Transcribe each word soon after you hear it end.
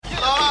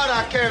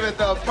came at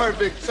the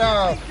perfect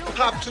time.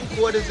 Pop 2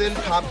 quarters in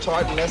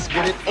Pop-Tart and let's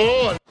get it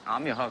on.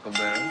 I'm your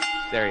Huckleberry.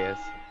 There he is.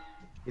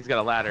 He's got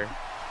a ladder.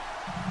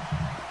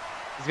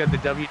 He's got the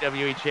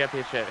WWE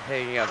Championship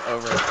hanging up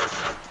over his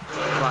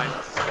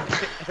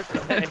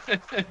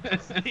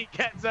He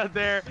gets up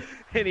there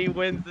and he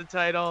wins the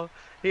title.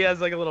 He has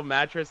like a little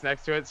mattress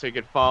next to it so he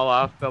could fall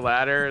off the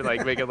ladder,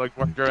 like make it look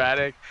more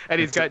dramatic. And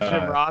he's got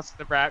Jim Ross in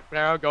the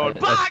background going,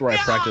 that's where I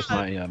practiced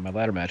my my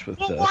ladder match with.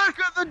 The work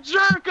of the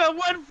jerka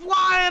went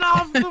flying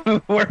off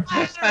the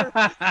ladder.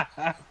 Look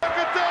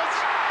at this.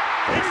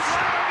 He's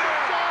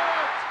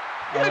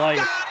I like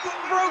it. He's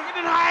broken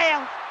in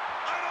half.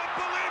 I don't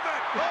believe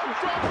it. I'm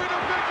dropping a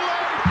big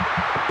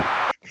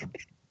leg.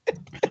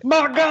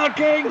 My God,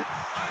 King!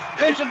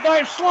 It's a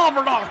Dave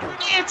Slobber Doctor!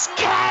 It's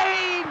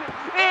Kane!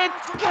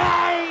 It's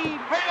Kane!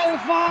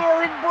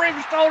 Hellfire and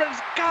brimstone, it's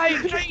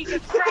Kane!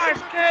 Jesus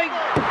Christ, King!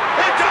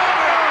 It's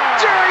over!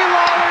 Jerry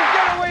Lawler,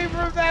 get away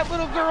from that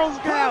little girl's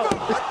couch!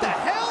 What the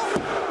hell?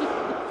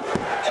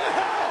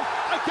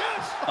 I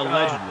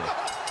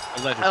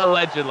guess.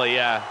 Allegedly,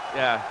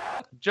 yeah.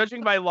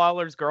 Judging by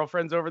Lawler's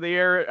girlfriends over the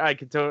years, I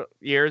could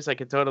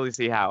totally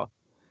see how.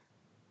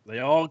 they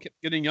all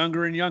kept getting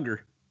younger and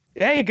younger.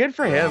 Hey, good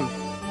for him.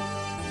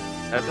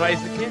 That's why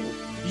he's the king.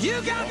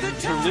 You got the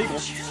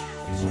touch.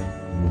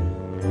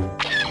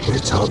 You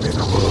told me the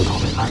world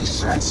only makes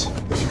sense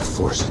if you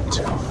force it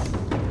to.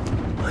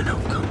 I know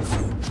Kung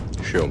Fu.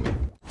 Show me.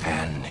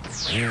 And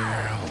here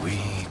we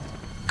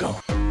go.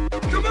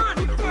 Come on,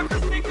 you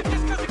fuckers think that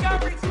just because a guy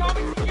reads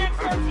comics he can't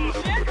start some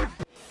shit?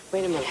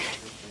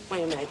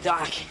 Wait a minute,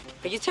 Doc.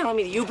 Are you telling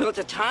me that you built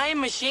a time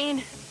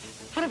machine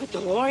out of a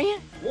DeLorean?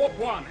 Warp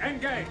 1,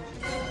 engage.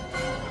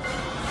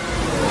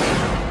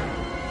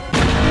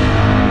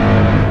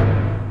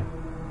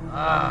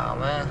 Ah,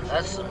 man,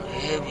 that's some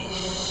heavy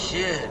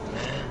shit,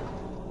 man.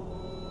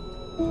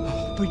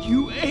 But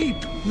you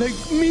ape, like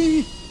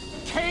me,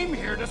 came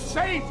here to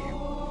save you.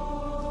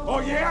 Oh,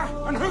 yeah?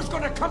 And who's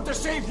gonna come to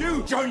save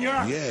you,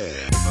 Junior? You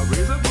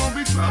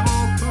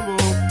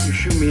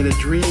shoot me in a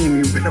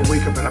dream, you better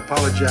wake up and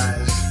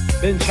apologize.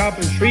 Been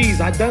chopping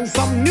trees. I done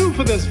something new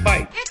for this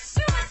fight. It's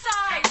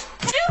suicide!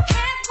 You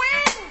can't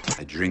win!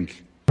 I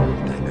drink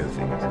and I know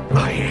things.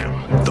 I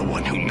am the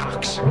one who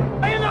knocks.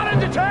 Are you not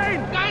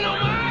entertained?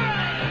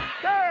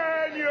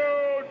 Can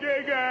you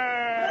dig it?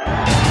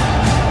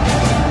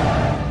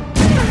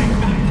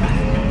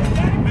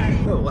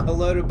 Oh, well,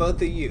 hello to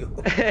both of you.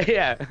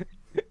 Yeah.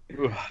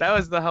 That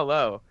was the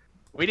hello.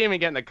 We didn't even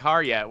get in the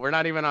car yet. We're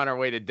not even on our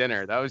way to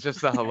dinner. That was just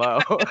the hello.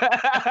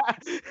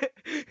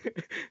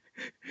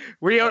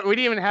 We didn't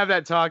even have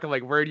that talk of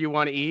like, where do you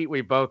want to eat? We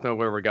both know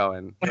where we're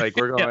going. Like,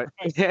 we're going.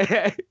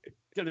 Get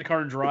in the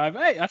car and drive.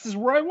 Hey, this is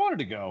where I wanted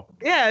to go.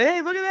 Yeah,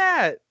 hey, look at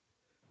that.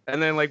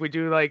 And then like we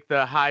do like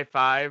the high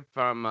five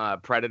from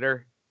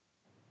Predator.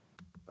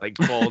 Like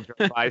bulge your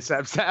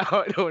biceps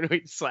out when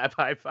we slap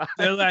high five.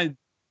 They're like,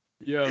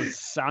 yo,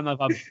 son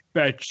of a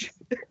bitch.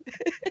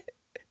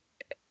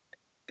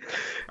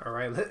 All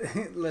right,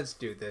 let's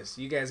do this.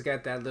 You guys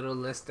got that little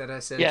list that I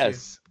sent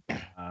Yes.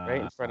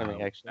 Right in front of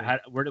me, actually.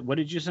 What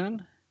did you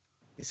send?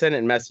 You sent it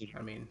in Messenger.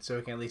 I mean, so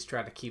we can at least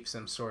try to keep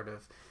some sort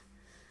of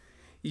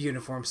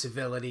uniform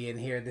civility in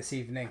here this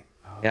evening.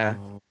 Yeah.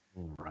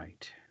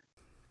 Right.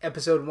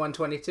 Episode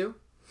 122?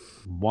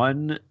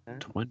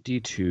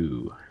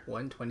 122.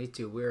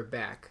 122. We're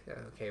back.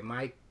 Okay,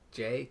 Mike,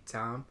 Jay,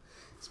 Tom.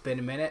 It's been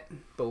a minute,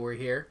 but we're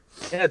here.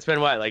 Yeah, it's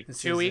been what, like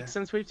This 2 is, weeks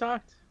since we've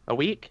talked? A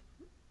week?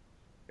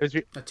 It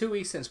was 2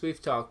 weeks since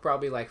we've talked.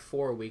 Probably like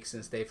 4 weeks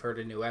since they've heard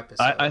a new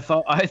episode. I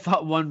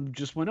thought one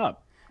just went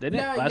up. Didn't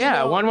it? No,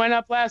 yeah, one went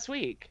up last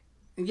week.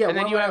 Yeah, And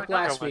then one you went have up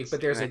another last one week, but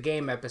there's a tonight.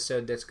 game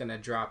episode that's going to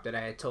drop that I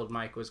had told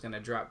Mike was going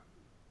to drop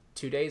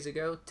 2 days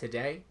ago,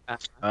 today.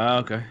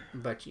 Okay.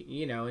 But,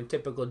 you know, in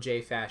typical Jay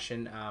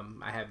fashion,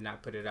 I have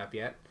not put it up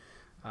yet.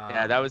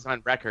 Yeah, that was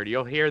on record.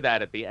 You'll hear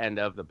that at the end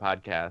of the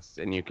podcast,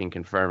 and you can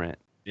confirm it.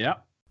 Yeah.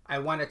 I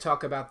want to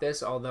talk about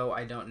this, although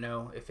I don't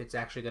know if it's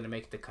actually going to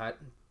make the cut.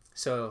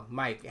 So,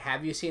 Mike,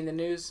 have you seen the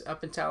news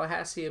up in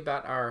Tallahassee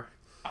about our...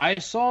 I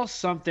saw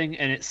something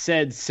and it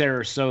said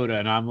Sarasota,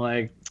 and I'm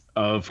like,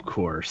 of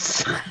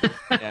course.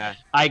 Yeah.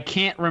 I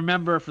can't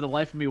remember for the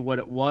life of me what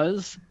it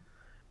was.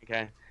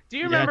 Okay. Do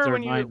you You have remember to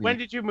remind me. when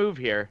did you move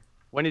here?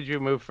 When did you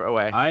move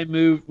away? I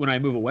moved when I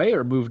moved away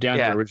or moved down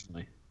Yeah. here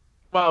originally?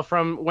 Well,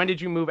 from when did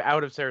you move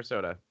out of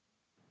Sarasota?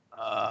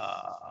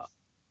 I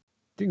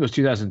think it was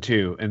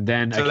 2002, and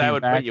then So I that came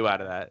would back, put you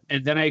out of that.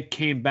 and then I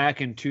came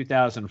back in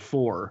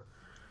 2004,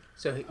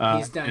 So he's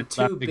done and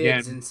 2 left bids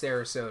again. in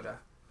Sarasota.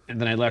 and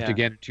then I left Yeah.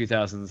 again in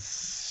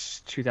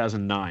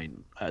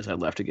 2009 as I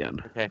left again.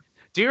 Okay.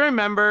 Do you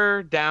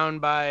remember down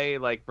by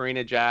like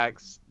Marina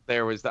Jacks,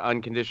 there was the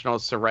unconditional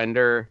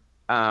surrender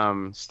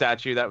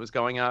statue that was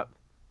going up?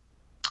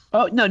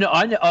 Oh no,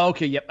 I know. Oh,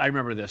 okay, yep, I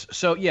remember this.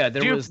 So yeah,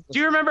 there was. Do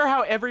you remember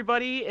how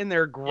everybody and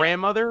their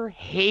grandmother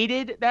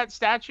hated that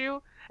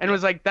statue and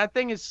was like, that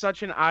thing is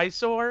such an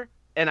eyesore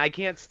and I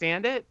can't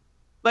stand it?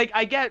 Like,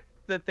 I get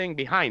the thing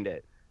behind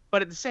it,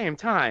 but at the same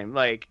time,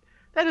 like,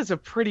 That is a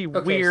pretty Okay,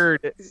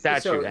 weird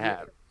statue to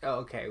have. Oh,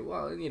 okay.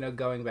 Well,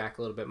 going back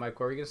a little bit, Mike,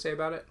 what were you gonna say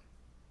about it?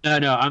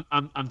 No,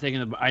 I'm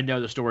thinking. I know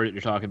the story that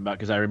you're talking about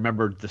because I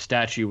remembered the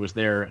statue was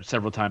there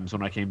several times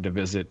when I came to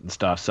visit and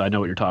stuff. So I know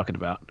what you're talking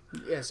about.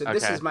 Yeah. So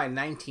this is my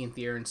 19th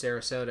year in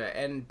Sarasota,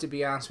 and to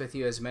be honest with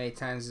you, as many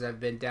times as I've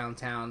been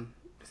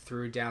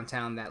through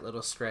downtown, that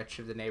little stretch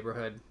of the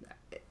neighborhood,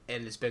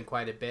 and it's been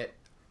quite a bit.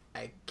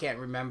 I can't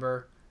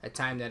remember a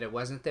time that it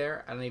wasn't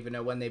there. I don't even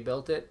know when they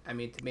built it. I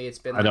mean, to me, it's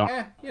been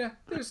there's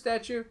a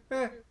statue.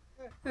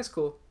 That's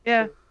cool.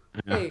 Yeah.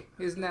 Hey,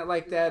 isn't that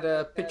like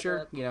that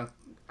picture?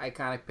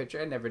 Iconic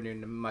picture. I never knew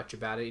much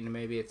about it.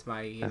 Maybe it's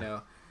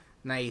my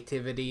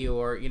naivety,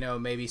 or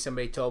maybe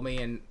somebody told me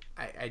and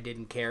I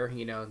didn't care.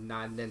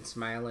 Nodding and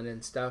smiling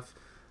and stuff.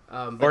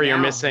 Or you're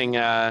missing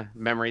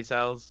memory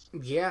cells.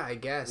 Yeah, I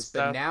guess.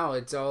 But now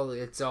it's all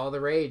the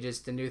rage. It's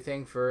the new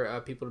thing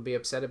for people to be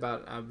upset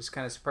about. I was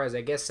kind of surprised.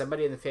 I guess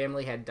somebody in the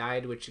family had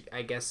died, which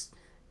I guess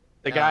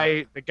the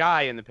guy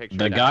in the picture.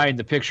 The guy in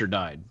the picture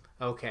died.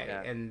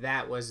 Okay, and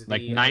that was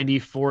like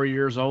 94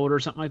 years old or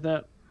something like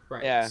that.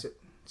 Right. Yeah.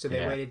 So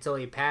they waited till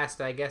he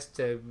passed, I guess,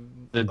 to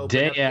the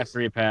day after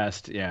he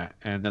passed. Yeah,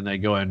 and then they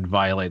go and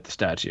violate the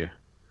statue.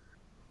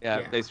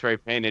 Yeah, they spray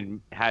painted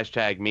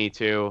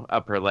 #MeToo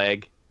up her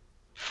leg.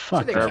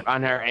 Fuck. Or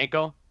on her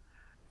ankle.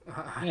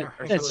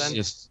 That's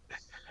just.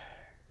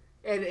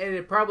 And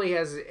it probably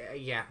has.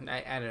 Yeah,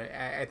 I don't know.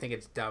 I think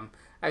it's dumb.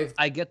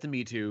 I get the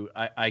Me Too.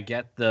 I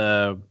get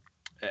the.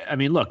 I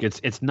mean, look,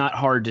 it's not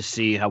hard to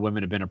see how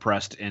women have been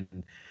oppressed, and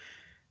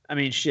I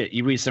mean, shit.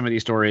 You read some of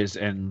these stories,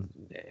 and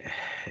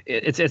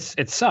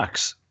it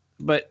sucks.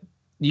 But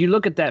you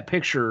look at that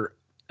picture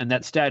and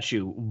that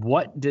statue.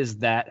 What does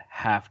that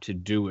have to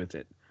do with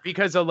it?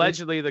 Because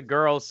allegedly the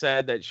girl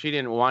said that she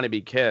didn't want to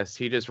be kissed.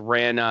 He just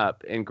ran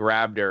up and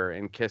grabbed her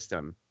and kissed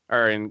him,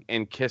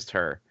 and kissed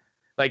her.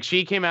 Like,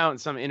 she came out in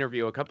some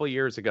interview a couple of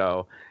years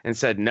ago and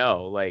said,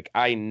 no, like,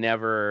 I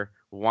never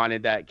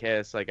wanted that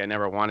kiss. Like, I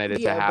never wanted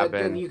it to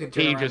happen.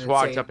 He just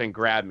walked up and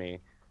grabbed me.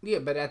 Yeah,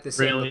 but at the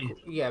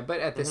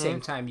same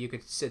time, you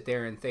could sit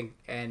there and think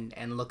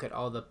and look at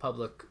all the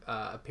public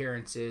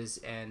appearances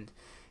and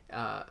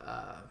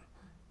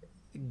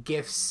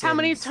gifts. How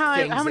many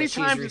times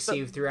she's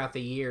received throughout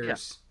the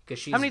years?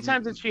 How many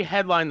times did she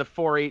headline the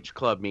 4-H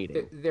club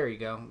meeting? There you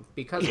go.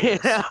 Because of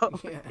this.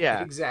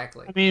 Yeah,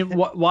 exactly. I mean,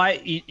 why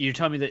you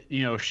tell me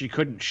that she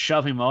couldn't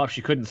shove him off,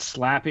 she couldn't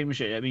slap him?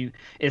 I mean,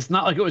 it's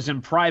not like it was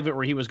in private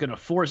where he was going to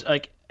force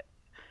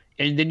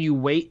and then you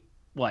wait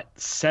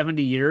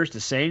 70 years to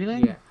say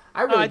anything? Yeah.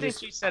 I think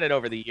she said it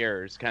over the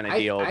years, kind of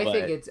deal.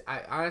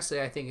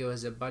 Honestly, I think it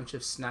was a bunch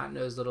of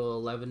snot-nosed little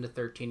 11 to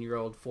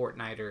 13-year-old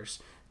Fortniters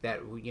that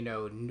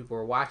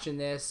were watching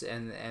this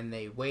and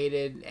they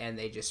waited and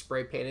they just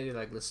spray painted it,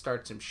 like, let's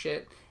start some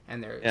shit,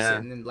 and they're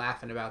sitting and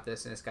laughing about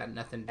this, and it's got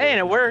nothing to do with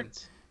it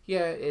worked.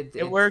 Yeah,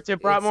 it worked.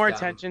 It brought more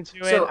attention to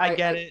it. So I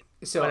get it.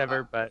 So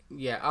whatever, but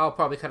yeah, I'll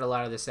probably cut a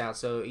lot of this out.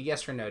 So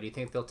yes or no? Do you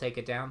think they'll take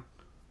it down?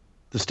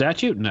 The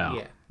statue? No.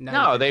 Yeah.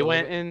 No, they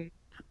went in.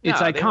 It's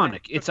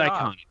iconic. It's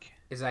iconic.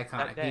 It's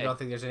iconic. You don't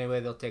think there's any way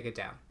they'll take it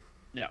down?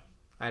 No.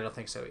 I don't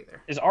think so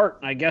either. It's art,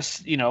 I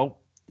guess.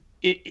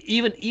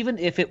 Even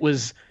if it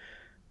was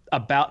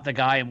about the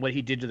guy and what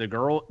he did to the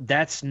girl,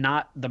 that's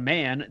not the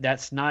man.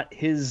 That's not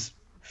his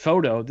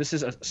photo. This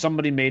is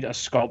somebody made a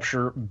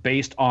sculpture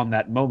based on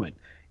that moment.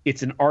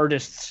 It's an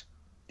artist's.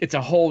 It's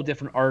a whole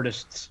different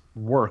artist's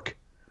work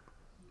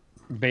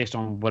based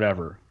on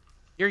whatever.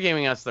 You're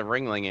giving us the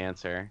Ringling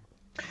answer.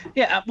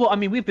 Yeah, well, I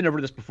mean, we've been over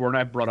this before, and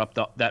I brought up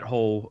that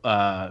whole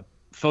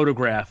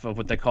photograph of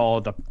what they call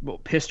the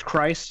Pissed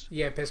Christ.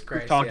 Yeah, Pissed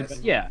Christ.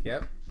 About, yeah.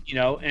 Yep.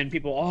 And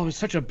people, it's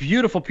such a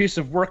beautiful piece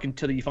of work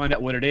until you find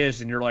out what it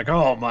is, and you're like,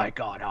 oh my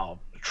God, how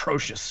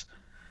atrocious.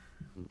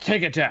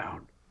 Take it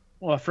down.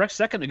 Well, for a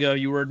second ago,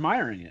 you were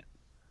admiring it.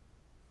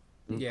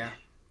 Yeah.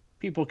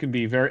 People can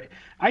be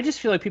I just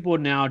feel like people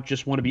now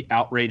just want to be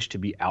outraged to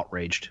be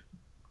outraged.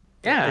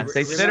 Yeah,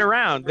 they sit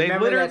around. They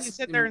literally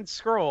sit there and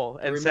scroll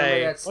and say...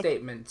 Remember that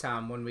statement,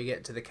 Tom, when we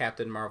get to the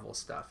Captain Marvel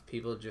stuff.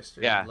 People just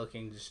are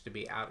looking just to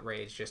be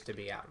outraged, just to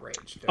be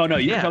outraged. Oh, no,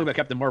 you can talk about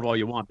Captain Marvel all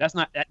you want. That's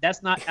not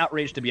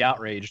outraged to be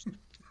outraged.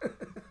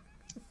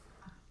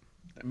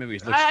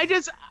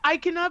 I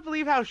cannot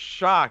believe how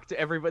shocked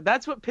everybody...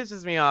 That's what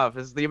pisses me off,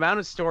 is the amount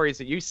of stories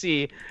that you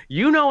see,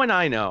 and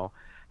I know.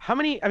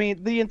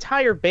 The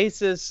entire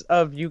basis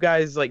of you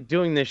guys, like,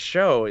 doing this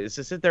show is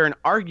to sit there and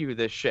argue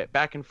this shit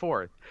back and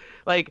forth.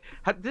 Like,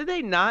 did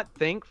they not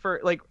think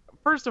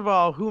first of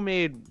all, who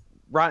made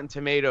Rotten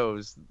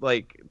Tomatoes,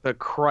 like, the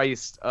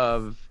Christ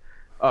of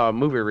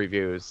movie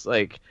reviews?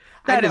 Like,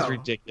 that is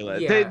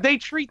ridiculous. Yeah. They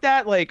treat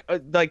that like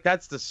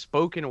that's the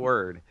spoken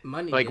word.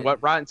 Money like did.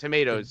 What Rotten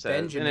Tomatoes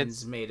says.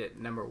 Benjamin's made it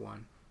number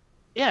one.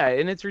 Yeah,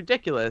 and it's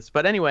ridiculous.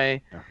 But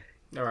anyway. Yeah.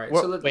 All right,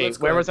 so let's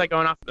go where was I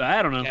going off?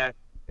 I don't know. Yeah,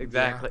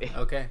 exactly.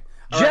 Yeah, okay.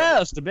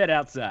 Just a bit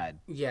outside.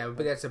 Yeah,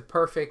 but that's a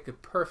perfect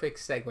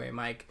segue,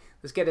 Mike.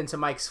 Let's get into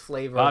Mike's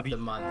flavor of the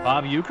month.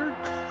 Bob Uecker?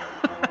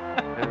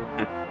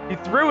 He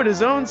threw at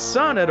his own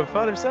son at a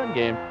father-son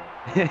game.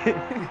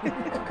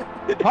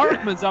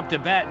 Parkman's up to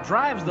bat,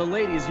 drives the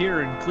ladies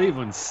here in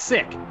Cleveland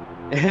sick.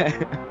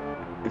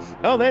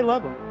 Oh, they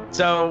love him.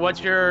 So,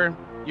 what's your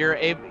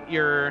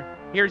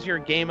here's your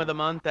game of the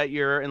month that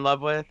you're in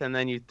love with, and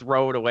then you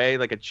throw it away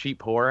like a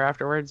cheap whore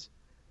afterwards?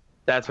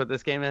 That's what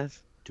this game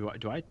is? Do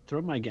I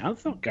throw my game? I don't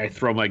think I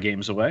throw my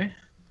games away.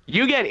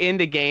 You get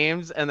into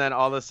games, and then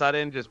all of a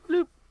sudden, just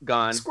bloop,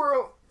 gone.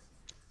 Squirrel.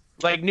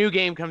 Like, new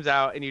game comes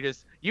out, and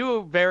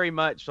you very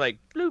much like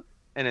bloop,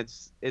 and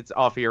it's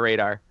off of your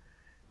radar.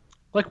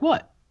 Like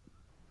what?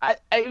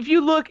 If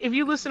you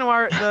listen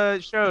to the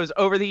shows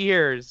over the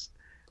years,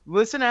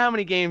 listen to how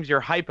many games you're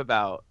hype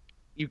about.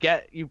 You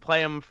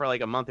play them for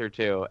like a month or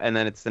two, and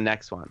then it's the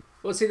next one.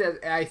 Well, see,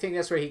 I think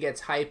that's where he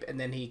gets hype, and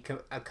then he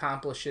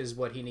accomplishes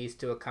what he needs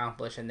to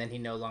accomplish, and then he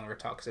no longer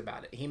talks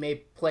about it. He may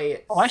play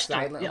it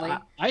silently.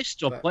 I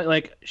still play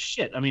like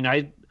shit. I mean,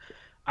 I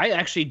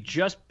actually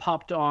just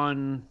popped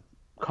on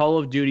Call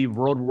of Duty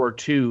World War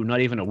II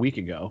not even a week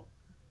ago,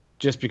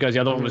 just because the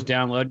other one was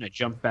downloaded, and I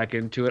jumped back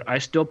into it. I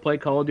still play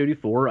Call of Duty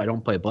 4. I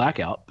don't play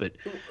Blackout, but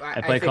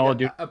I play Call of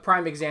Duty. A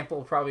prime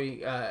example, probably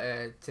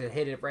to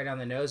hit it right on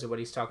the nose of what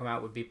he's talking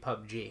about, would be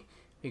PUBG.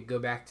 You go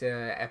back to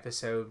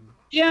episode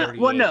 38,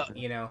 well, no.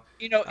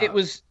 It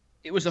was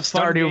a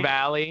Stardew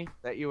Valley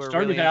that you were Stardew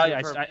really Valley.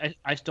 into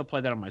I still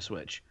play that on my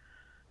Switch.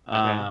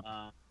 Okay.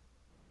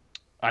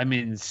 I'm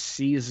in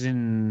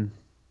season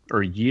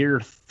or year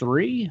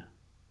 3.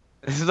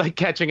 This is like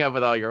catching up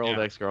with all your old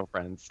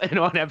ex-girlfriends in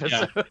one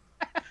episode.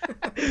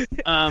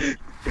 I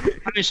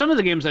mean, some of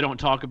the games I don't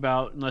talk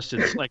about unless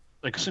it's like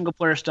single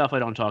player stuff. I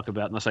don't talk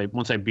about unless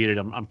once I beat it,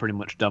 I'm pretty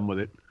much done with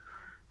it.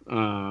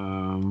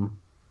 God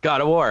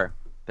of War.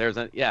 There's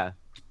a That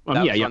was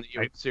one that you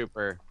were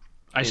super.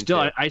 I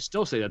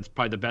still say that's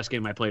probably the best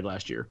game I played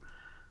last year.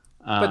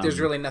 But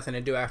there's really nothing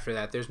to do after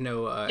that. There's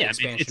no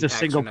expansion it's a packs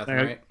single or nothing,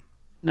 player. right?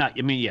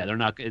 They're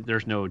not.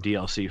 There's no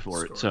DLC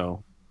for it.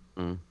 So,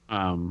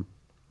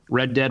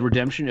 Red Dead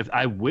Redemption.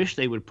 I wish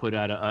they would put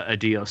out a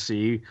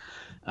DLC,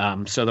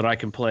 so that I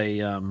can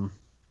play.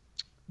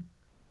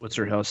 What's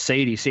her name?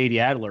 Sadie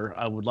Adler.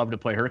 I would love to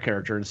play her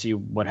character and see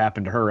what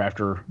happened to her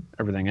after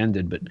everything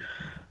ended. But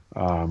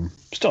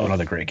still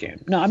another great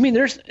game. No, I mean,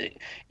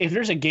 if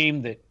there's a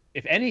game that,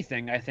 if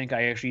anything, I think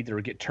I actually either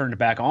get turned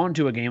back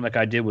onto a game like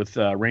I did with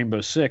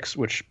Rainbow Six,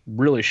 which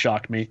really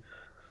shocked me.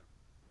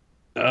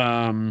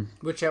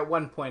 Which at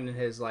one point in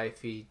his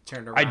life he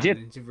turned around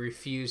and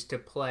refused to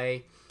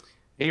play.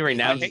 He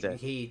renounced it.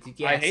 He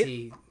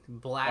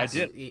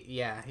blasted.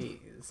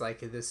 It's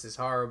like, this is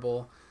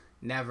horrible.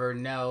 Never.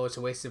 No, it's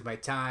a waste of my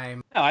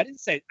time. No, I didn't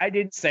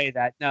say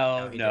that.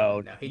 No.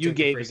 He took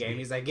the free game.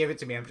 He's like, give it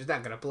to me. I'm just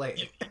not gonna play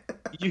it.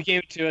 You gave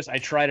it to us. I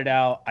tried it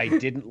out. I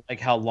didn't like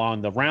how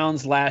long the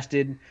rounds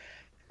lasted.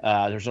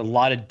 There's a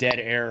lot of dead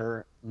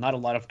air, not a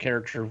lot of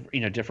character,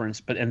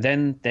 difference. And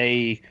then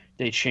they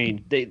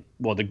changed. The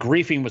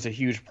griefing was a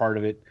huge part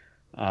of it.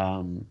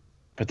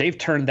 But they've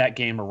turned that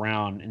game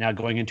around and now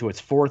going into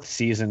its 4th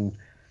season,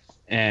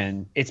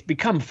 and it's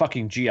become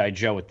fucking G.I.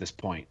 Joe at this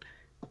point.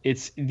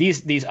 It's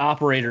these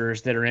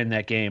operators that are in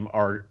that game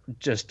are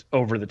just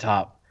over the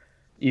top.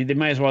 They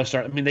might as well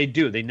start. I mean, they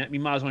do. You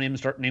might as well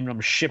start naming them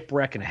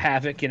Shipwreck and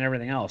Havoc and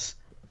everything else.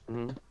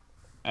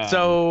 Mm-hmm.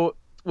 So,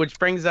 which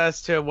brings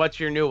us to what's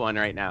your new one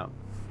right now?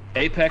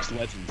 Apex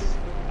Legends.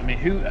 I mean,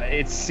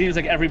 it seems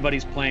like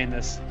everybody's playing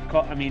this.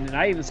 I mean, and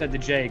I even said to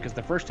Jay, because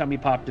the first time he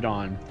popped it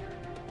on,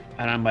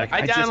 and I'm like,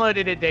 I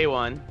downloaded it day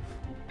one.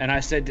 And I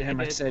said to him,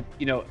 I said,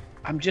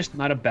 I'm just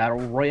not a battle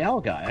royale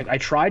guy. I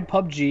tried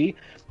PUBG.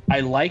 I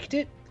liked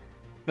it,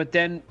 but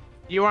then...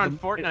 You were on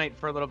Fortnite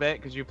for a little bit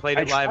because you played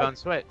it live on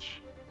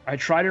Switch. I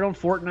tried it on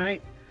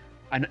Fortnite,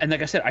 and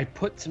like I said, I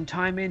put some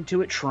time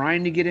into it,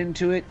 trying to get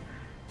into it,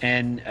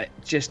 and I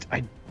just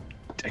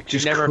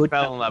never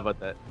fell in love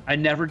with it. I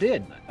never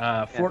did.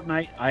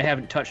 Fortnite, I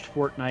haven't touched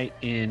Fortnite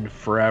in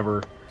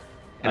forever.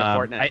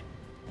 Fortnite.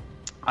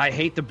 I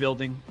hate the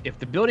building. If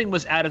the building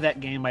was out of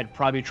that game, I'd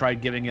probably try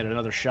giving it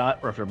another shot,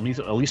 or if at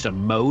least a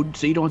mode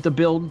so you don't have to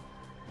build.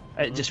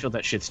 I just feel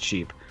that shit's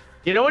cheap.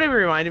 You know what it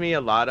reminded me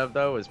a lot of,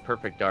 though, was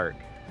Perfect Dark.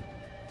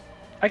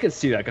 I could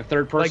see that, like a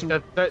third person.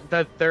 Like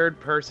the third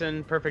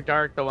person Perfect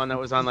Dark, the one that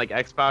was on like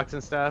Xbox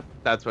and stuff.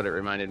 That's what it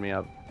reminded me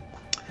of.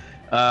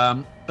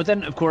 But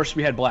then, of course,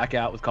 we had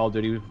Blackout with Call of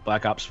Duty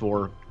Black Ops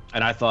 4,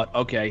 and I thought,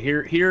 okay,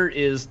 here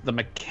is the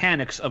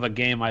mechanics of a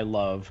game I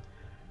love.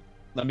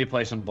 Let me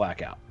play some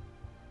Blackout.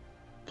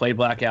 Played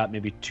Blackout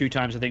maybe 2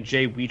 times. I think,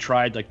 Jay, we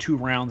tried like 2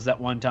 rounds that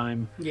one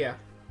time. Yeah.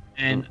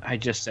 And I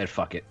just said,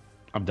 fuck it.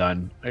 I'm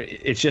done.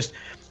 It's just,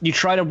 you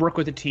try to work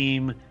with a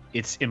team,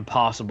 it's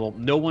impossible.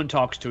 No one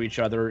talks to each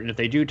other, and if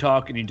they do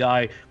talk and you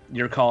die,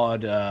 you're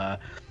called,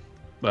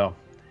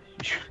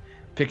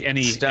 pick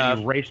any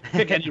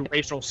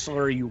racial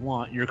slur you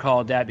want. You're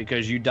called that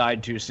because you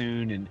died too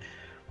soon, and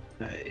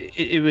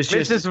it was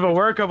just... Mrs.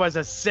 Vawerka was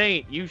a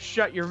saint. You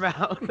shut your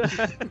mouth.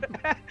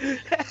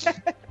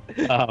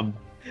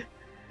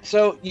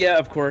 So yeah,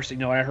 of course,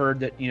 I heard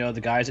that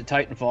the guys at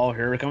Titanfall,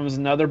 here comes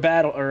another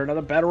battle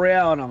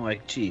royale, and I'm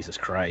like, Jesus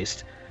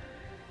Christ,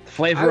 the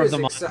flavor of the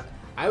month.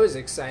 I was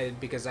excited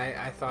because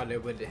I thought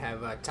it would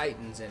have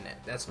Titans in it.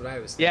 That's what I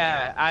was thinking.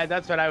 Yeah,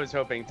 that's what I was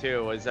hoping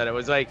too. Was that it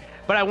was like,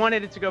 but I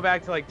wanted it to go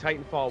back to like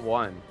Titanfall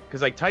 1,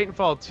 because like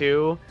Titanfall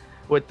 2,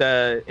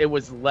 it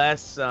was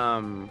less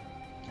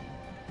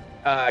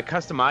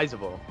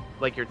customizable,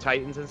 like your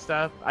Titans and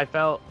stuff. I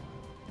felt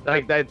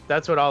like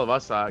that's what all of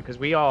us thought, because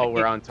we all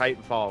were on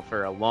Titanfall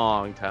for a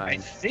long time. I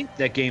think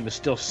that game is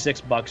still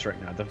 $6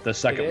 right now. The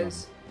second one.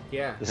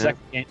 Yeah. The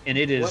second game, and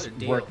it is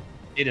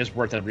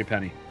worth every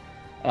penny.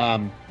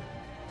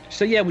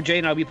 So yeah, with Jay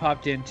and I, we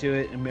popped into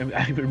it, and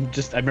I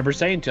remember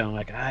saying to him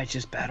like, it's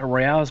just battle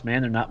royales,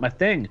 man. They're not my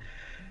thing.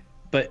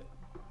 But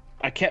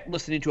I kept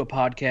listening to a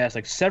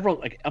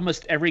podcast,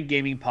 almost every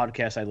gaming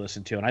podcast I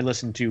listened to, and I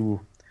listen to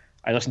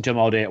them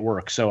all day at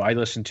work. So I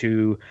listened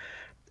to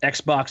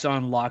Xbox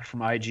Unlocked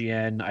from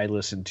IGN. I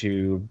listened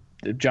to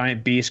the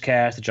Giant Beast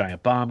Cast, the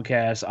Giant Bomb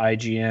Cast,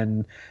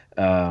 IGN,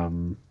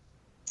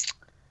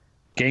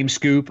 Game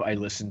Scoop. I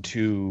listened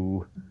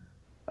to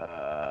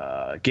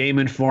Game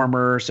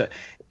Informer,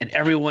 and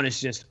everyone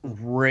is just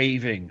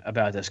raving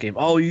about this game.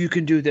 Oh, you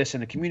can do this,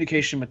 and the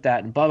communication with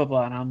that, and blah blah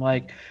blah. And I'm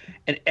like,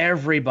 and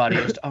everybody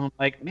is. I'm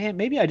like, man,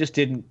 maybe I just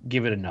didn't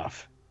give it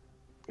enough.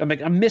 I'm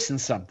like, I'm missing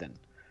something.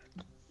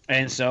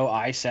 And so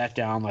I sat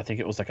down. I think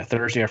it was like a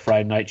Thursday or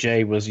Friday night.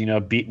 Jay was,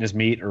 beating his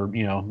meat, or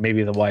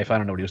maybe the wife. I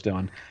don't know what he was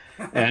doing.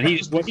 And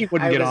he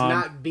wouldn't get on. I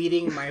was not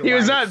beating my wife. He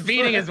was not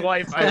beating his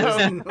wife.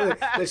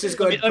 Let's just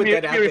go ahead and put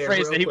that out there real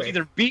quick. He was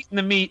either beating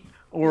the meat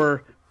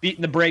or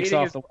beating the brakes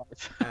off the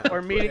wife.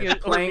 Or playing meeting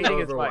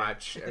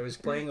Overwatch. I was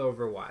playing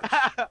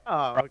Overwatch.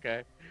 Oh,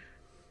 okay.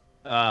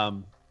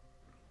 And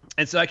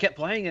so I kept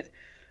playing it,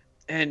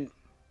 and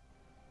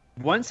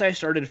once I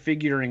started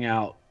figuring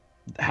out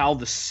how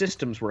the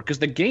systems work, because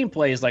the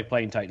gameplay is like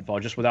playing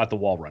Titanfall, just without the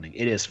wall running.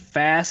 It is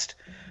fast.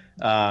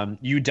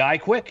 You die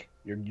quick.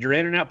 You're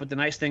in and out, but the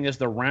nice thing is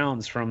the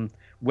rounds from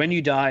when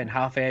you die and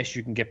how fast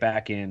you can get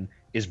back in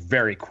is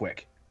very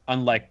quick,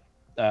 unlike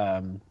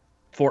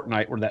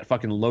Fortnite, where that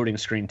fucking loading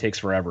screen takes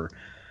forever.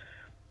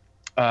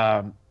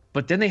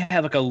 But then they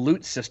have like a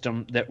loot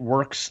system that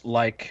works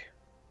like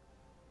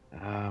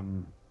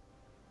I'm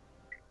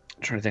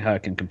trying to think how I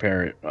can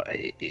compare it.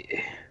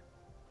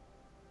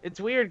 It's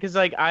weird because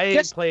like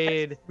I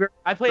played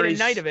a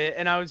night of it,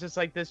 and I was just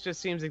like, this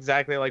just seems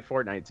exactly like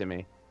Fortnite to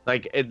me.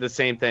 Like the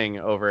same thing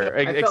over,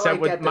 except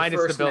with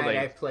minus the building.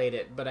 I played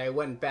it, but I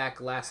went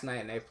back last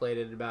night and I played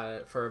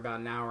it for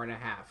about an hour and a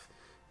half,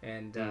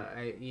 and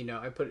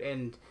I put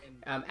in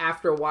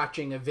after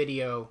watching a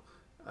video,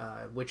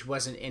 which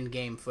wasn't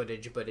in-game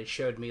footage, but it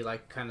showed me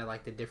like kind of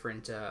like the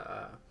different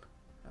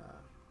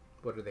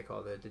what do they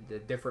call the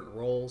different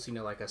roles?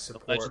 Like a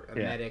support, a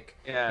medic,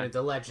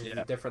 the legends,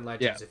 the different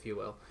legends, if you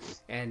will,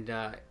 and.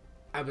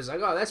 I was like,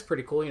 oh, that's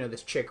pretty cool.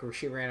 This chick where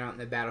she ran out in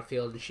the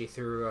battlefield and she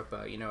threw up,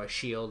 a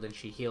shield and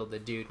she healed the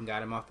dude and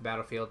got him off the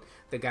battlefield.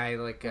 The guy,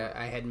 like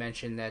I had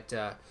mentioned, that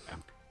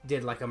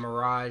did like a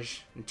mirage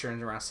and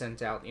turns around,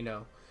 sends out,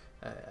 a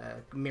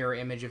mirror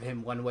image of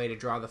him one way to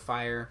draw the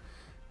fire.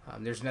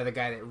 There's another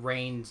guy that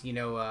rained,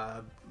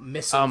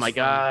 missiles. Oh my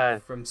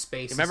God. From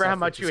space. Remember how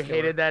much you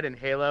hated that in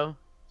Halo?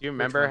 Do you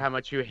remember how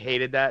much you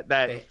hated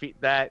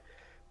that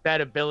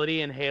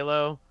ability in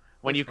Halo?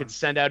 When you could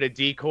send out a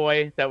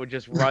decoy that would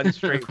just run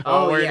straight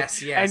forward. Oh,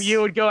 yes. And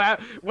you would go out.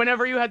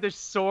 Whenever you had the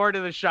sword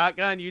and the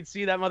shotgun, you'd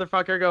see that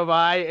motherfucker go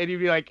by, and you'd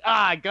be like,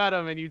 I got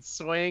him. And you'd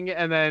swing,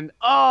 and then,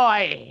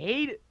 I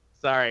hate it.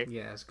 Sorry.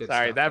 Yeah, it's good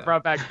Sorry, stuff, that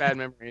brought back bad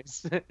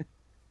memories.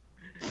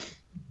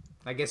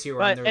 I guess you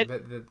were on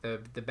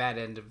the bad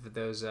end of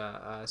those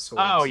swords.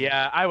 Oh,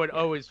 yeah. I would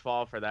always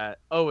fall for that.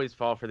 Always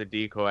fall for the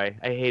decoy.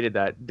 I hated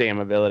that damn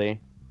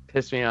ability.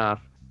 Pissed me off.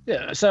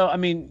 Yeah, so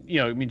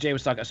Jay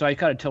was talking. So I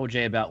kind of told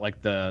Jay about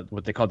like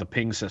what they call the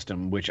ping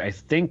system, which I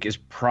think is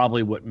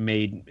probably what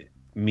made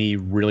me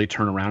really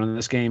turn around in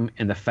this game,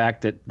 and the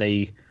fact that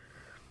they,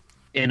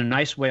 in a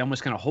nice way,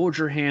 almost kind of hold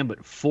your hand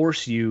but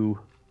force you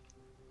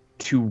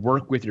to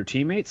work with your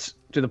teammates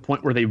to the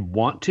point where they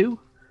want to.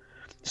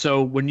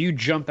 So when you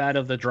jump out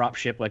of the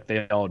dropship like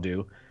they all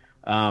do,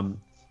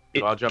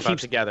 you all jump out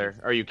together,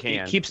 or you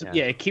can.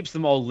 It keeps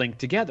them all linked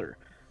together.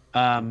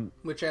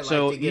 Which I like.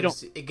 So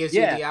it gives you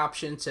the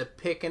option to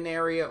pick an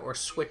area or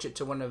switch it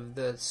to one of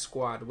the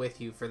squad with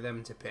you for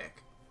them to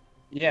pick.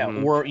 Yeah,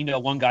 or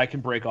one guy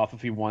can break off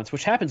if he wants,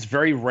 which happens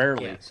very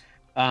rarely. Yes.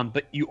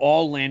 But you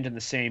all land in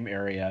the same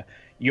area.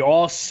 You're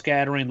all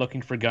scattering,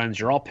 looking for guns.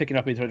 You're all picking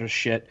up each other's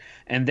shit,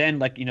 and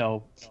then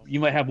you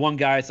might have one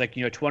guy that's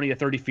 20 or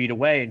 30 feet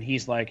away, and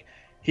he's like,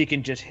 he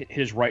can just hit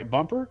his right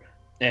bumper,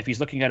 and if he's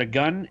looking at a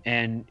gun,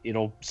 and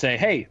it'll say,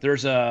 hey,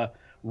 there's a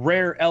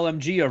rare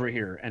LMG over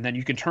here, and then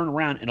you can turn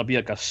around and it'll be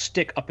like a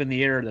stick up in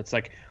the air that's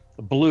like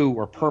blue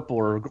or purple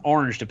or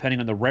orange depending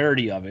on the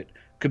rarity of it.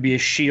 Could be a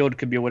shield,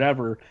 could be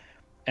whatever,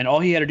 and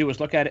all he had to do was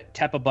look at it,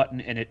 tap a button,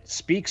 and it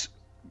speaks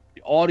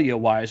audio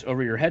wise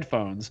over your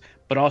headphones,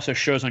 but also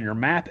shows on your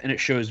map, and it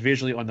shows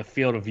visually on the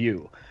field of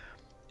view.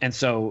 And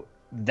so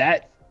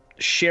that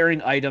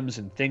sharing items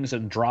and things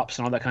and drops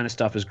and all that kind of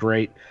stuff is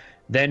great.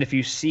 Then if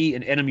you see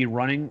an enemy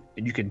running,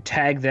 and you can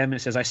tag them, and it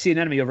says, I see an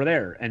enemy over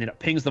there, and then it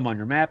pings them on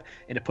your map,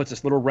 and it puts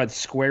this little red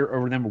square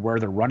over them where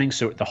they're running,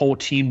 so the whole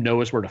team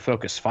knows where to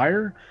focus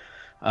fire.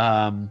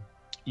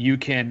 You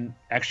can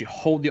actually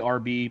hold the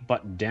RB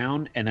button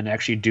down and then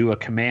actually do a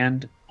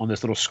command on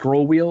this little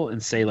scroll wheel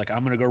and say, like,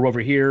 I'm going to go over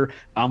here,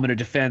 I'm going to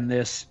defend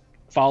this,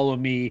 follow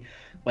me.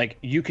 Like,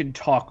 you can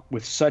talk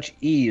with such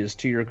ease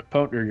to your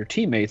opponent or your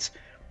teammates,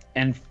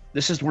 and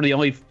this is one of the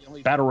only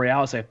battle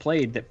royales I've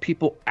played that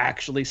people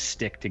actually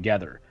stick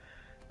together.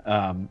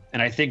 And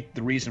I think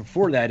the reason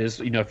for that is,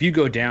 if you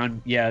go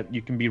down, yeah,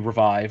 you can be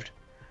revived,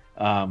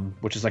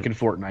 which is like in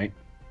Fortnite.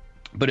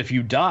 But if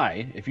you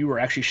die, if you were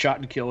actually shot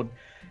and killed,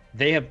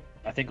 they have,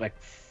 I think, like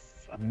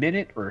a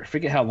minute, or I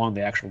forget how long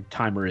the actual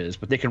timer is,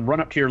 but they can run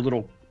up to your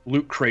little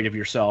loot crate of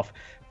yourself,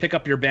 pick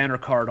up your banner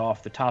card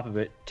off the top of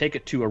it, take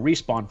it to a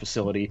respawn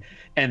facility,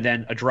 and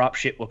then a drop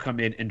ship will come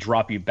in and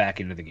drop you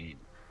back into the game.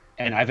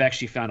 And I've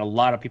actually found a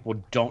lot of people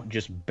don't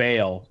just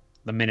bail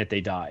the minute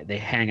they die. They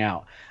hang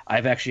out.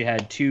 I've actually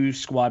had 2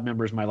 squad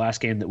members in my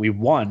last game that we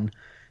won,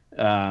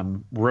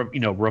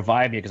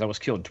 revive me because I was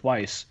killed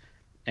twice,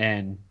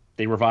 and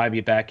they revived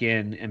me back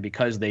in, and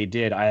because they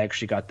did, I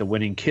actually got the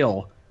winning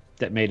kill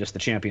that made us the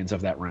champions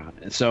of that round.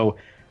 And so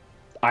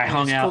I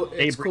hung out.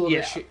 It's cool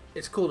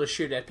to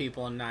shoot at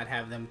people and not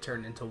have them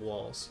turn into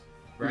walls,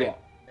 right?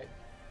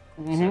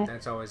 Yeah. So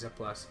that's always a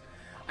plus.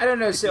 I don't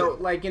know.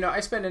 So, I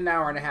spent an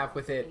hour and a half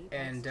with it,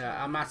 and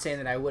I'm not saying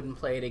that I wouldn't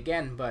play it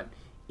again, but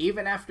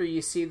even after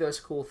you see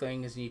those cool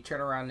things and you turn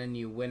around and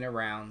you win a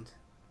round,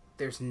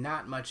 there's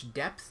not much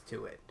depth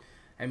to it.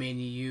 I mean,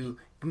 you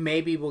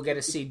maybe will get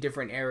to see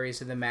different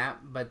areas of the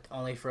map, but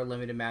only for a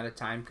limited amount of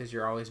time because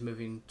you're always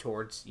moving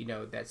towards,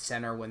 that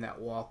center when that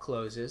wall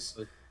closes.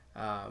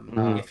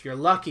 If you're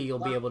lucky, you'll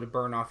be able to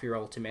burn off your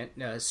ultimate,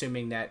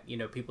 assuming that,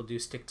 people do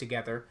stick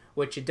together,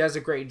 which it does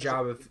a great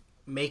job of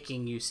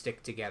making you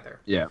stick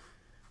together. Yeah.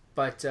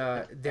 But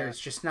there's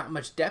just not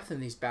much depth in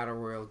these Battle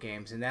Royale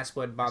games, and that's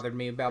what bothered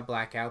me about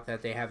Blackout,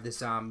 that they have the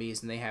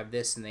zombies, and they have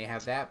this, and they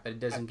have that, but it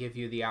doesn't give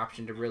you the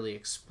option to really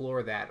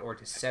explore that, or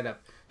to set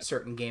up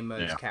certain game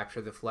modes, capture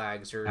the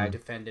flags, or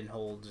defend and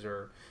holds,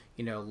 or,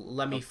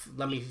 let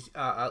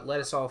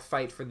us all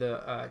fight for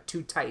the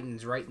 2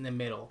 titans right in the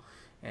middle,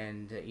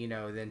 and,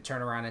 then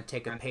turn around and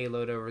take a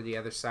payload over the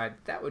other side.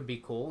 That would be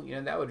cool.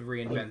 That would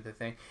reinvent the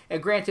thing.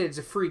 And granted, it's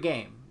a free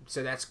game,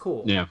 so that's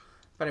cool. Yeah.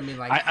 But I mean,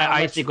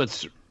 I think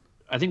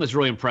what's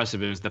really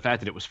impressive is the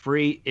fact that it was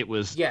free. It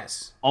was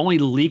yes. only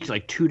leaked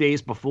like 2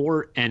 days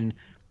before, and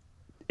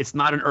it's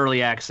not an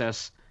early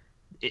access.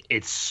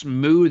 It's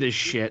smooth as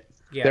shit.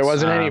 Yes. There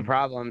wasn't any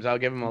problems. I'll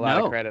give them a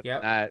lot of credit for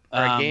that.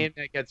 For a game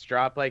that gets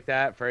dropped like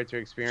that, for it to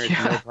experience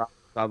no problems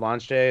on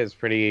launch day is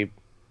pretty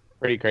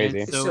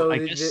crazy. So I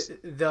guess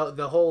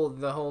the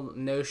whole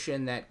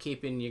notion that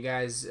keeping you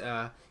guys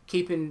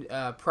keeping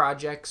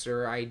projects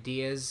or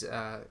ideas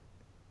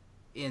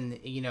in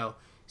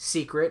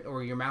secret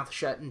or your mouth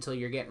shut until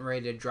you're getting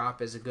ready to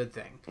drop is a good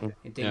thing.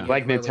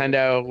 Like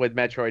Nintendo with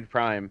Metroid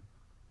Prime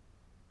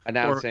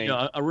announcing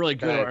a really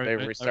good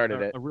they've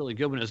restarted it. A really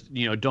good one is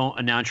don't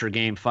announce your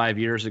game 5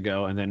 years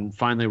ago and then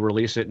finally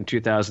release it in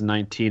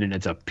 2019 and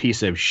it's a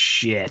piece of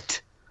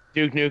shit.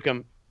 Duke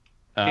Nukem.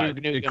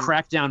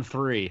 Crackdown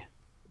 3.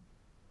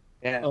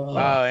 Yeah. Oh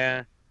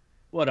yeah.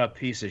 What a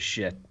piece of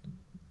shit.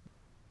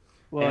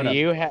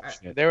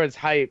 There was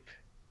hype.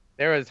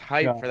 There was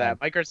hype for that.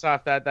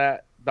 Microsoft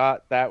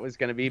thought that was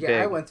going to be big.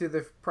 Yeah, I went through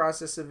the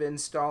process of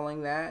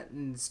installing that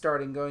and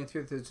going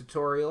through the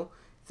tutorial,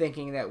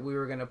 thinking that we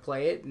were going to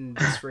play it, and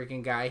this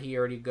freaking guy, he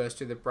already goes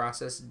through the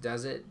process,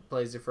 does it,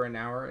 plays it for an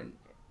hour, and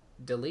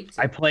deletes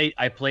it.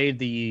 I played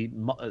the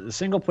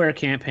single player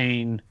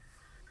campaign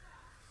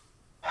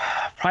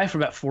probably for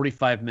about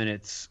 45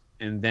 minutes,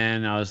 and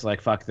then I was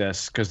like, "Fuck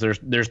this," because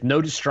there's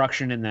no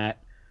destruction in that.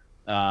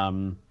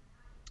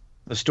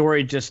 The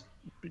story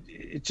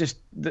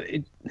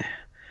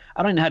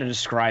I don't know how to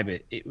describe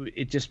it.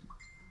 It just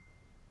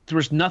there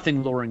was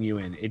nothing luring you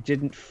in. It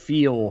didn't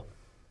feel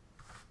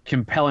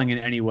compelling in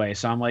any way.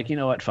 So I'm like, you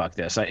know what? Fuck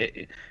this.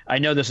 I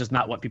know this is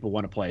not what people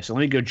want to play. So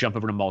let me go jump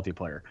over to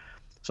multiplayer.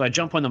 So I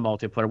jump on the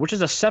multiplayer, which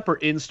is a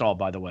separate install,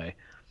 by the way.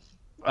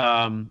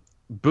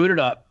 Booted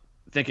up,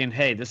 thinking,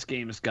 hey, this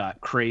game has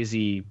got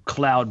crazy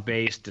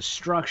cloud-based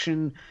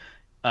destruction.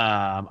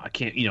 I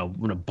can't, I'm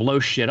gonna blow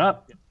shit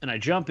up. And I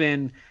jump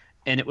in,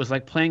 and it was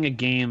like playing a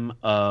game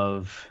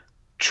of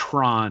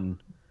Tron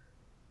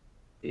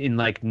in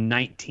like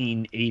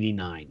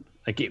 1989.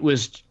 Like it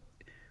was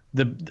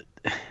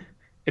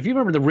if you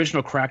remember the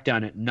original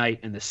Crackdown at night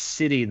and the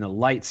city and the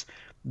lights,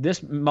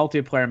 this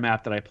multiplayer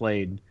map that I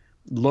played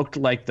looked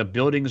like the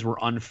buildings were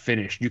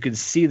unfinished. You could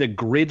see the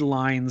grid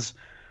lines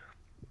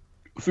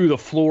through the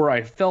floor.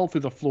 I fell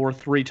through the floor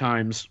 3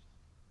 times,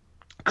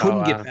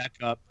 couldn't get back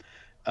up.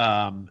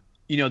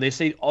 They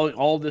say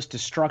all this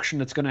destruction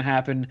that's going to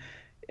happen.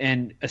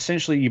 And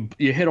essentially,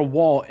 you hit a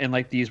wall, and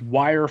like these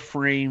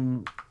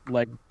wireframe,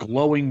 like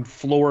glowing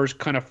floors,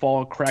 kind of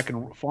fall, crack,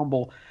 and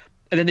fumble,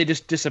 and then they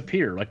just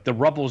disappear. Like the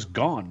rubble's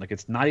gone, like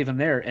it's not even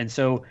there. And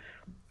so,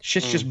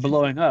 shit's just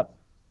blowing up.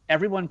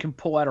 everyone can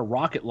pull out a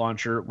rocket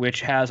launcher,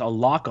 which has a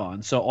lock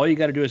on. So all you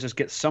got to do is just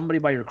get somebody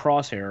by your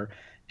crosshair,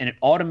 and it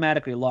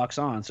automatically locks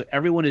on. So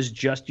everyone is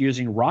just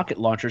using rocket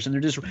launchers, and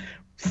they're just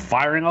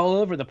firing all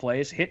over the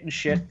place, hitting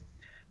shit.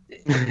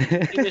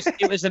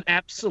 It was an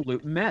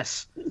absolute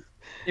mess.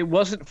 It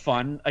wasn't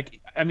fun. Like,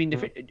 I mean,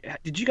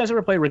 did you guys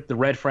ever play the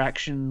Red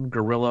Faction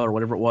Guerrilla or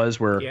whatever it was?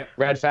 Where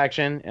Red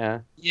Faction,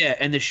 yeah,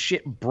 and the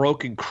shit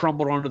broke and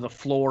crumbled onto the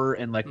floor,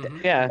 and like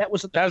that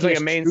was like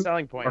a main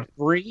selling point.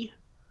 3.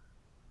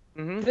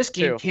 This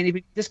game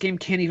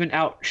can't even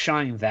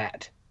outshine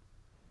that.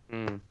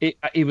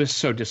 It was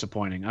so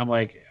disappointing.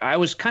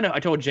 I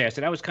told Jay, I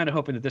said I was kind of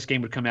hoping that this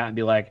game would come out and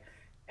be like,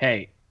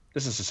 hey,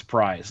 this is a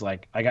surprise.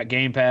 Like, I got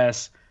Game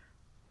Pass.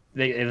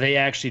 They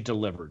actually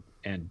delivered,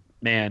 and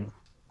man,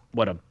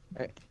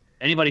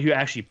 anybody who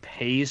actually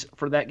pays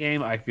for that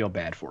game, I feel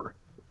bad for.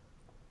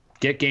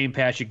 Get Game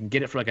Pass. You can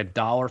get it for like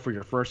 $1 for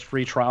your first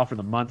free trial for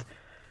the month,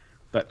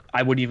 but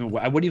I wouldn't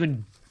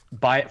even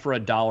buy it for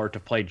 $1 to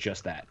play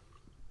just that.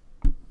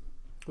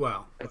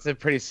 Wow, that's a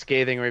pretty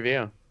scathing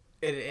review.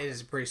 It is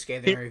a pretty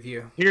scathing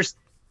review. This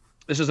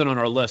isn't on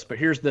our list, but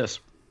here's this.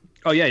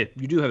 Oh yeah,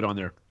 you do have it on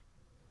there.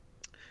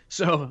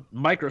 So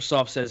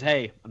Microsoft says,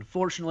 hey,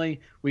 unfortunately,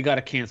 we got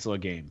to cancel a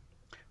game.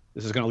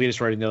 This is going to lead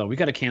us right into the other. We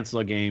got to cancel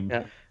a game.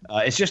 Yeah.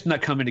 It's just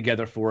not coming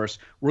together for us.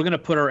 We're going to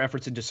put our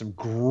efforts into some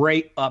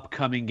great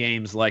upcoming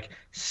games like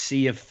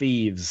Sea of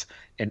Thieves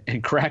and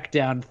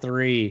Crackdown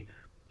 3,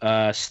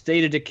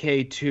 State of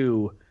Decay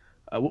 2.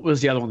 What was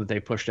the other one that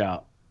they pushed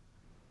out?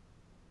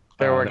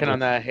 They're working on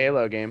that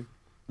Halo game.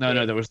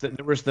 No, there was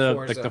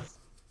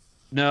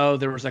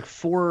like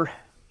 4.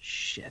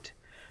 Shit.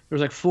 There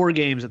was like 4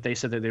 games that they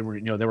said that they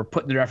were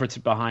putting their efforts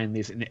behind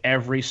these, and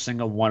every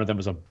single one of them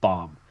was a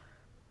bomb.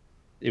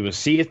 It was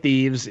Sea of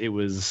Thieves. It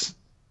was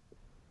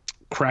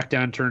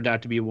Crackdown turned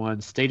out to be one.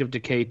 State of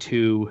Decay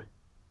 2.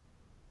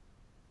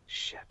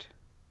 Shit.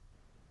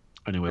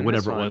 Anyway,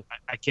 whatever it was,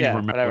 I can't even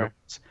remember. What it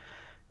was.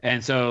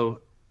 And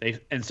so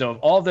of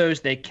all those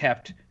they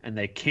kept, and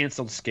they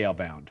canceled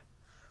Scalebound,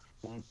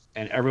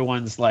 and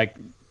everyone's like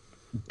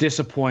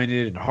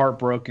disappointed and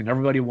heartbroken.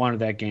 Everybody wanted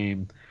that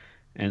game.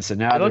 And so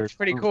now it looks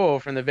pretty cool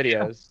from the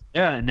videos.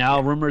 Yeah, and now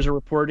rumors are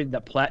reporting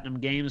that Platinum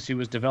Games, who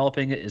was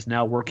developing it, is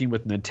now working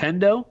with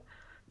Nintendo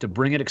to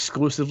bring it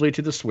exclusively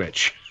to the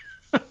Switch.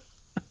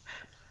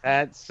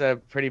 That's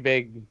a pretty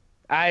big.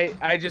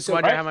 I just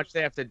wonder how much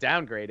they have to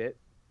downgrade it.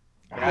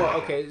 Well,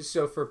 okay,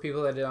 so for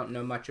people that don't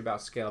know much about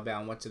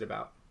Scalebound, what's it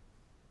about?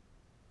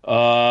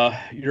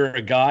 You're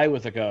a guy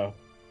with like a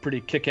pretty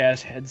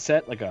kick-ass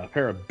headset, like a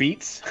pair of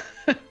Beats,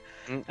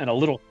 and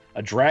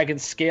a dragon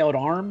scaled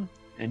arm.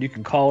 And you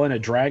can call in a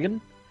dragon,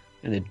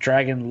 and the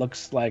dragon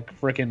looks like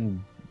freaking,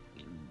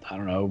 I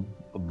don't know,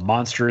 a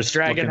monstrous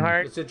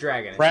Dragonheart. It's a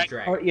dragon.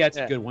 Dragonheart. Yeah, it's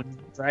a good one.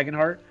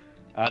 Dragonheart.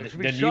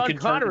 Then Sean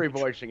Connery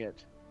voicing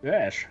it.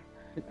 Yes.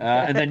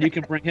 And then you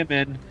can bring him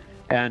in,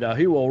 and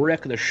he will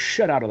wreck the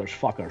shit out of those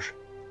fuckers.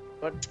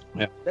 But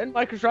then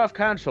Microsoft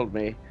canceled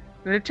me.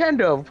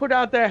 Nintendo put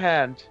out their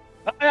hand.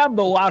 I am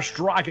the last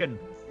dragon.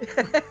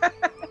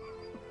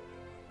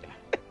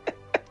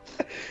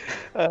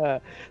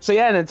 So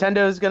yeah,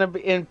 Nintendo's gonna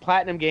be in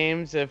Platinum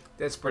Games if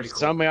that's pretty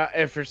for cool.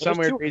 If for some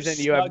weird reason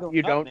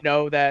you don't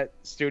know that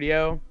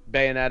studio,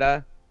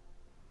 Bayonetta.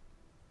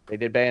 They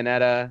did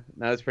Bayonetta.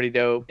 That was pretty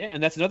dope. Yeah,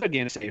 and that's another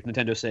game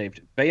Nintendo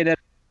saved. Bayonetta.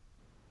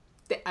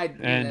 They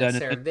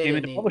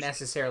didn't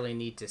necessarily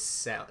need to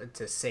save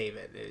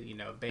it.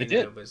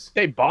 Bayonetta was.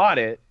 They bought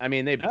it. I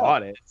mean, they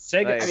bought it.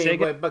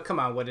 Sega. But come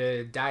on, would it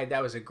have died?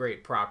 That was a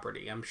great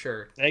property. I'm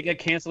sure. Sega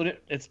canceled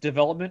its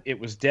development. It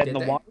was dead in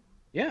the water.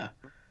 Yeah.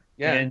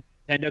 Yeah. And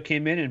Nintendo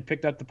came in and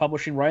picked up the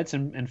publishing rights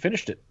and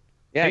finished it.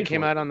 Yeah, it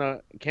came out on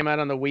the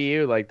Wii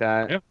U like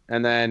that,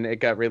 and then it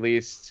got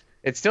released.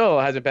 It still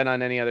hasn't been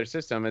on any other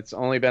system. It's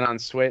only been on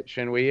Switch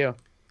and Wii U.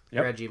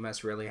 Yep. Reggie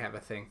must really have a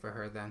thing for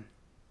her then.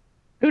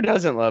 Who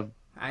doesn't love?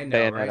 I know,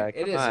 Bayonetta? right?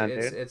 It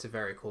is. It's a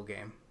very cool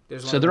game.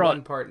 There's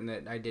one part in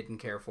that I didn't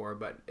care for,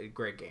 but a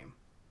great game.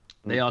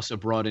 They also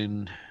brought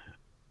in.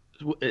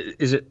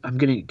 Is it? I'm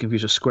getting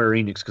confused with Square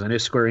Enix because I know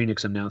Square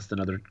Enix announced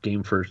another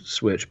game for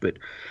Switch, but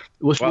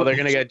they're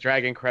gonna get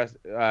Dragon Quest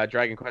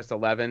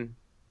 11.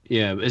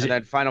 Yeah,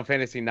 then Final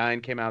Fantasy 9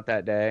 came out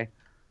that day,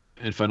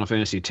 and Final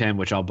Fantasy 10,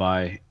 which I'll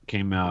buy,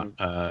 came out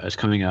is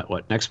coming out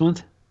next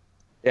month?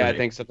 Yeah, I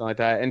think something like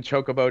that. And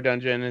Chocobo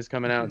Dungeon is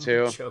coming out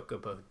too.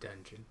 Chocobo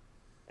Dungeon.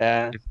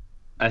 Yeah,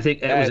 I think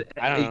that was.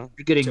 I don't know.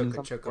 You're getting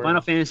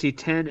Final Fantasy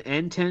 10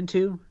 and 10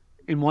 too.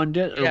 In one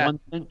one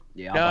thing?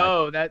 Yeah.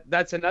 No,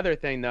 that's another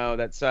thing though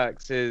that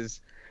sucks is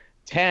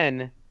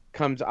 10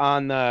 comes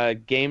on the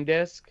game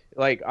disc,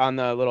 like on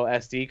the little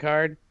SD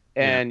card,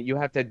 and you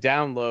have to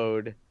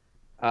download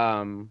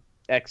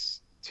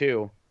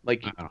X2,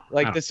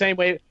 the same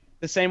way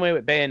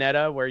with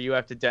Bayonetta, where you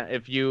have to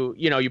if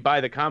you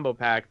buy the combo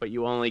pack, but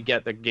you only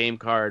get the game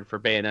card for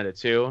Bayonetta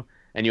 2,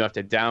 and you have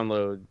to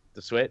download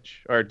the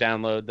Switch or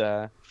download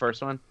the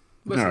first one.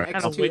 Was All right.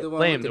 X2 the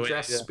one Lame with the the way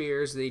dress they do.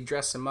 spears? They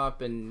dress them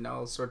up and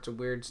all sorts of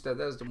weird stuff.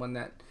 That was the one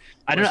that.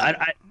 I don't know.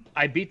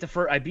 I beat the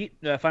first. I beat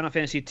Final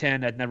Fantasy X.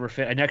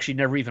 I actually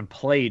never even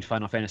played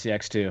Final Fantasy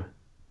X2.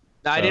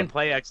 No, I So, didn't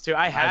play X2.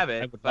 I have I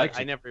it, would but like to.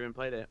 I never even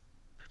played it.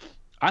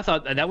 I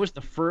thought that was the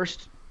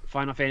first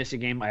Final Fantasy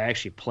game I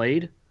actually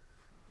played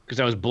because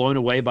I was blown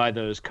away by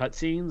those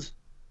cutscenes.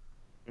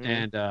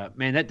 And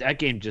man, that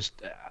game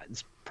just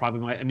it's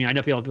probably my. I mean, I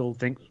know people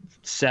think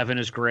 7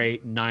 is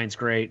great, 9's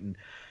great,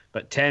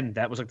 but 10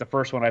 that was like the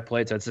first one I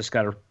played. So it's just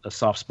got a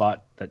soft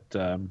spot that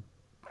I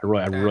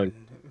really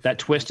that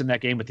twist in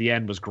that game at the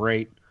end was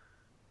great.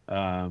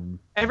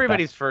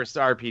 Everybody's first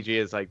RPG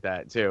is like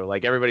that too.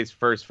 Like everybody's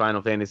first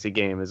Final Fantasy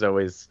game is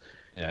always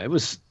Yeah, it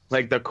was.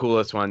 like the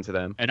coolest one to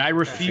them. And I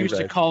refuse to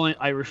Seems call it.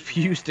 I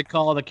refuse to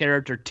call the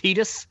character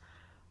Titus.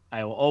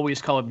 I will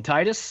always call him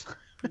Titus.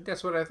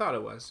 That's what I thought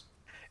it was.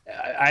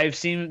 I've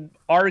seen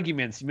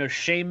arguments,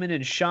 shaman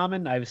and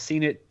shaman. I've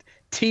seen it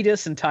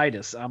Titus and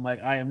Titus. I'm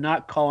like, I am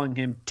not calling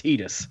him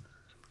Titus.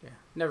 Yeah,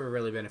 never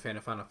really been a fan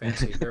of Final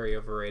Fantasy. Very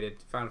overrated.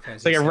 Final It's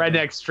Fantasy. like a 7.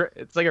 redneck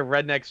It's like a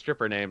redneck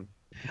stripper name.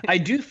 I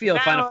do feel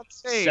Now Final on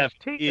Fantasy stage,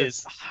 VII Titus.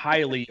 is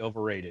highly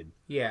overrated.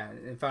 Yeah,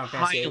 and Final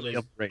Fantasy VIII Highly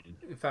was overrated.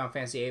 Final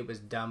Fantasy VIII was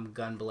dumb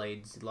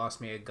gunblades. It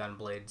lost me at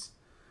gunblades.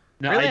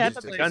 No, Really, I I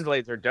thought did, the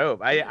Gunblades are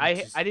dope. I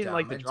Just didn't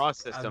like the dumb. draw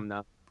system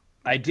though.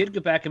 I did go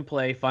back and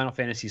play Final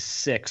Fantasy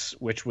VI,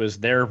 which was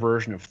their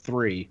version of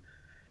 3.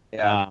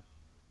 Yeah,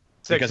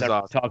 Six Because is I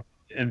awesome. talked,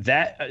 and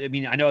that, I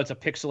mean, I know it's a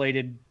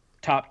pixelated,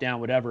 top-down,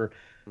 whatever.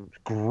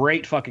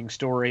 Great fucking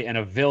story and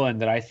a villain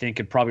that I think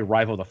could probably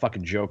rival the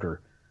fucking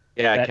Joker.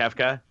 Yeah, that-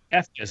 Kefka.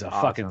 F is a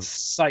Awesome. fucking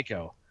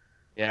psycho.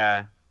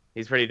 Yeah,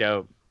 he's pretty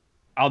dope.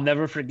 I'll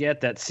never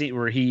forget that scene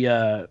where he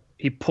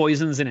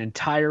poisons an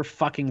entire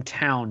fucking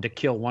town to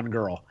kill one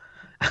girl.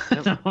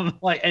 I'm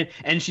like,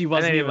 and she And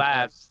wasn't then he even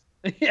laughs.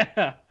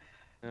 Yeah.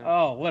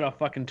 Oh, what a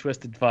fucking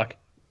twisted fuck.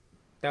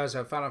 That was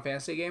a Final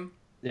Fantasy game?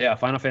 Yeah,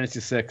 Final Fantasy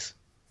VI.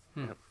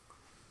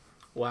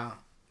 Wow.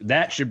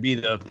 That should be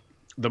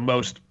the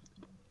most.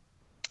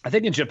 I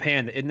think in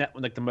Japan, isn't that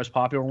like the most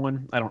popular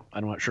one? I'm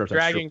not sure if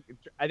that's true.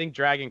 I think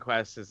Dragon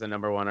Quest is the #1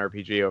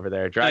 RPG over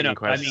there. I Dragon know,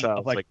 Quest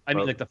sells like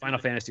the Final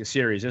Fantasy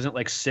series. Isn't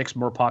like 6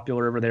 more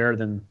popular over there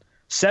than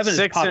 7 is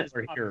 6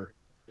 popular here?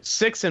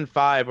 6 and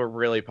 5 were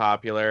really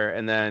popular,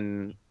 and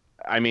then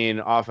I mean,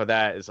 off of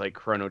that is like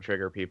Chrono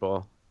Trigger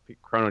people.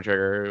 Chrono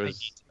Trigger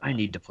was I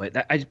need to play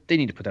that. They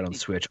need to put that on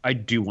Switch. I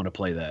do want to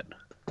play that.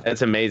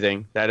 it's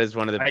amazing. That is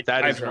one of the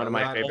That is one of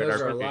my favorite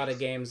Those are a RPGs. lot of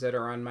games that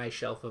are on my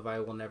shelf of I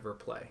will never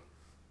play.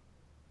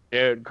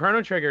 Dude,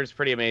 Chrono Trigger is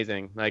pretty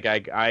amazing. Like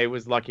I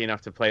was lucky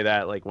enough to play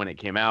that like when it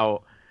came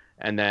out,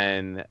 and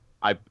then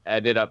I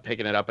ended up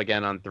picking it up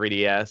again on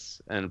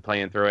 3DS and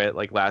playing through it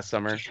like last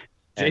summer.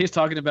 Jay's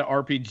talking about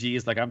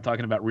RPGs like I'm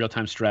talking about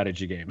real-time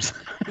strategy games.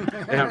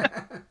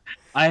 Yeah.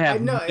 I I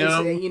have know,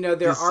 no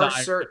there are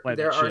desire to play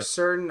there that are shit.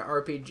 certain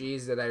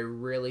RPGs that I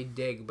really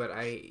dig, but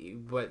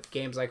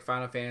games like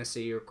Final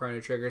Fantasy or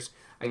Chrono Triggers,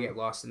 I get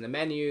lost in the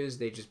menus.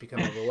 They just become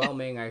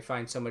overwhelming. I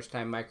find so much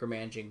time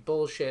micromanaging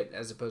bullshit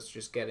as opposed to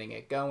just getting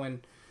it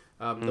going.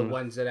 The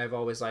ones that I've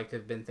always liked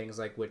have been things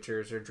like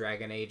Witchers or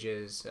Dragon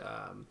Ages.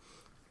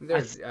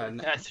 There's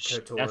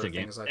KOTOR, that's a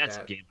game. things like That's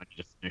that. a game I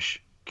need to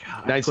finish.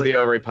 God, Knights of the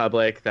Old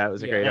Republic, that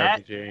was a great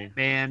that- RPG.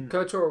 man.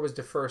 KOTOR was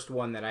the first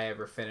one that I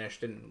ever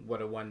finished, and what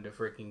a one to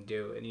freaking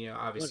do. And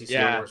obviously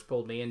Yeah. Star Wars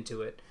pulled me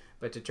into it,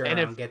 but to turn And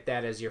around if- and get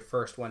that as your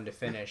first one to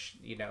finish,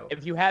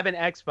 If you have an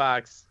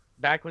Xbox,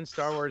 back when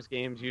Star Wars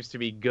games used to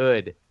be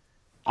good,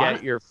 get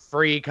On- your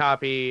free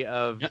copy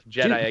of Yeah,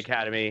 Jedi dude.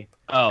 Academy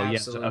Oh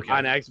yes. Absolutely. Okay.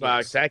 on Xbox.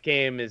 Yes. That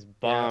game is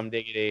bomb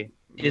diggity.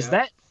 Is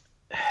Yeah.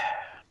 that?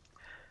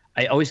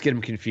 I always get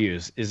them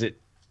confused. Is it?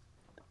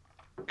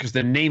 Because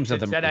the names The of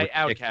them. are Jedi ridiculous.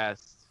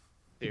 Outcast.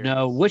 series.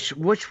 No,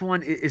 which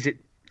one is it?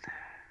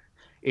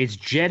 Is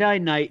Jedi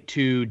Knight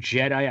to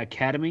Jedi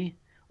Academy,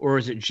 or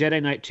is it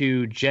Jedi Knight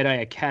to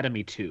Jedi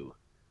Academy 2?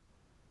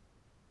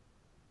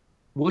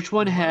 Which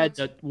one had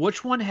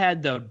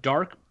the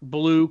dark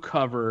blue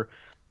cover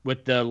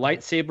with the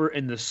lightsaber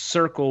in the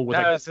circle with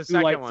That like was the two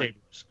second one.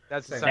 lightsabers?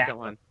 That's the That second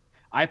one.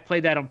 I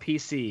played that on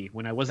PC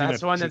when I wasn't.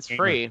 That's a the one PC that's gamer.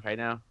 free right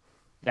now.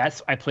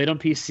 I played on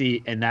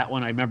PC, and that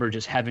one I remember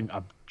just having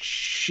a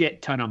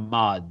shit ton of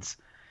mods.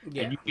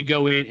 Yeah. And you could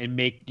go in and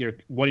make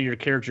one of your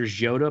characters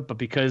Yoda, but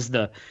because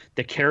the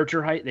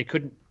character height,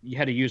 you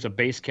had to use a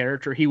base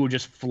character. He would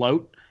just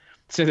float.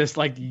 So this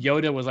like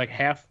Yoda was like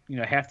half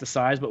the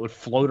size, but would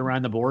float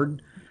around the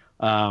board.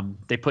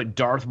 They put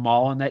Darth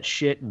Maul on that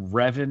shit and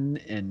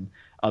Revan, and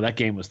that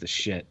game was the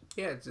shit.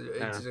 Yeah, it's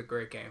a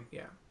great game.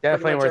 Yeah,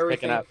 Definitely Pretty much worth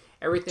picking up.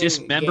 Everything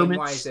Dismemberments.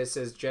 game-wise that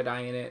says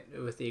Jedi in it,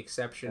 with the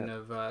exception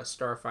of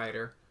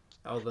Starfighter.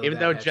 Although Even that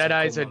though had some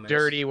Jedi's cool a moments.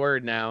 dirty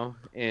word now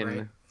in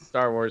Right.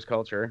 Star Wars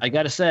culture. I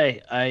gotta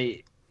say,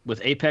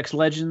 with Apex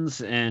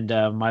Legends and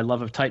my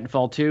love of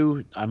Titanfall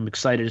 2, I'm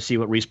excited to see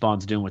what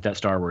Respawn's doing with that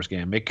Star Wars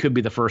game. It could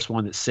be the first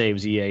one that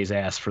saves EA's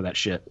ass for that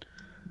shit.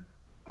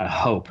 I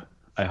hope.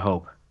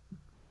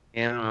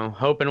 You know,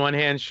 hope in one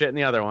hand, shit in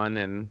the other one,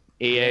 and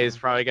EA is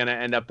probably going to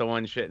end up the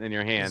one shitting in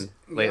your hand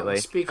lately.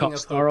 Speaking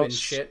of hope and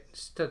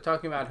shit,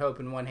 talking about hope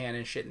in one hand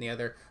and shit in the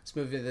other, let's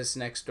move to this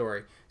next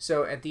story.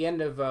 So at the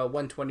end of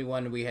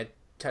 121, we had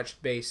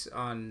touched base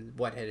on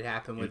what had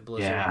happened with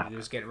Blizzard. Yeah. It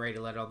was getting ready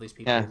to let all these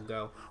people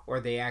go, or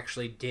they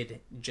actually did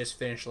just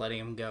finish letting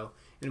them go.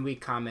 And we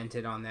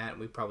commented on that,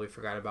 and we probably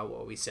forgot about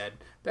what we said.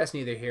 That's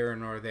neither here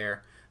nor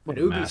there. But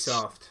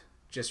Ubisoft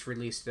just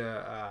released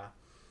their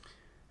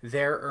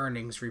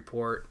earnings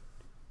report,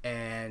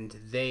 and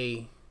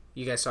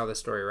you guys saw this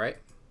story, right?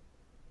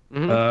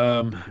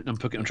 Mm-hmm. I'm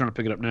trying to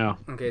pick it up now.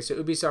 Okay, so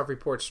Ubisoft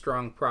reports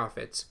strong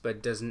profits,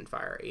 but doesn't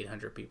fire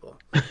 800 people.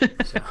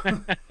 So,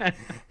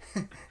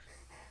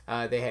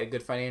 they had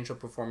good financial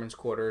performance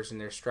quarters,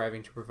 and they're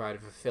striving to provide a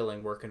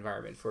fulfilling work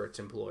environment for its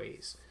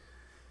employees.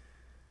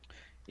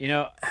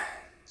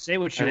 Say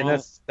what you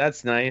want.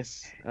 That's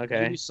nice.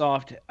 Okay.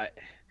 Ubisoft,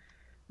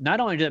 not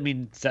only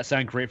does that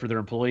sound great for their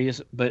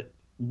employees, but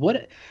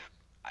what...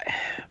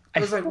 I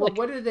was like, what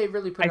did they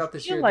really put out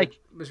this year that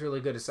was really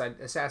good aside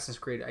Assassin's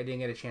Creed? I didn't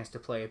get a chance to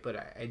play it, but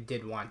I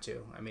did want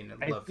to. I mean,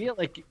 I feel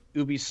like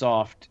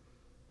Ubisoft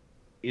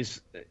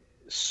is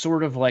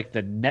sort of like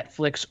the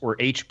Netflix or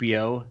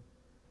HBO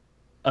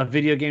of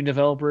video game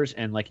developers,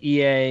 and like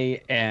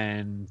EA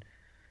and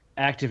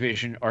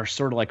Activision are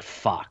sort of like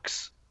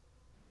Fox.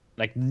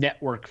 Like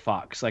network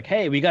Fox. Like,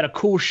 hey, we got a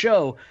cool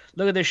show.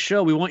 Look at this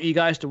show. We want you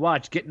guys to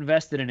watch. Get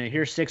invested in it.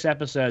 Here's 6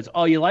 episodes.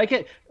 Oh, you like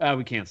it?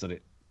 We canceled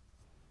it.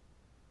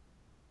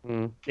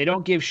 They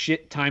don't give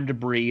shit time to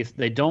breathe.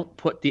 They don't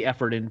put the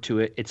effort into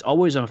it. It's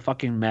always a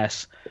fucking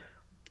mess.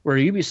 Where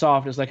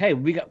Ubisoft is like, hey,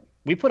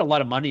 we put a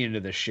lot of money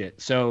into this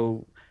shit,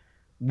 so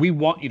we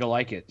want you to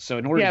like it. So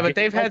in order, but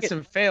they've had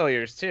some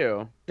failures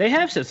too. They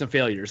have had some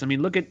failures. I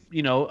mean, look at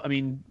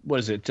what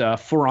is it?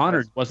 For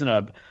Honor wasn't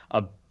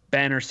a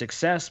banner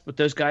success, but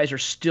those guys are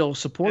still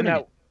supporting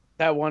it.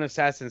 That one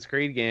Assassin's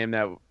Creed game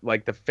that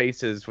like the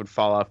faces would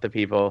fall off the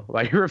people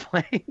while you were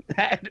playing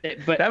that.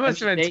 But that must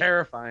have been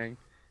terrifying.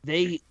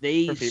 They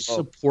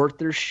support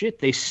their shit.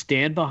 They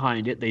stand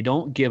behind it. They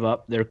don't give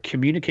up. Their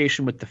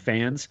communication with the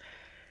fans.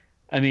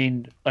 I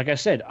mean, like I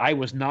said, I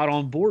was not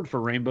on board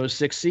for Rainbow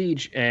Six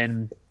Siege,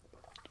 and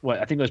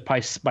I think it was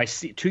probably by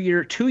 2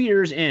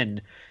 years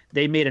in,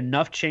 they made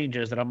enough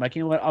changes that I'm like,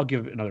 you know what, I'll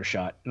give it another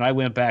shot. And I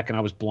went back and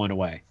I was blown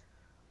away.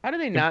 How do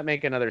they not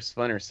make another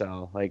Splinter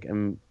Cell? Like,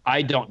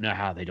 I don't know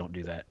how they don't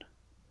do that.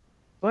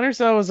 Splinter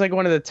Cell was like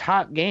one of the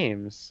top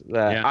games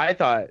that I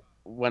thought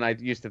when I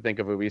used to think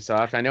of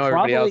Ubisoft. I know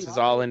everybody else is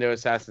all into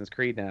Assassin's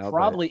Creed now.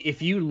 Probably,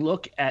 if you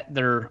look at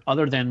their,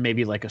 other than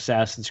maybe like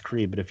Assassin's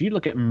Creed, but if you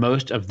look at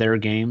most of their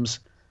games,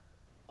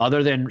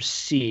 other than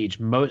Siege,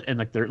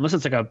 unless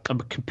it's like a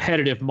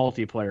competitive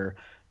multiplayer,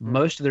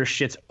 most of their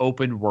shit's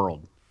open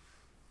world.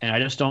 And I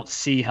just don't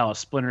see how a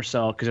Splinter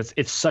Cell, because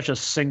it's such a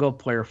single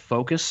player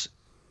focus.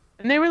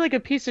 And they were like a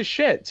piece of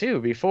shit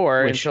too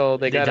before, until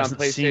they got on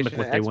PlayStation like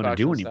what and they Xbox want to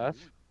do and anymore.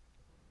 stuff.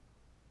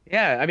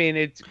 Yeah, I mean,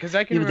 it's because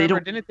I can remember,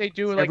 didn't they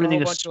do like a whole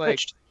bunch of like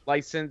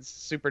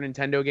licensed Super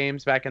Nintendo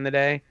games back in the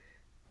day?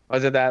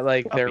 Was it that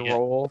like their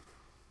role?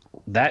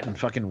 That and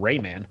fucking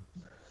Rayman.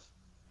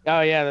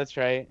 Oh yeah, that's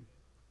right.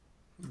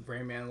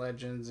 Rayman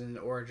Legends and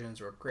Origins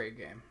were a great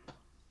game.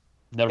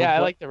 I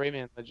like the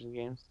Rayman Legends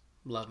games.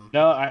 Love them.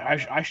 No,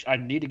 I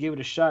need to give it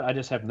a shot. I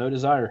just have no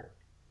desire.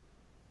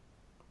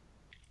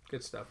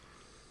 Good stuff.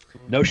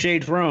 No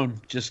shade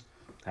thrown. Just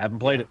haven't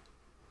played it.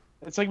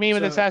 It's like me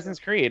with Assassin's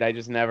Creed. I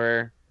just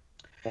never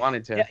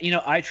wanted to. Yeah,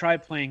 I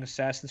tried playing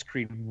Assassin's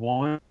Creed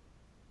 1.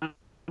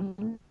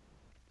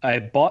 I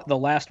bought the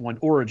last one,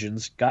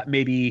 Origins, got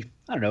maybe,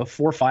 4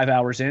 or 5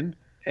 hours in,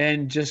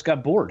 and just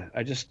got bored.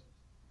 I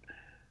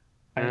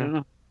don't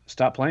know,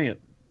 stopped playing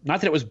it. Not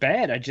that it was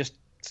bad, I just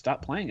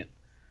stopped playing it.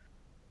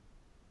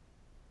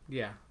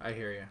 Yeah, I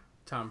hear you.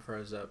 Tom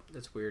froze up.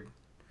 That's weird.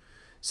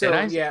 So,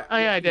 yeah. Oh,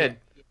 yeah, I did.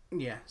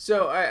 Yeah,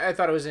 so I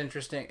thought it was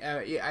interesting.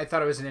 I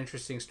thought it was an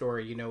interesting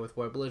story, with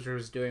what Blizzard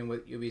was doing,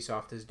 what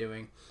Ubisoft is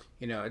doing.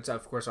 It's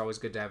of course always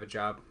good to have a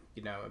job.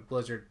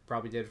 Blizzard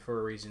probably did it for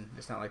a reason.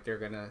 It's not like they're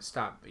gonna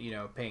stop,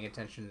 paying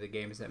attention to the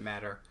games that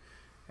matter.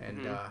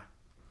 And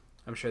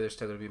I'm sure they're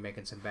still gonna be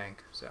making some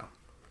bank. So,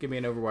 give me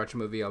an Overwatch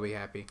movie, I'll be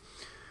happy.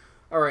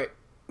 All right,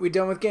 we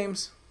done with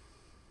games?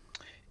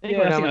 I think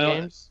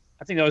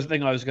the other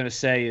thing I was going to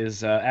say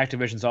is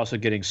Activision's also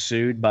getting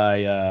sued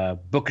by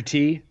Booker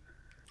T.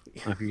 I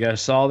don't know if you guys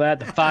saw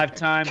that. The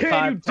five-time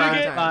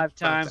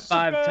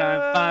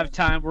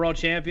world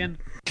champion.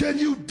 Can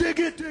you dig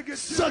it,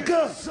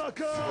 sucker?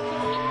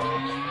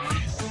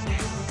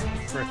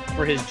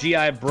 For his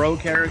G.I. Bro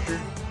character.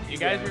 You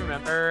guys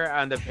remember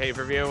on the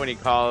pay-per-view when he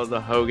called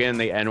Hogan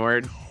the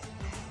N-word?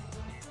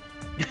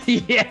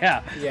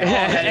 Yeah.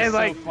 And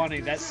so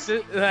funny. That's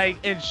like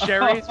in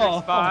Sherry's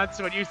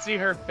response when you see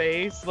her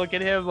face, look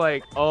at him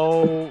like,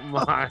 oh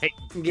my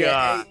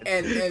god.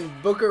 And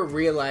Booker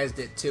realized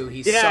it too.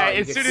 He saw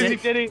it. As soon as he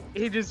did it,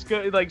 he just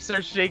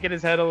starts shaking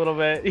his head a little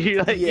bit.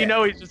 He's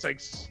just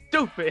like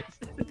stupid.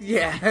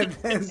 Yeah,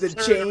 and the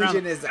change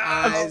in his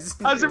eyes.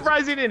 I'm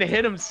surprised he didn't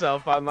hit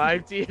himself on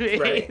live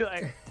TV.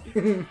 Right.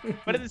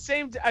 But at the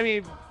same time, I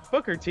mean,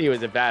 Booker T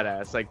was a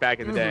badass. Like back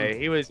in the day,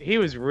 he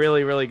was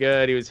really really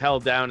good. He was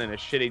held down in a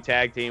shitty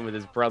tag team with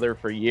his brother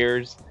for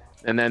years,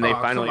 and then they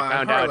finally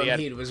found out Harlem he had.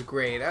 Heat was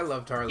great. I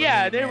loved Harlem.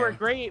 Yeah, Heat, they man. were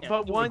great,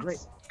 but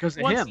once because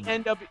of once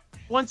him.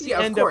 once the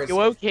Yeah, of course.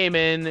 NWO came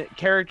in,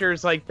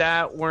 characters like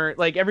that weren't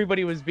like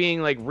everybody was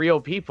being like real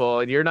people,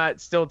 and you're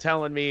not still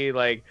telling me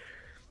like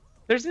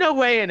there's no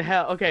way in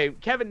hell. Okay,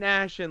 Kevin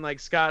Nash and like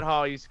Scott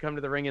Hall used to come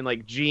to the ring in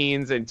like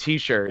jeans and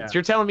t-shirts. Yeah.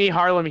 You're telling me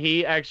Harlem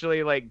Heat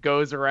actually like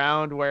goes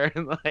around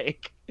wearing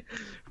like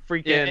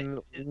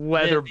freaking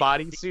leather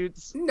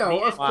bodysuits? No,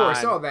 of Come course,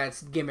 on. all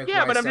that's gimmick.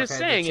 Yeah, but I'm just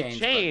saying it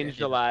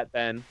changed a lot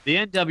then.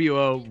 The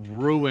NWO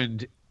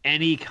ruined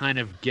any kind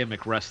of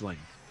gimmick wrestling.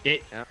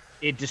 It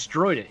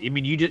destroyed it. I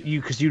mean,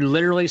 because you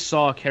literally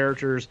saw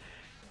characters,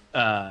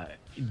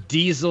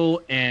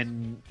 Diesel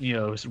and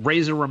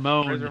Razor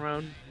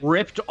Ramon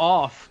ripped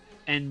off,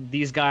 and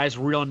these guys'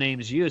 real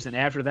names used. And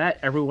after that,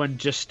 everyone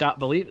just stopped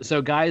believing.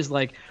 So guys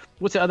like,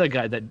 what's the other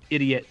guy, that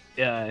idiot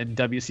in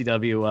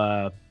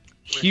WCW?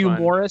 Hugh one?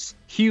 Morris.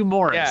 Hugh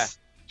Morris. Yeah,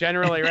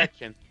 General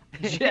Erection.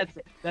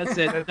 That's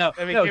it. No,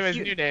 Let me no, give his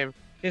Hugh- new name.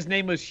 His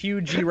name was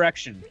Hugh G.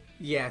 Rection.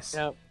 Yes.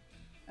 Yep.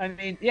 I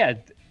mean, yeah,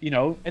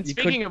 And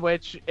speaking of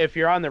which, if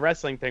you're on the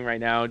wrestling thing right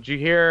now, did you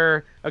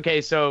hear?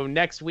 Okay, so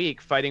next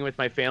week, Fighting with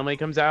My Family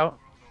comes out.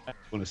 I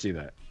want to see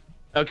that.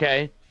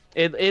 Okay,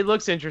 it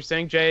looks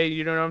interesting. Jay,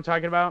 you know what I'm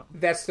talking about?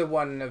 That's the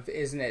one of,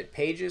 isn't it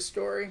Paige's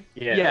story?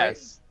 Yeah.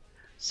 Yes.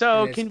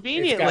 So And it's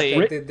conveniently,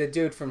 got the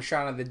dude from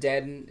Shaun of the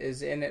Dead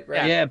is in it,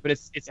 right? Yeah, but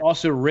it's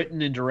also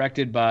written and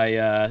directed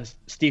by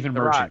Stephen The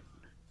Merchant.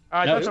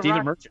 Rock. No, The Stephen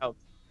Rock Merchant. helped.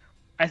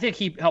 I think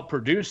he helped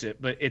produce it,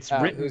 but it's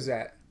written. Who's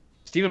that?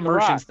 Stephen The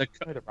Merchant's Rock.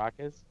 You know who The Rock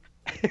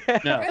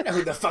is? no. I know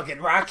who the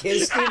fucking Rock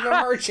is. Stephen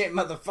Merchant,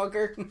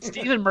 motherfucker.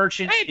 Stephen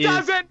Merchant It is.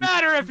 doesn't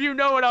matter if you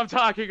know what I'm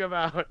talking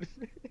about.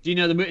 Do you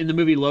know in the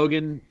movie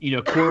Logan?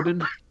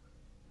 Corbin,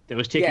 that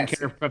was taking Yes.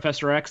 care of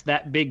Professor X.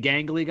 That big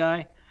gangly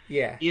guy.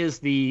 Yeah. He's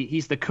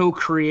the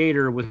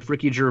co-creator with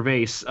Ricky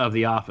Gervais of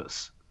The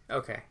Office.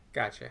 Okay,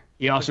 gotcha.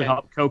 He also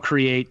helped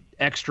co-create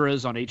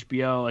Extras on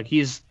HBO. Like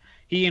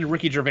he and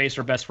Ricky Gervais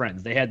are best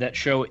friends. They had that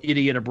show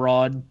Idiot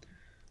Abroad.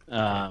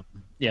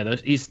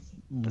 He's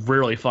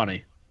really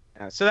funny.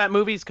 Yeah, so that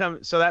movie's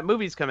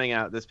coming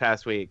out this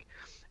past week,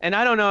 and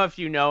I don't know if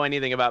you know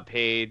anything about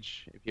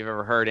Paige, if you've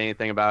ever heard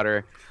anything about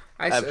her.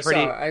 I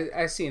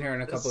seen her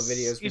in a couple of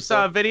videos. You before.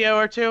 saw a video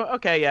or two?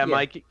 Okay, yeah,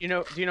 Mike. Do you know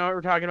what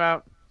we're talking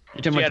about?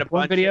 You talking She about had the a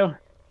porn bunch video?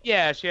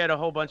 Yeah, she had a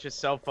whole bunch of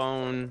cell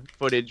phone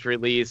footage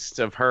released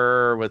of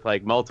her with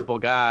like multiple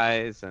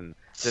guys and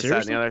this, that, and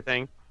Seriously? the other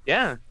thing.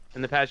 Yeah,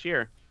 in the past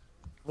year.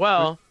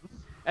 Well,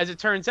 as it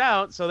turns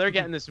out, so they're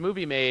getting this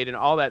movie made, and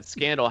all that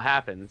scandal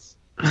happens.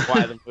 That's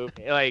why the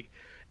movie,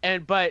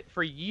 but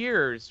for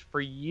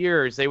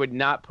years, they would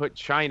not put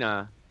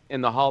China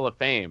in the Hall of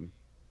Fame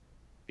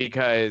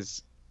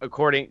because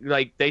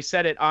they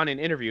said it on an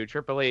interview.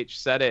 Triple H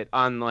said it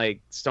on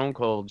like Stone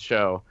Cold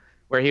show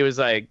where he was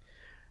like,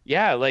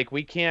 yeah, like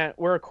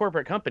we're a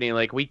corporate company.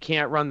 Like we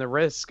can't run the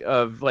risk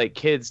of like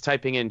kids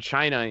typing in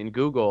China in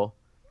Google.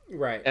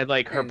 Right. And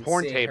like her And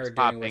porn seeing tapes her doing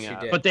popping what she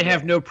up. did. But they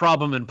have no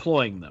problem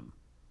employing them.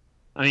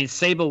 I mean,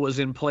 Sable was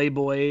in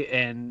Playboy,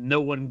 and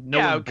no one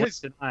because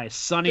denies.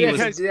 Sonny Yeah,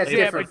 was. because that's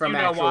different but from you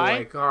know actual why?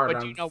 like hard.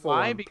 But do you know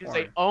why? Because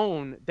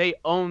they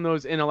own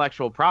those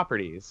intellectual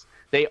properties.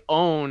 They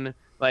own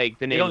like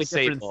the The name only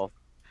difference- Sable.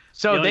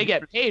 So the only they get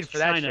difference paid is for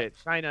that China- shit.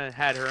 China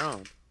had her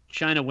own.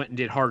 China went and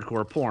did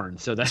hardcore porn,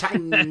 so that's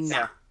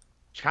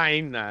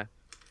China.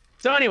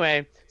 So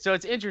anyway, so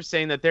it's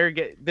interesting that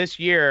this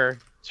year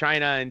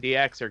China and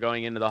DX are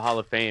going into the Hall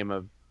of Fame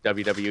of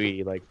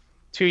WWE like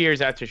 2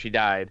 years after she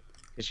died.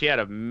 Because she had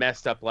a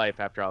messed up life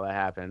after all that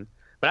happened.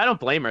 But I don't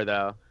blame her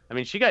though. I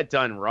mean, she got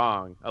done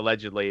wrong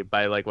allegedly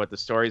by like what the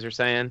stories are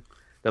saying.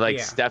 That like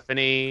Yeah.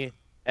 Stephanie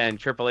and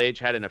Triple H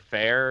had an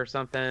affair or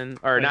something,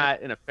 or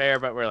not an affair,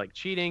 but were like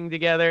cheating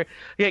together.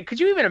 Yeah, could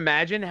you even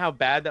imagine how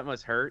bad that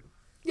must hurt?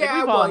 Like, Yeah,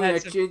 we've all well,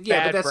 had some but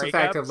bad that's a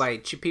fact of breakups.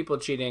 like people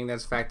cheating.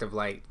 That's a fact of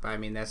like. I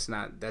mean, that's.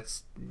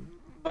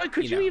 But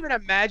could you you know. even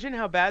imagine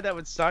how bad that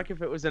would suck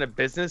if it was in a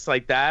business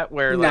like that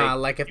where Nah,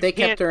 like like if you they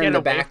kept can't her in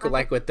get the away back, from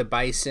like with the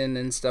bison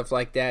and stuff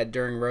like that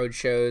during road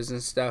shows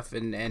and stuff,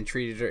 and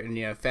treated her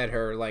and fed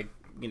her like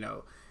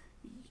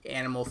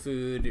animal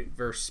food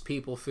versus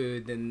people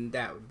food, then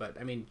that. But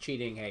I mean,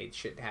 cheating, hey,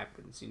 shit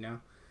happens, No,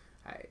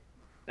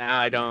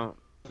 I don't.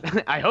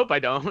 I hope I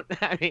don't.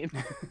 I mean,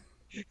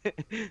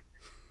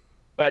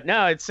 but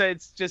no, it's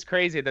just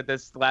crazy that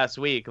this last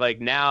week, like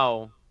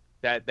now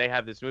that they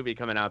have this movie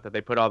coming out that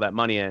they put all that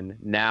money in,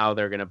 now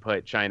they're gonna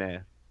put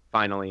China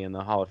finally in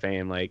the Hall of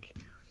Fame. Like,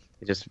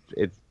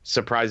 it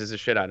surprises the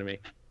shit out of me.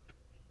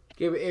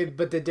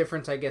 But the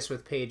difference, I guess,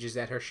 with Paige is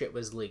that her shit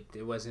was leaked.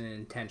 It wasn't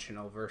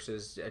intentional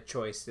versus a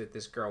choice that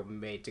this girl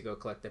made to go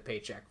collect the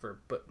paycheck for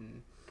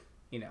putting,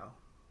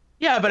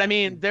 Yeah, but I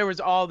mean, there was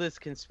all this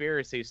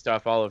conspiracy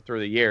stuff all through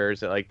the years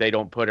that like they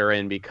don't put her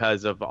in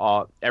because of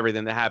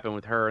everything that happened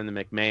with her and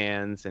the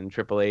McMahons and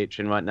Triple H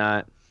and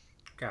whatnot.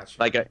 Gotcha.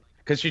 Like,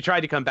 because she tried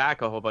to come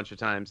back a whole bunch of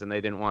times and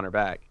they didn't want her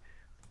back.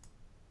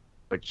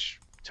 Which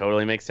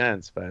totally makes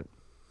sense. But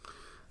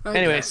I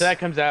anyway, guess. so that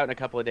comes out in a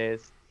couple of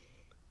days.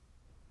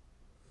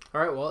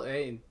 All right, well,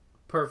 hey,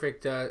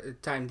 perfect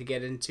time to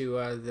get into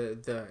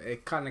the.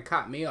 It kind of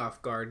caught me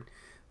off guard.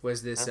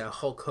 Was this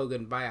Hulk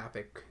Hogan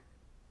biopic?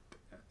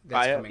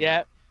 That's coming Yeah,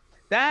 out.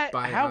 that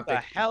how the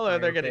Biopic, hell are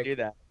they going to biopic. do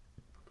that?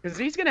 Because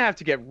he's going to have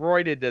to get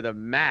roided to the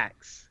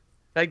max.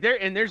 Like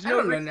there's I no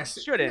don't know reason he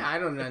necessarily. shouldn't. I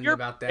don't know If nothing you're-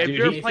 about that. if Dude,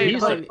 you're he- playing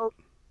he's, Hulk Hogan-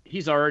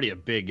 he's already a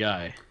big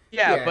guy.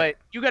 Yeah. but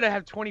you got to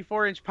have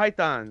 24-inch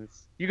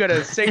pythons. You got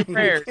to say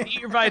prayers, eat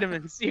your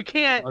vitamins. You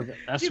can't.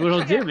 That's what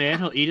he'll do, man.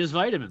 He'll eat his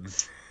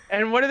vitamins.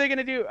 And what are they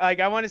gonna do?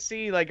 Like, I want to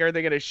see. Like, are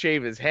they gonna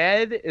shave his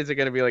head? Is it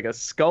gonna be like a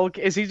skull?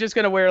 Is he just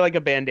gonna wear like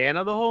a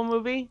bandana the whole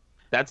movie?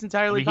 That's I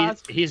entirely mean,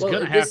 possible. he's Well,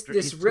 gonna this- have to.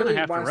 this He's really gonna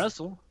have to wants-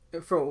 wrestle.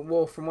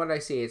 From what I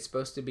see, it's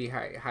supposed to be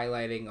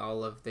highlighting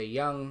all of the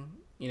young,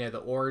 the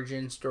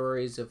origin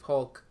stories of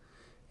Hulk,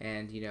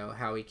 and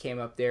how he came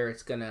up there.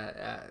 It's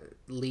gonna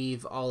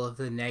leave all of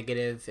the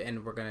negative,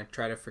 and we're gonna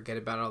try to forget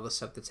about all the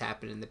stuff that's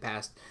happened in the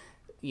past,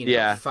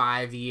 Yeah.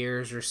 5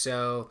 years or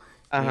so.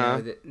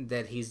 Uh-huh.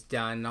 That he's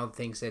done, all the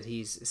things that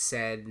he's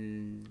said,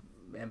 and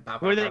blah,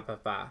 Who are blah, they- blah, blah,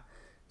 blah.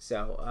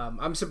 So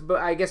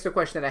I guess the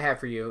question that I have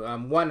for you,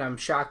 one, I'm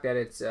shocked that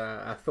it's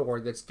a Thor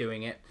that's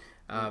doing it,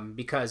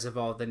 because of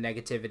all the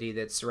negativity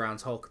that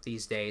surrounds Hulk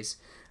these days.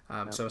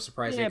 So I'm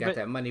surprised Yeah, they got but-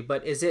 that money.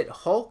 But is it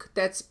Hulk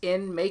that's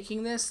in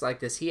making this? Like,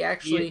 does he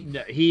actually?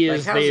 He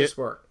is. How does this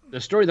work?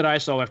 The story that I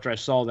saw after I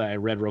saw that, I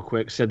read real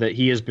quick, said that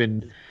he has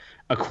been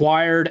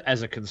acquired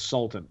as a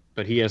consultant,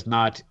 but he has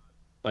not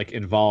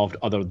involved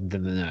other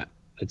than that.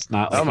 It's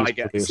not. Oh Like my he's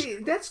God.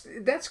 produced. See,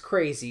 that's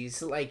crazy.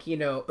 It's like,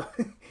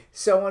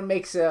 someone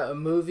makes a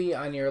movie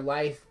on your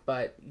life,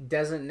 but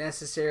doesn't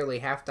necessarily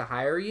have to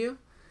hire you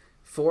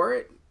for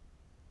it.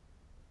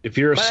 If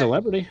you're a But-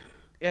 celebrity,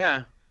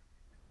 Yeah.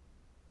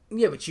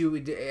 Yeah, but you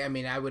would. I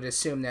mean, I would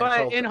assume that But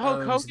Hulk in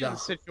Hulk owns the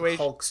Hogan's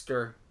situation-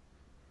 Hulkster.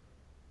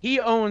 He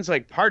owns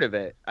like part of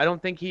it. I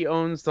don't think he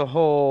owns the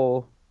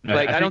whole.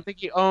 Like, I don't think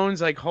he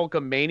owns like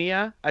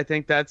Hulkamania. I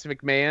think that's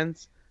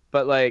McMahon's.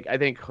 But like, I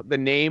think the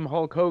name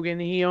Hulk Hogan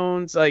he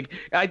owns. Like,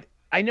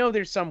 I know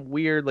there's some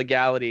weird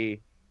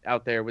legality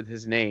out there with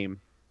his name.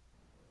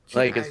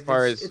 Like, Yeah, as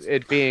far as it's-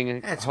 it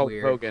being that's Hulk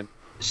weird. Hogan.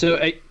 So,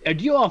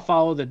 do you all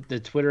follow the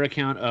Twitter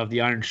account of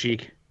the Iron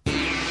Sheik?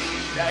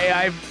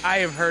 I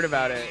have heard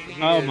about it.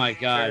 He Oh is my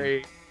God.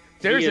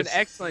 There's He an is-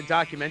 excellent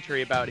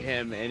documentary about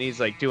him, and he's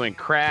like doing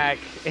crack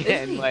and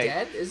Isn't he like.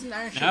 dead? Isn't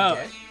Iron Sheik No.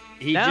 dead?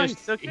 He No, he's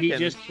just still he kicking.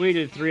 just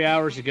tweeted 3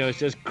 hours ago. It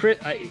says, "Chris,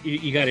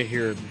 you got to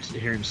hear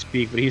him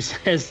speak." But he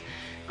says,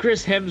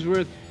 "Chris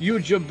Hemsworth, you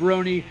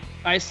jabroni!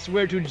 I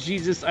swear to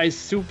Jesus, I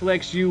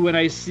suplex you when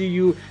I see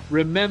you.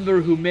 Remember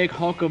who make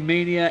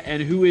Hulkamania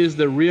and who is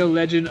the real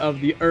legend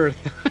of the Earth."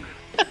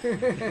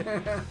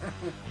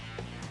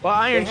 Well,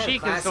 Iron They had Sheik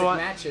is classic the one.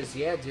 matches.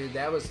 Yeah, dude,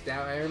 that was.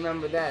 I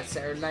remember that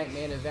Saturday Night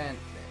Main Event.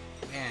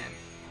 Man,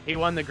 He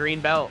won the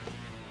green belt.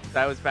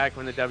 That was back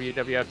when the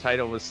WWF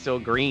title was still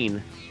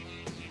green,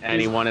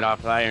 and he won it off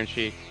of Iron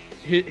Sheik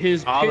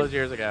His all pin, those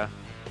years ago.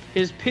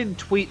 his pinned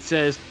tweet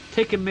says,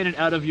 "Take a minute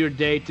out of your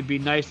day to be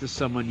nice to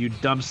someone, you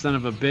dumb son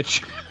of a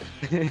bitch."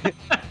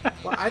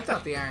 well, I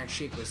thought the Iron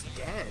Sheik was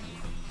dead.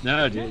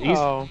 No, dude,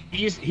 No.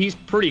 he's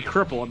pretty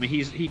crippled. I mean,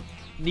 he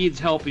needs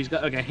help. He's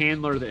got like a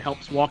handler that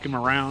helps walk him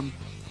around.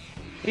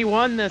 He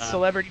won the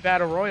Celebrity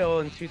Battle Royal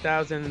in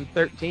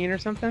 2013 or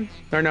something,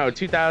 or no,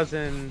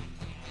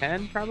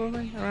 2010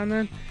 probably around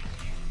then.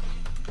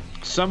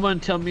 Someone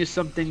tell me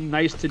something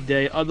nice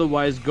today,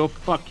 otherwise go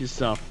fuck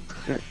yourself.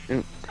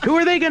 Who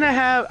are they gonna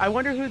have? I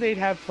wonder who they'd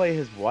have play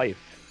his wife.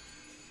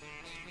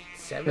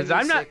 76.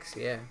 I'm not-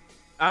 Yeah.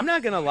 I'm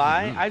not gonna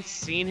lie, I've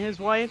seen his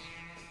wife.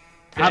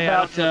 How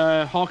Yeah,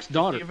 about Hulk's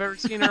daughter? You've ever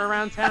seen her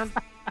around town?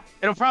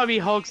 It'll probably be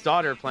Hulk's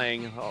daughter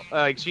playing.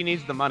 Like, she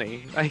needs the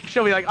money. Like,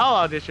 she'll be like, I'll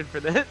audition for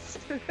this.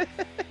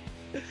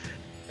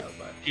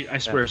 I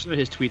swear, some of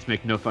his tweets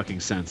make no fucking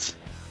sense.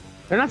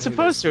 They're not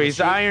supposed to. He's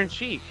the Iron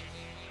Sheik.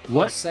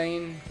 What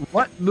Saying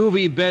what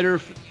movie better?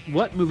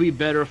 What movie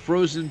better?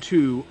 Frozen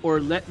 2 or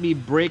Let Me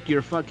Break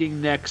Your Fucking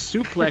Neck,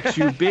 Suplex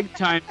You Big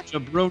Time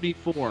Jabroni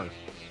 4?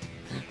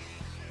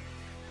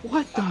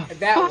 What the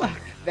that fuck? one.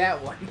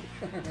 That one.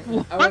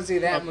 I want to see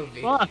that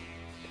movie. Fuck.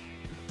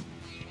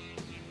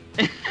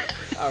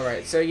 All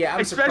right. So yeah,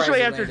 I'm surprised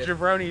Especially it after landed.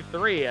 Jabroni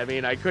 3. I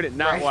mean, I couldn't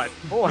not Right. watch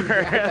 4.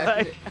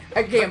 Like,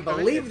 I can't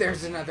believe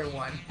there's another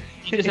one.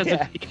 He just has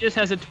Yeah. he just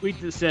has a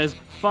tweet that says,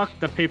 "Fuck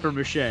the paper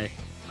mache."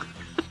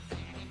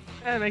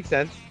 that makes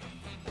sense.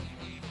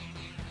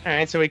 All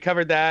right, so we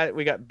covered that.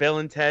 We got Bill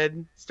and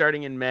Ted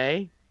starting in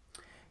May.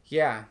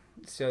 Yeah.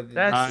 So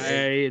That's- I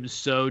am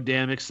so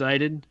damn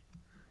excited.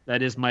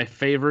 That is my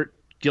favorite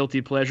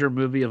guilty pleasure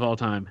movie of all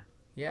time.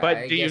 yeah. But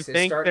I do you guess it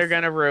think starts- they're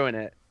going to ruin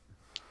it?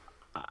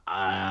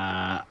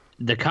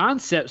 The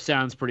concept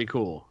sounds pretty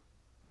cool.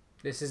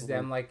 This is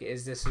them. Like,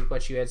 is this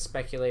what you had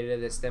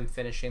speculated? It's them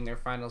finishing their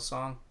final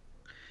song.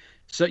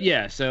 So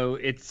yeah, so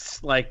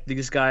it's like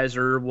these guys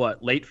are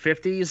what, late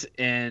 50s,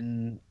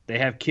 and they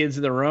have kids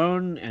of their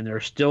own, and they're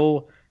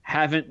still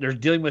they're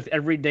dealing with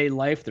everyday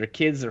life, their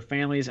kids, their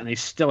families, and they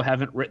still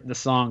haven't written the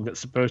song that's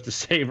supposed to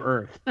save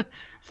Earth.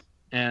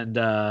 And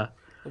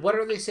what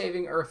are they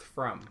saving Earth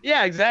from?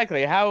 Yeah,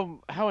 exactly.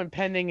 How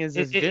impending is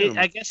this doom?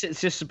 I guess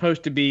it's just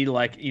supposed to be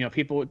like,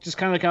 people just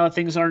kind of like how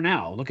things are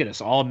now. Look at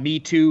us, all Me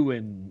Too,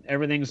 and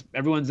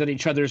everyone's at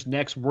each other's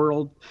next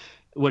world.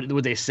 What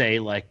would they say?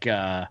 Like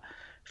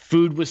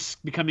food was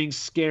becoming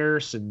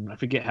scarce, and I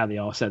forget how they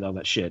all said all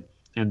that shit.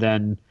 And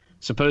then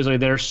supposedly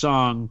their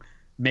song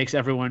makes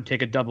everyone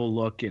take a double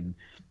look and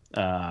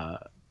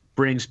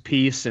brings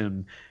peace.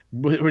 And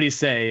what do you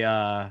say?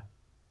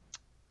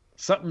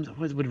 Something.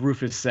 What would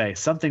Rufus say?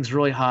 Something's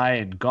really high,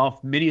 and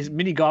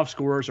mini golf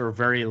scores are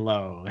very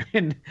low.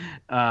 And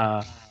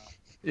yeah,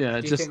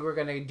 do you think we're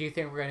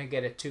gonna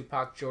get a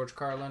Tupac George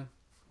Carlin?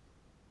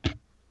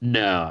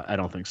 No, I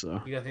don't think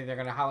so. You don't think they're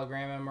gonna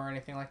hologram him or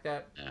anything like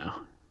that? No.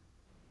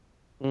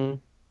 Mm.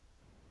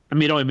 I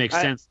mean, it only makes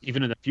sense.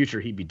 Even in the future,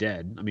 he'd be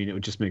dead. I mean, it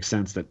would just make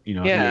sense that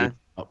Yeah.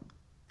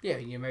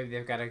 Yeah, maybe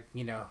they've got to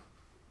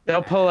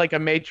They'll pull like a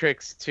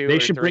Matrix 2 They or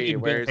should bring 3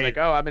 in where Bill it's like,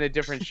 oh, I'm in a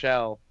different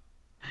shell.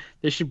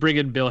 They should bring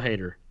in Bill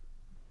Hader.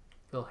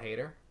 Bill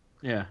Hader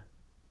Yeah.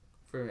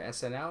 from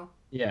SNL.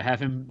 Yeah, have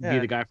him be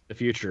the guy from the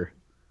future.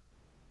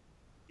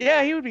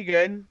 Yeah, he would be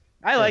good.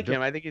 I like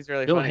him. I think he's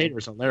really Bill funny.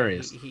 Hader's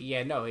hilarious. He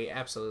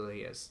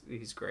absolutely is.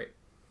 He's great.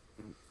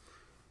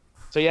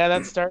 So yeah,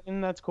 that's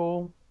starting. That's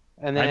cool.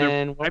 And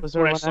then what was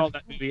when I one saw after?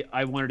 that movie,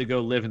 I wanted to go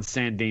live in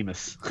San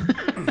Dimas.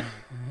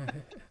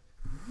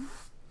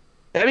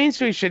 That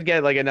means we should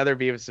get like another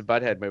Beavis and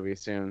Butthead movie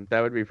soon.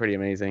 That would be pretty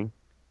amazing.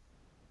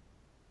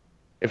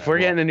 If we're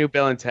getting a new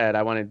Bill and Ted,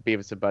 I want a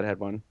Beavis and Butthead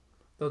one.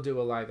 They'll do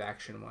a live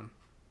action one.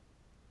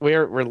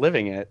 We're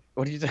living it.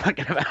 What are you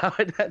talking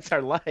about? That's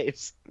our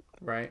lives.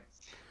 Right.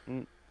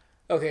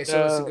 Okay,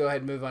 so let's go ahead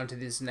and move on to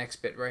this next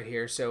bit right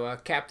here. So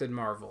Captain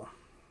Marvel.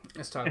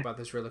 Let's talk about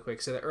this really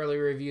quick. So the early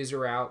reviews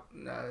are out.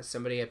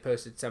 Somebody had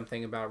posted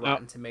something about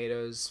Rotten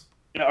Tomatoes.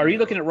 Are you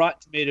looking at Rotten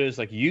Tomatoes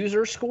like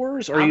user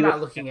scores? Or I'm not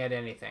looking at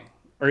anything.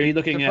 Or are you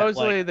looking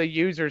Supposedly at the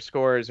user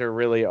scores are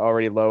really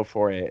already low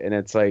for it, and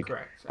it's like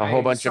Correct. a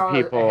whole bunch of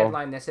people. A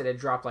headline that said it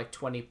dropped like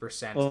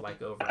 20%,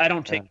 over. I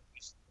don't take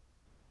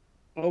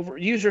over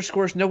user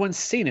scores. No one's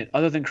seen it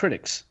other than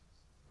critics.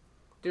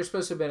 There's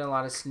supposed to have been a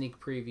lot of sneak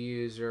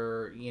previews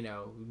or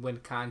win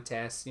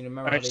contests.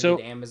 Remember Right, how they so-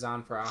 did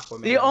Amazon for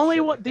Aquaman?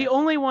 The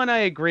only one I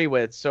agree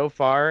with so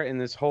far in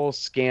this whole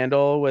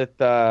scandal with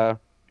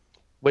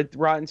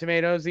Rotten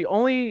Tomatoes, the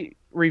only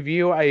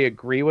review I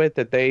agree with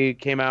that they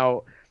came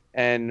out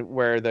and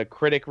where the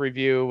critic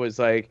review was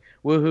like,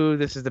 "Woohoo,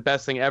 this is the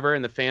best thing ever,"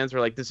 and the fans were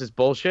like, "This is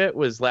bullshit,"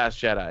 was Last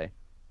Jedi.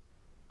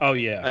 Oh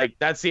yeah. Like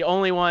that's the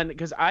only one,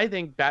 because I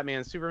think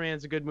Batman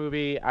Superman's a good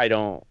movie. I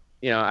don't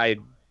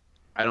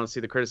see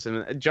the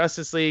criticism.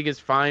 Justice League is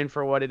fine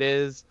for what it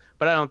is,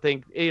 but I don't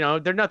think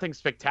they're nothing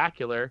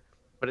spectacular.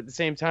 But at the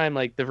same time,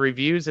 like the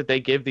reviews that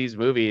they give these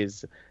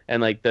movies and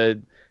like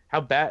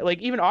how bad, like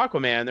even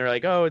Aquaman, they're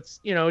like, oh, it's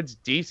it's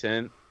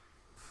decent,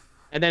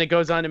 and then it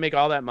goes on to make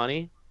all that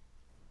money.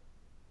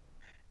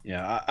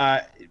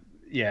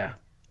 Yeah,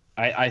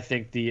 I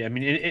think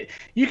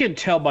you can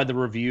tell by the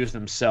reviews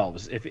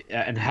themselves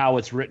and how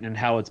it's written and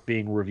how it's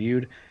being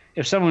reviewed.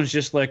 If someone's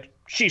just like,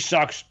 she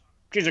sucks,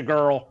 she's a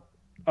girl,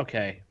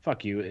 okay,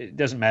 fuck you. It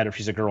doesn't matter if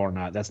she's a girl or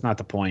not. That's not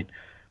the point.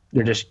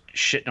 They're just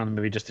shitting on the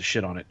movie just to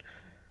shit on it.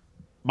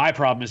 My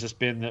problem has just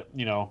been that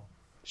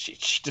she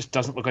just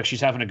doesn't look like she's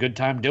having a good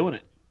time doing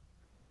it.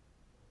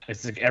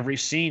 It's like every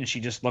scene she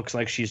just looks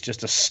like she's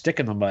just a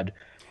stick in the mud.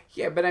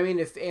 Yeah, but I mean,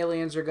 if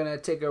aliens are gonna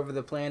take over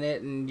the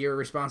planet and you're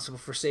responsible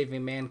for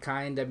saving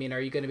mankind, I mean,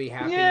 are you gonna be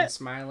happy and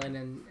smiling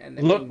and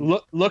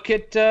look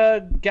at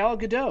Gal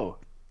Gadot.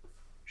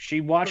 She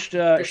watched.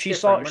 She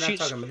saw. We're not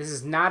talking about. This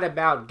is not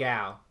about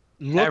Gal.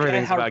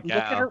 Everything's about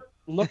Gal.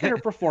 Look at her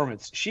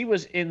performance. She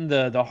was in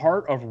the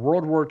heart of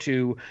World War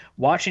II,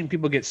 watching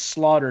people get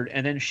slaughtered,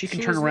 and then she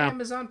can turn around. An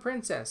Amazon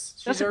princess.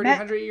 She's Doesn't already matter.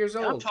 100 years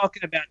old. I'm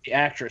talking about the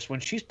actress. When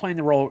she's playing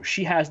the role,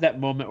 she has that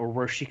moment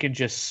where she can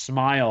just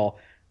smile,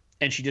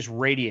 and she just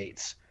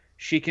radiates.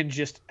 She can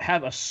just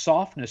have a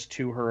softness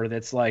to her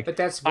that's like. But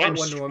that's what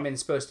Wonder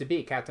Woman's supposed to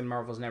be. Captain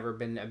Marvel's never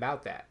been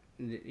about that.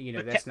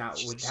 That's not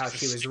how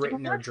she was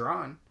written or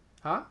drawn,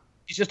 huh?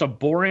 She's just a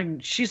boring.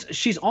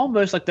 She's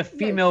almost like the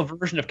female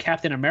version of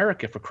Captain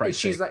America, for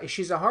Christ's sake.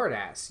 She's a hard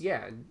ass.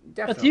 Yeah,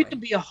 definitely. But you can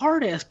be a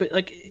hard ass, but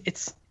like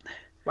it's.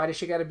 Why does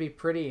she got to be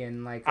pretty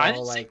and like I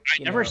all like?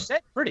 I never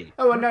said pretty.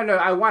 Oh no!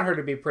 I want her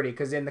to be pretty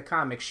because in the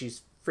comics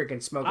she's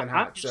freaking smoking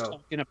hot. I'm just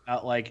talking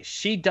about like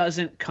she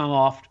doesn't come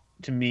off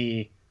to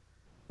me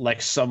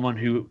like someone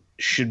who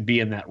should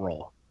be in that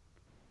role.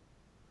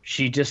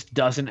 She just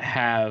doesn't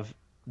have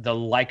the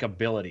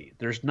likability.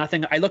 There's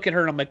nothing. I look at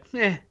her and I'm like,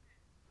 eh.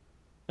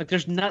 Like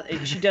there's not.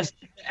 She just.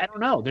 I don't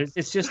know.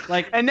 It's just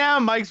like. And now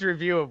Mike's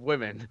review of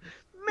women.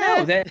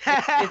 No,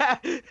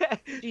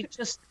 she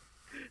just.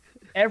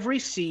 Every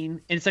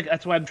scene, and it's like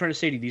that's why I'm trying to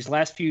say to you, these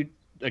last few,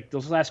 like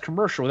those last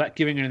commercial, without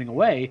giving anything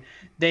away,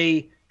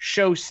 they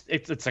show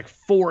it's like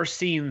 4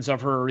 scenes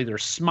of her either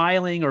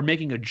smiling or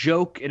making a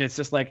joke, and it's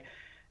just like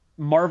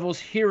Marvel's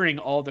hearing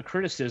all the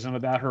criticism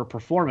about her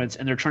performance,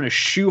 and they're trying to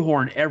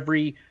shoehorn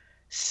every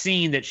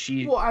scene that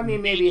she. Well, I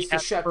mean, maybe it's to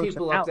has shut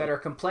people up that personality. are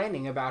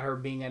complaining about her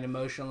being an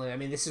emotionally. I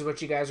mean, this is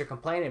what you guys are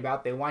complaining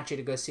about. They want you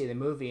to go see the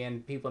movie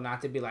and people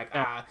not to be like,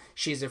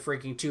 she's a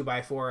freaking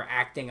 2x4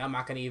 acting. I'm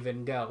not going to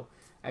even go.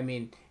 I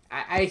mean,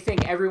 I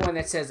think everyone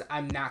that says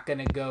I'm not going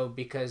to go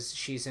because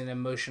she's an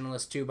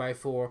emotionalist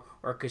 2x4 or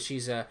because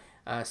she's a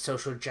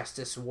social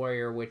justice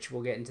warrior, which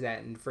we'll get into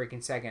that in a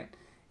freaking second.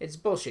 It's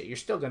bullshit. You're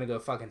still going to go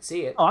fucking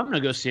see it. Oh, I'm gonna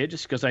go see it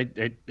just because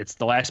it's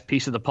the last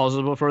piece of the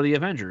puzzle before the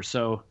Avengers.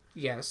 So,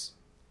 Yes.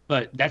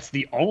 but that's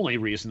the only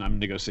reason I'm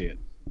gonna go see it.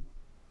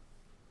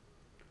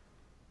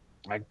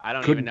 I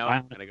don't couldn't- even know if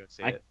I'm gonna go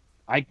see it.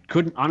 I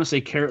couldn't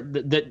honestly care.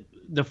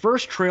 The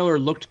first trailer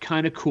looked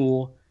kind of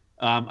cool.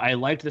 I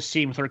liked the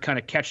scene with her kind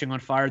of catching on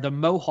fire. The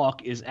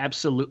mohawk is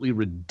absolutely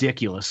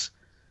ridiculous.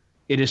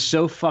 It is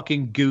so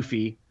fucking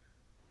goofy.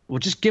 Well,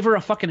 just give her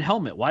a fucking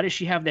helmet. Why does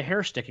she have the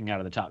hair sticking out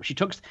of the top?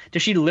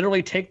 Does she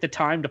literally take the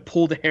time to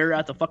pull the hair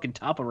out the fucking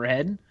top of her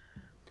head?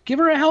 Give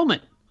her a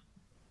helmet.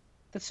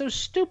 That's so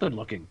stupid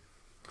looking.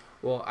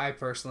 Well, I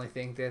personally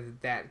think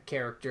that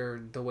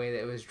character, the way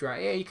that it was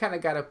drawn, yeah, you kind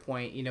of got a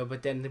point,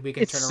 but then we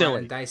can It's turn silly. around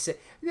and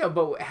dissect.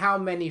 But how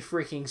many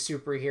freaking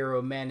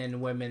superhero men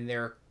and women,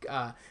 their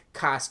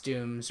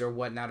costumes or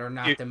whatnot are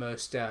not the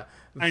most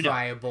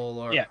viable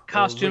or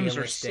costumes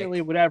or are realistic.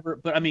 silly, whatever.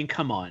 But I mean,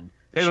 come on.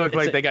 They look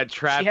like they got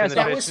trapped in has the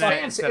that That was fishnet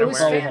fan. instead It of was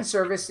wearing fan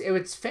service. It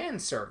was fan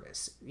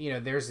service.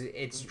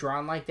 It's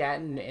drawn like that,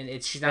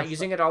 and she's not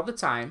using it all the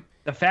time.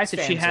 The fact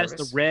It's that she fan has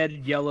service. the red,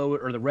 yellow,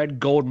 or the red,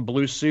 gold, and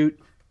blue suit,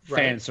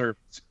 fan Right.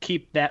 service.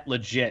 Keep that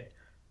legit.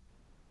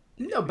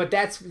 No, but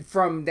that's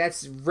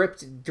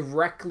ripped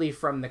directly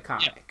from the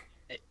comic.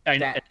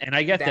 And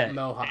I get that that.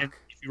 mohawk. And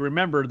if you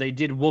remember, they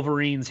did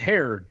Wolverine's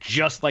hair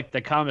just like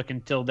the comic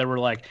until they were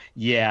like,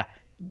 yeah,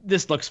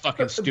 this looks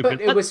fucking stupid.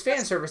 But it was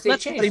fan service. They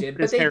let's changed let him it, put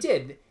but his they hair-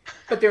 did.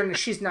 But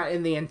she's not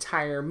in the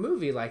entire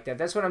movie like that.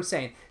 That's what I'm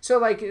saying.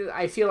 So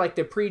I feel like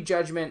the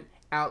prejudgment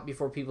out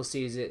before people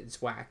sees it,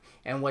 it's whack.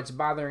 And what's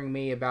bothering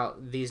me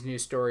about these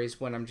news stories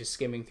when I'm just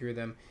skimming through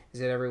them is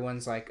that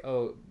everyone's like,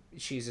 oh,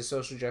 she's a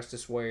social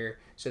justice warrior,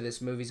 so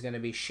this movie's going to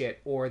be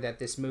shit, or that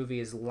this movie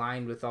is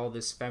lined with all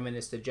this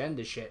feminist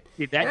agenda shit.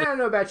 See, that and I don't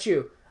know about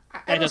you. I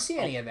don't doesn't- see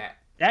any of that.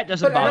 That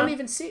doesn't But I bother don't me.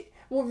 even see.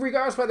 Well,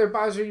 regardless whether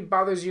it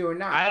bothers you or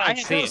not, I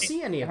don't don't see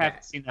see any of I haven't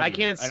that. seen that I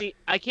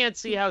either. can't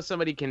see how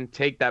somebody can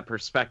take that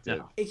perspective.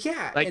 No.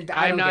 Yeah, Like and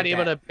I I'm don't not get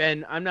able that. to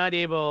bend. I'm not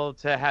able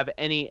to have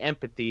any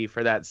empathy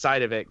for that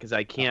side of it because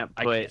I can't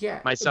put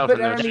myself but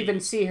in I their don't shoes. even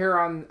see her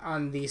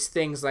on these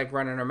things like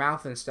running her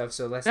mouth and stuff.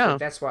 So No.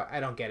 that's why I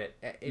don't get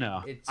it.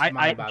 No, It's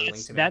mind-boggling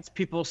it's, to me. that's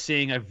people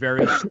seeing a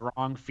very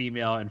strong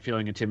female and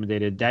feeling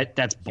intimidated.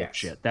 That's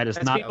bullshit. That is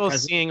That's not people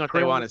as- seeing what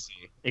they want to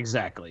see.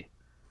 Exactly.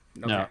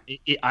 Okay. No,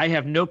 I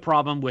have no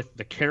problem with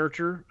the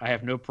character. I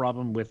have no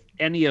problem with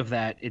any of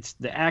that. It's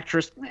the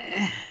actress.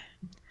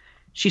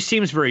 She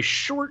seems very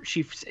short.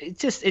 She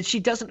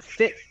doesn't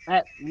fit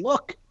that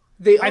look.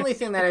 The I- only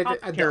thing that the the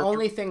character,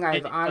 only thing I've it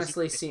doesn't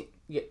honestly fit. seen,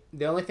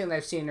 the only thing that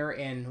I've seen her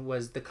in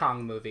was the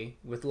Kong movie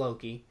with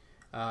Loki,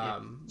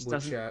 which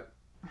doesn't-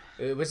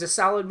 it was a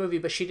solid movie,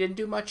 but she didn't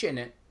do much in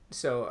it,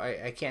 so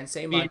I can't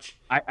say much.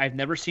 I've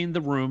never seen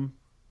The Room,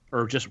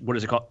 or just what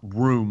is it called,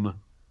 Room,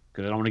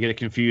 because I don't want to get it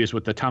confused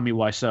with the Tommy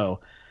Wiseau.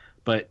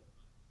 But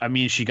I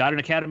mean, she got an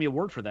Academy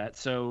Award for that,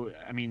 so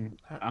I mean,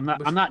 I'm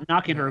not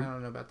knocking I her.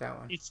 don't know about that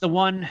one. It's the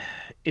one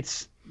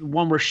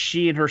where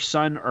she and her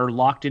son are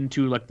locked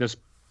into like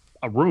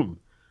a room,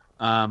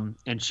 and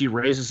she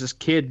raises this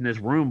kid in this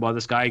room while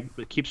this guy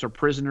keeps her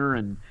prisoner,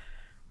 and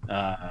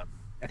I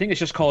think it's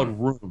just called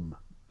Room,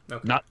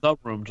 Okay. not The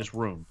Room, just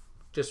Room.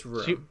 Just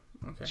room. She-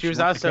 Okay. She was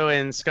also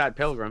in Scott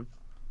Pilgrim.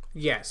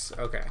 Yes.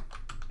 Okay.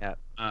 Yeah.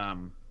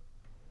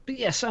 But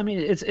yes, I mean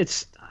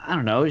it's I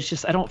don't know. It's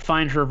just I don't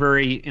find her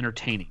very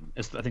entertaining.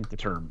 Is I think the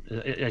term.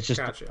 It's just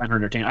Gotcha. I find her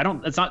entertaining. I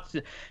don't. It's not.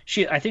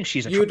 I think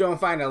she's. You don't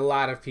find a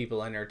lot of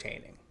people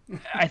entertaining.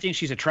 I think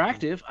she's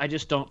attractive. I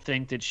just don't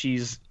think that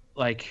she's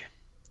like.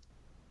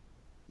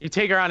 You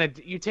take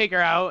her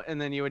out, and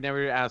then you would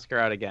never ask her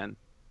out again.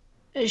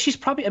 She's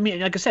probably. I mean,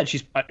 like I said,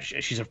 she's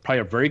probably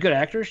a very good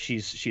actor.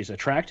 She's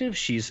attractive.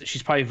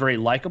 She's probably very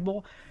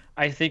likable.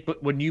 I think,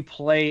 but when you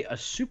play a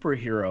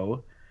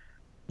superhero,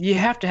 you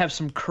have to have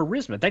some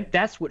charisma. I think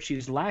that's what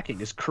she's lacking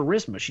is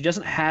charisma. She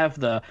doesn't have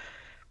the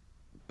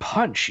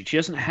punch. She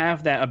doesn't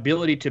have that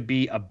ability to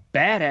be a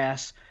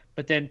badass,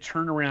 but then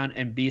turn around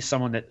and be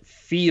someone that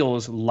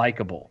feels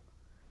likable.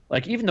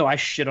 Like, even though I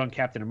shit on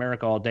Captain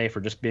America all day for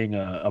just being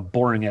a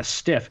boring ass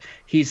stiff,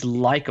 he's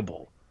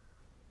likable.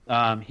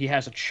 He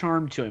has a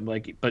charm to him,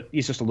 but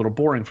he's just a little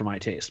boring for my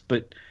taste.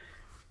 But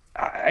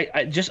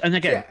I just, and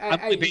again,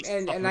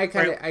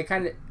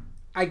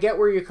 I get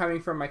where you're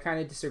coming from. I kind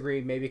of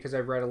disagree, maybe because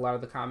I've read a lot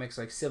of the comics.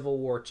 Like Civil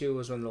War II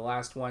was one of the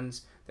last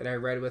ones that I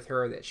read with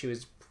her, that she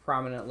was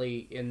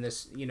prominently in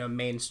this,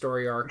 main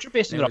story arc. You're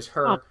basing And it it was off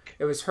her. comic.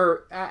 It was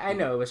her. I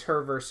know it was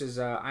her versus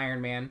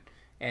Iron Man,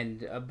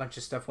 and a bunch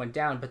of stuff went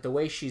down. But the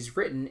way she's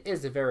written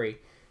is a very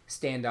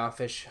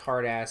standoffish,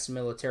 hard ass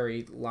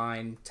military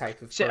line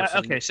type of So, person.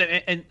 okay, so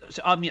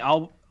I mean,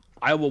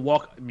 I will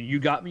walk. I mean, you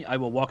got me. I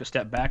will walk a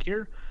step back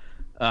here.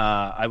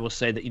 I will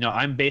say that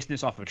I'm basing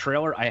this off of a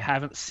trailer. I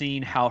haven't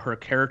seen how her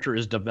character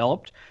is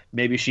developed.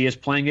 Maybe she is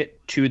playing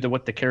it to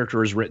what the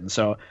character is written.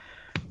 So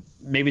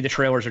maybe the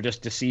trailers are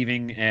just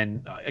deceiving.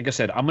 And like I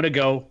said, I'm gonna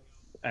go,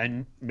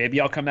 and maybe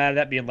I'll come out of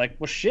that being like,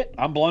 well, shit,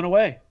 I'm blown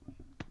away.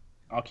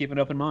 I'll keep an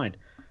open mind.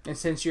 And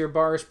since your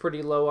bar is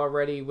pretty low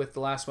already with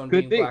the last one Could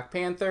being be. Black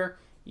Panther,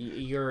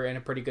 you're in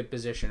a pretty good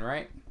position,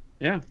 right?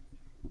 Yeah,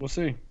 we'll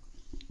see.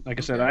 Like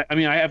I said, I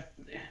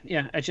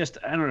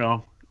don't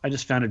know. I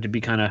just found it to be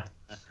kind of.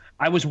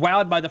 I was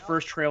wowed by the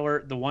first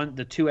trailer.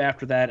 The two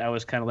after that, I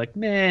was kind of like,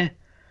 meh.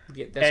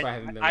 Yeah, that's why I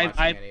haven't been watching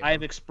any of them.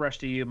 I've expressed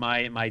to you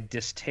my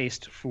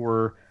distaste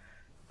for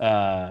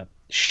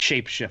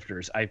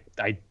shapeshifters.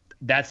 I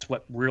that's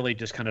what really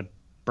just kind of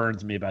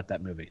burns me about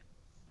that movie.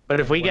 But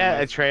if we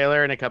get a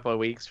trailer in a couple of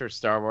weeks for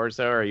Star Wars,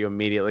 though, are you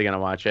immediately going to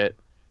watch it?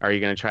 Or are you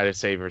going to try to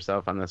save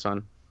yourself on this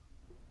one?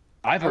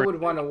 I would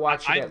want to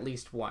watch it at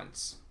least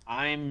once.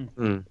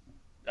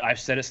 I've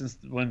said it since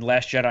when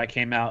Last Jedi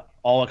came out.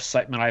 All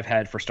excitement I've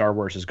had for Star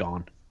Wars is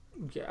gone.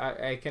 Yeah,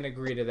 I can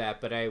agree to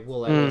that, but I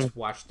will at least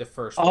watch the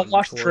first I'll one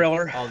watch the before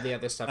trailer. all the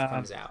other stuff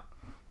comes out.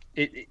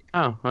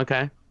 Oh,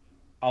 okay.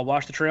 I'll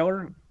watch the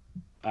trailer.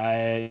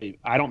 I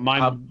don't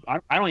mind.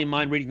 I don't even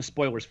mind reading the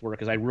spoilers for it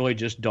because I really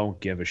just don't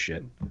give a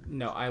shit.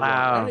 No, I won't.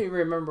 Wow. I don't even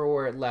remember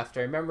where it left.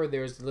 I remember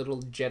there was a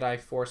little Jedi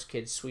Force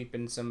kid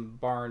sweeping some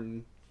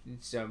barn,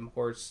 some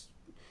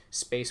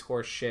space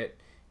horse shit,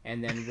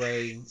 and then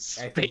Rey,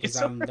 I think, is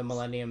on the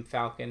Millennium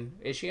Falcon.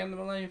 Is she on the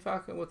Millennium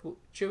Falcon with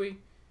Chewie?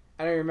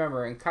 I don't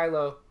remember. And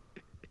Kylo,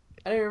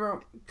 I don't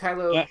remember.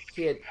 Kylo,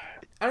 he had.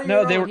 I don't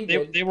No, remember what he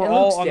did. they were And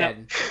all Luke's on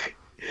dead.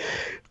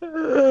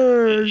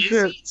 Oh,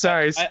 shit.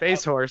 Sorry,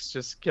 Space Horse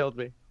just killed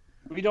me.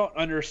 We don't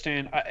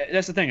understand.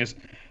 That's the thing is,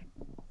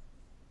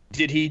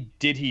 did he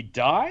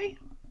die,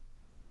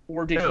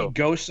 or did he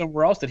go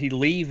somewhere else? Did he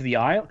leave the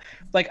island?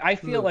 Like I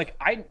feel like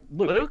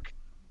Luke,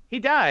 he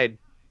died.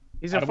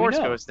 He's How a do we Force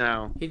know? ghost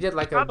now. He did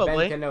like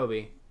Probably. a Ben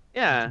Kenobi.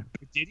 Yeah.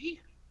 Did he?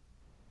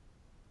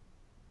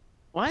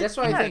 What? That's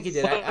what I think he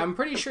did. I'm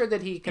pretty sure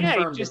that he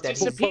confirmed just that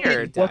disappeared.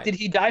 he died What did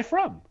he die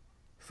from?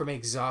 from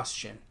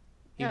exhaustion.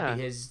 Yeah.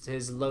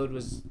 His load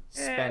was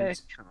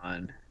spent. Come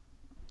on.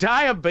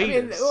 Diabetes.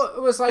 I mean,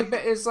 it was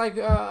like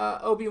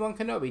Obi-Wan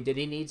Kenobi. Did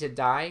he need to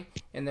die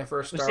in the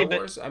first Star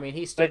Wars? I mean,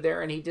 he stood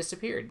there and he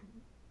disappeared.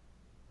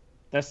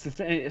 That's the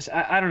thing.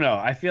 I don't know.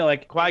 I feel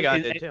like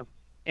Qui-Gon did too.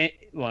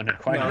 Well, no,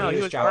 Qui-Gon. No,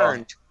 he was Jawa.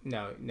 burned.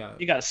 No.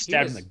 He got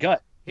stabbed in the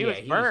gut. He was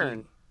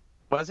burned.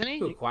 Wasn't he?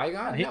 Who,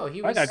 Qui-Gon? No,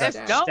 he Qui-Gon was got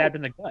stabbed. stabbed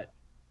in the gut.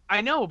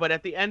 I know, but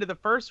at the end of the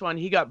first one,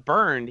 he got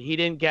burned. He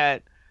didn't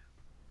get.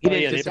 He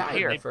didn't they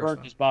disappear. the first burned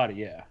one. his body.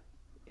 Yeah.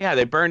 Yeah,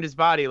 they burned his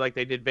body like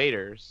they did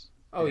Vader's,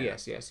 Oh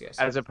yes.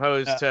 as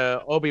opposed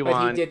to But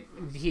Obi-Wan.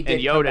 he did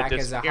Yoda come back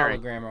as a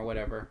disappearing. hologram or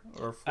whatever.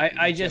 Or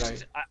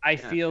I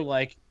feel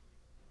like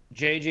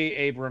J.J.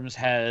 Abrams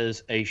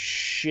has a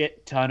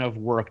shit ton of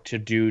work to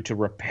do to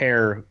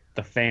repair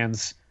the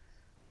fans'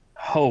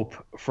 hope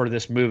for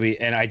this movie,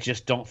 and I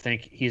just don't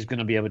think he's going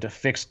to be able to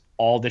fix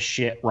all the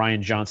shit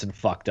Rian Johnson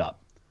fucked up.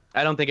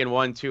 I don't think in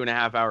 1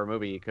 2.5 hour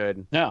movie you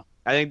could. No.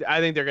 I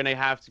think they're gonna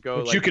have to go.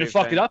 But like you can you're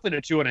fuck saying. it up in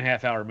a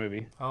 2.5 hour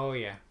movie. Oh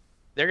yeah.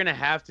 They're gonna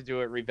have to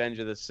do it. Revenge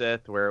of the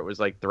Sith, where it was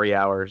like 3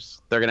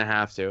 hours. They're gonna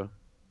have to.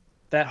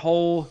 That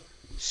whole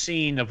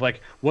scene of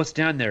like, what's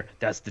down there?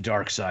 That's the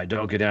dark side.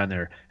 Don't go down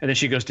there. And then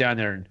she goes down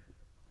there, and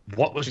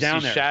what was You down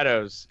see there?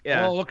 shadows.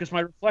 Yeah. Oh, look, it's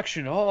my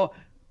reflection. Oh,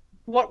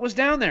 what was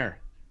down there?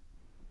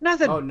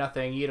 Nothing. Oh,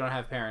 nothing. You don't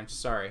have parents.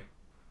 Sorry.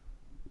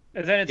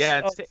 And then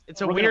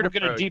it's a we're weird We're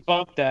gonna approach.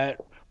 debunk that.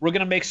 We're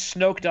gonna make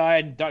Snoke die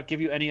and not give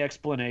you any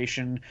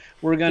explanation.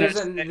 We're gonna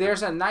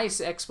There's a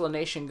nice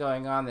explanation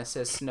going on that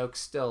says Snoke's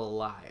still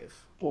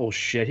alive.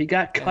 bullshit. He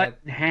got cut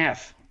in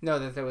half. No,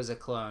 that there was a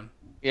clone.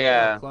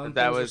 Yeah, clone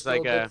that things are was still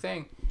like a a. big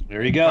thing.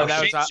 There you go. Or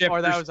that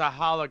Shapeshifters. was a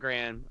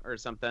hologram or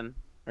something.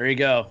 There you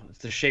go. It's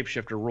the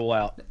shapeshifter rule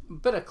out.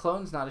 But a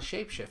clone's not a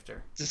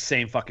shapeshifter. It's the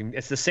same fucking.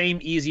 It's the same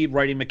easy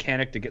writing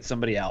mechanic to get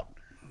somebody out.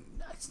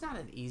 It's not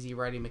an easy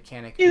writing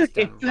mechanic. If It's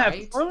done you have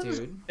right, clones,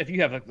 dude. if you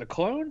have the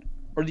clone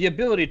or the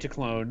ability to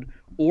clone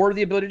or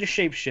the ability to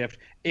shapeshift,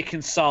 it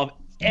can solve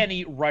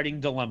any writing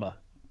dilemma.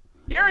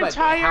 Your But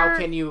entire. how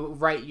can you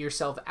write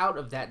yourself out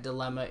of that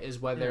dilemma is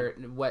whether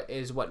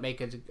what make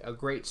it a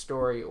great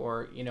story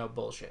or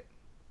bullshit.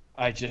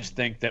 I just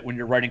think that when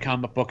you're writing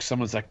comic books,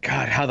 someone's like,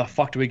 God, how the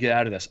fuck do we get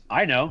out of this?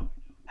 I know.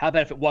 How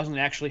about if it wasn't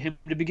actually him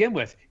to begin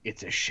with?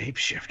 It's a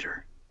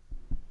shapeshifter.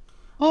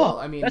 Oh, Well,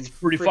 I mean, that's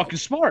pretty fucking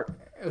smart.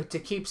 To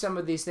keep some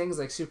of these things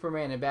like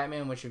Superman and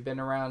Batman, which have been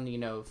around,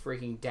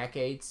 freaking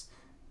decades,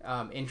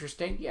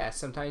 interesting. Yeah,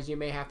 sometimes you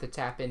may have to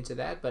tap into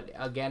that, but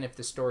again, if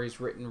the story's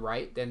written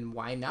right, then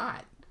why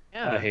not?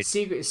 Yeah. I hate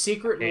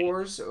Secret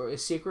Wars or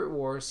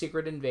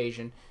Secret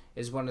Invasion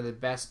is one of the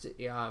best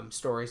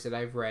stories that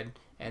I've read,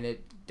 and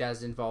it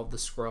does involve the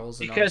Skrulls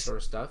and all that Because sort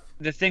of stuff.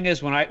 the thing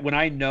is, when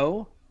I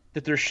know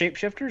that they're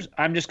shapeshifters,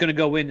 I'm just going to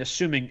go in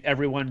assuming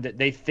everyone that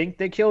they think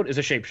they killed is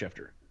a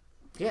shapeshifter.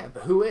 Yeah,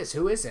 but who is?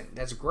 Who isn't?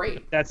 That's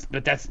great. That's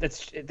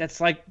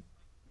like,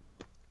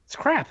 it's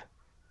crap.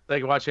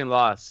 Like watching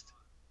Lost.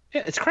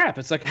 Yeah, it's crap.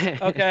 It's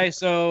like, okay,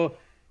 so,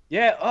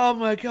 yeah, oh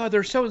my God,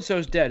 their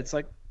so-and-so's dead. It's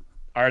like,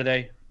 are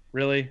they?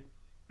 Really?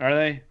 Are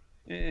they?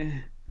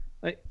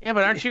 Yeah,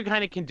 but aren't you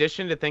kind of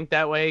conditioned to think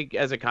that way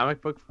as a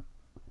comic book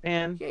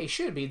fan? Yeah, you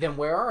should be. Then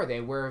where are they?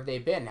 Where have they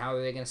been? How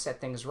are they going to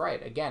set things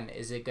right? Again,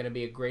 is it going to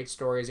be a great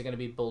story? Is it going to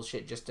be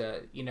bullshit just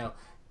to,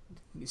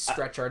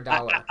 stretch our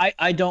dollar?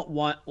 I don't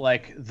want,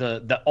 like,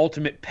 the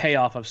ultimate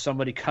payoff of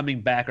somebody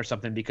coming back or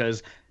something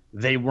because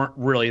they weren't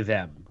really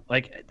them.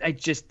 Like,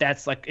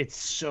 that's like, it's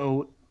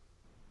so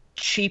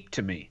cheap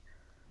to me.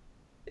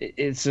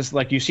 It's just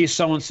like you see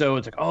so-and-so,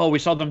 it's like, oh, we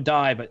saw them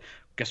die, but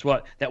guess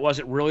what? That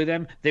wasn't really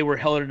them. They were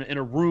held in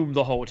a room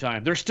the whole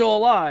time. They're still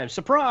alive.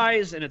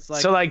 Surprise! And it's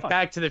like... So, like,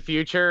 Back to the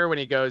Future, when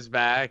he goes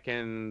back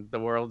and the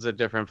world's a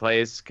different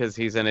place because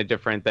he's in a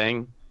different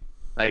thing?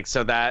 Like,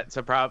 so that's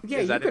a problem?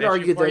 Yeah, you could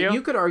argue that.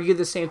 You could argue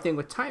the same thing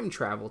with time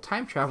travel.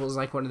 Time travel is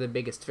like one of the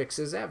biggest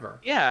fixes ever.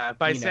 Yeah,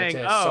 by saying,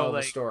 to oh, solve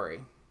like... a story.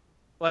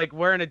 Like,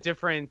 we're in a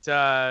different,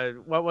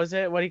 what was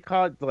it? What do you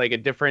call it? Like, a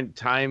different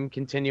time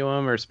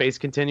continuum or space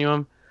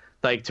continuum?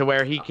 Like, to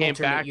where he came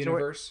back.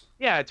 Universe?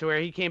 To where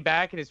he came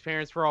back and his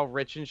parents were all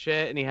rich and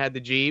shit and he had the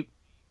Jeep.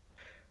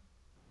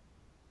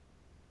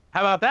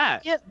 How about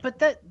that? Yeah, but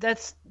that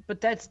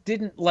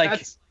didn't, like...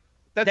 That's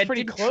that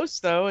pretty close,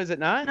 though, is it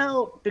not?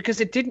 No,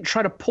 because it didn't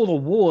try to pull the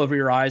wool over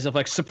your eyes of,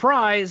 like,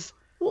 surprise...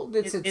 Well,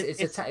 it's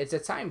a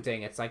time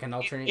thing. It's like an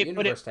alternate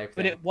universe type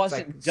thing. But it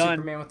wasn't it's like done...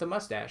 Superman with the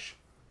mustache.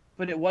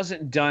 But it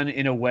wasn't done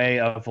in a way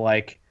of,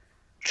 like,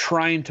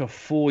 trying to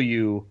fool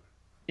you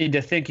into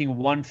thinking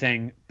one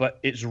thing, but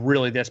it's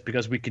really this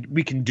because we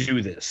can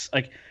do this.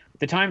 Like,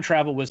 the time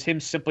travel was him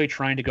simply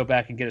trying to go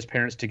back and get his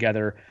parents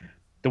together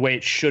the way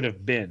it should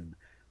have been.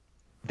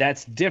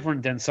 That's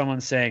different than someone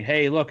saying,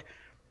 hey, look,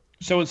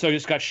 so-and-so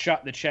just got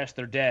shot in the chest,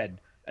 they're dead.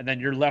 And then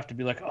you're left to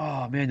be like,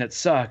 oh, man, that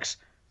sucks.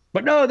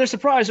 But no, they're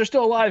surprised, they're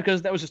still alive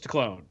because that was just a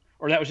clone.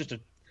 Or that was just a...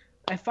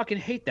 I fucking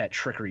hate that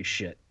trickery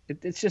shit.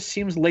 It just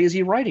seems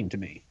lazy writing to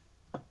me.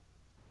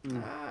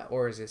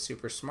 Or is it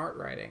super smart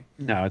writing?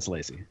 No, it's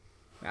lazy.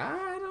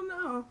 I don't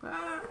know.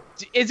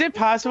 Is it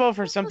possible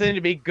for something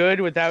to be good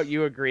without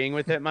you agreeing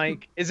with it,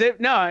 Mike? Is it?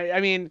 No, I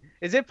mean,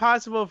 is it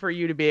possible for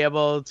you to be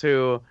able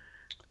to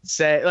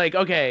say, like,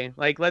 okay,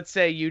 like, let's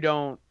say you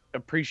don't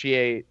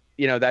appreciate,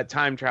 that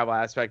time travel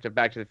aspect of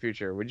Back to the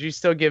Future. Would you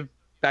still give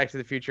Back to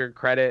the Future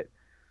credit,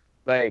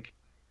 like,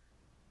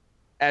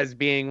 as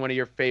being one of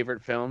your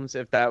favorite films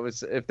if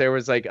there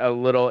was like a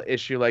little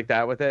issue like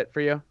that with it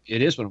for you?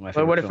 It is one of my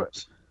favorite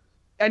films.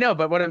 I know,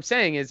 but what I'm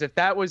saying is if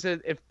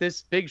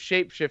this big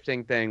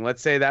shape-shifting thing,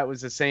 let's say that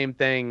was the same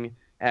thing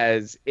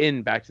as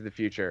in Back to the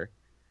Future,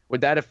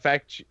 would that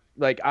affect,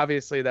 like,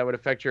 obviously that would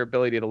affect your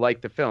ability to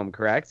like the film,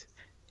 correct?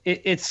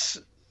 It's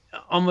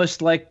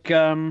almost like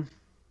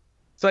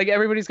it's like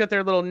everybody's got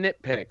their little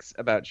nitpicks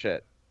about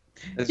shit.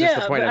 That's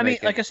just the point I mean,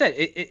 making. like I said,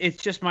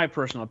 it's just my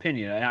personal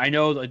opinion. I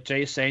know that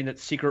Jay's saying that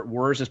Secret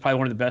Wars is probably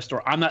one of the best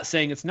stories. I'm not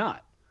saying it's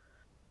not.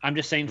 I'm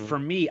just saying for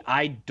me,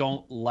 I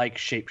don't like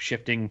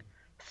shape-shifting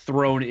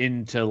thrown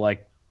into,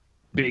 like,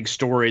 big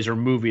stories or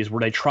movies where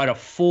they try to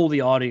fool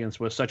the audience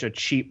with such a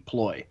cheap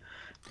ploy.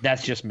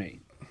 That's just me.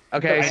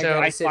 Okay,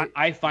 so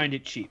I find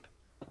it cheap.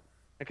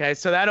 Okay,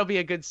 so that'll be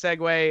a good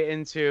segue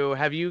into,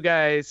 have you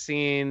guys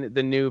seen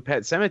the new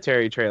Pet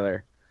Sematary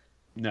trailer?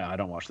 No, I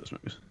don't watch those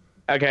movies.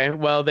 Okay,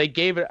 well, they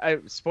gave it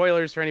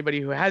spoilers for anybody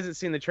who hasn't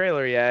seen the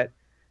trailer yet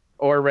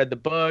or read the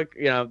book.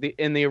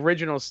 In the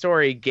original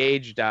story,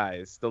 Gage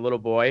dies, the little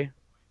boy.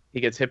 He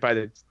gets hit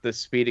by the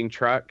speeding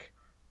truck,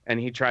 and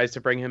he tries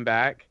to bring him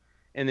back.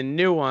 In the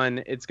new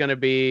one, it's going to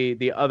be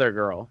the other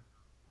girl.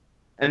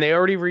 And they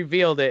already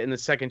revealed it in the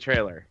second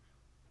trailer.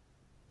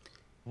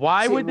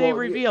 Why would they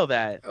reveal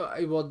that?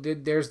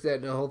 There's the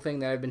whole thing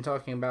that I've been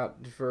talking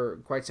about for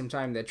quite some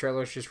time, that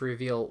trailers just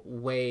reveal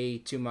way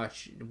too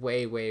much.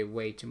 Way, way,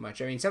 way too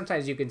much. I mean,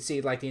 sometimes you can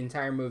see, like, the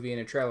entire movie in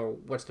a trailer.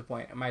 What's the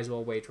point? I might as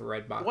well wait for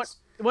Redbox.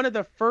 One of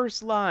the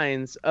first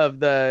lines of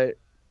the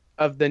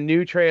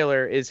new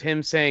trailer is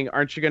him saying,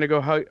 aren't you going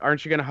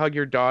to hug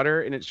your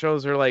daughter? And it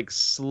shows her, like,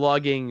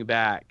 slugging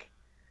back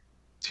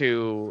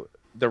to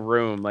the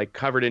room, like,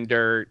 covered in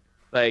dirt.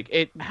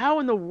 Like, how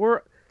in the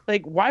world...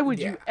 Like, why would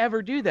you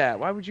ever do that?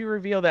 Why would you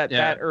reveal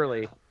that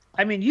early?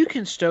 I mean, you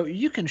can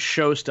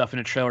show stuff in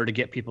a trailer to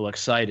get people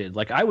excited.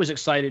 Like, I was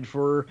excited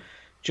for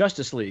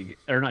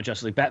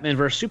Batman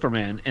vs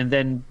Superman, and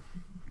then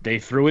they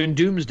threw in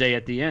Doomsday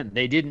at the end.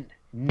 They didn't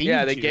need to.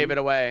 Yeah, they gave it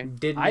away.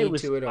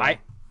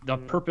 The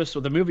purpose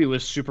of the movie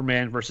was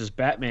Superman versus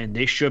Batman.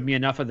 They showed me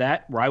enough of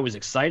that where I was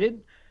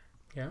excited,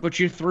 but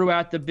you threw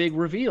out the big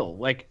reveal.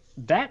 Like,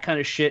 that kind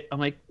of shit, I'm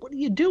like, what are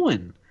you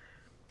doing?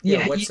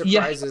 Yeah, what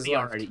surprises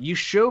already? You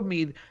showed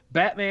me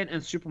Batman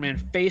and Superman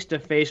face to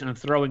face and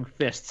throwing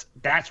fists.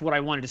 That's what I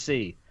wanted to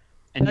see.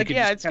 And like,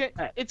 it's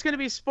going to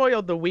be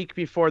spoiled the week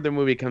before the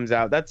movie comes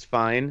out. That's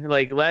fine.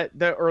 Like, let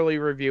the early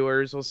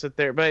reviewers will sit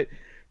there. But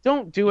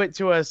don't do it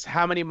to us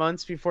how many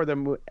months before the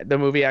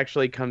movie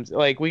actually comes.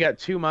 Like, we got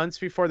 2 months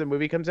before the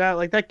movie comes out.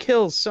 Like, that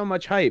kills so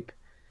much hype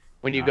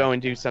when you go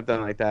and do something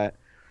like that.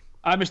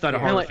 I'm just not a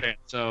horror like- fan,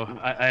 so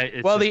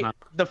it's Well, just not-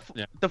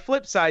 the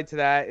flip side to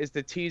that is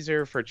the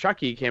teaser for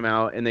Chucky came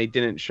out and they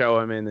didn't show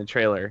him in the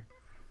trailer.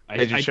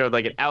 They just showed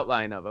like an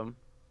outline of him.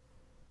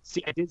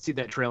 See, I did see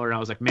that trailer, and I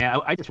was like, man,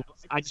 I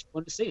just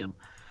wanted to see him.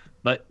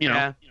 But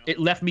Yeah. it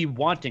left me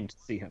wanting to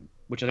see him,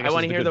 which I think I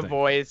want to is hear good the thing.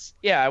 voice.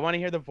 Yeah, I want to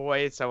hear the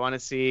voice. I want to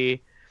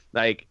see,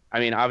 like,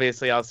 I mean,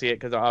 obviously I'll see it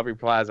because of Aubrey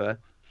Plaza,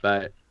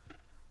 but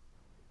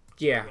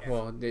Yeah,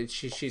 well,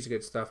 she's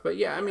good stuff. But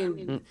yeah, I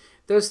mean,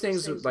 those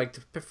things, like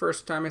the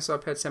first time I saw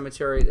Pet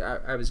Sematary,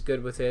 I was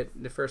good with it.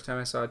 The first time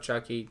I saw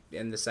Chucky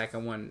and the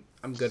second one,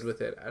 I'm good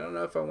with it. I don't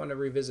know if I want to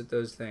revisit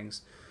those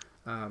things,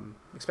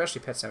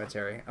 especially Pet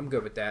Sematary. I'm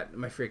good with that.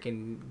 My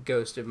freaking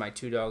ghost of my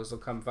 2 dogs will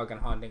come fucking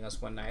haunting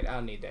us one night. I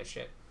don't need that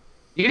shit.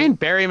 you didn't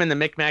bury him in the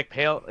Micmac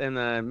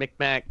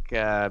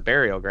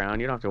burial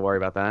ground. You don't have to worry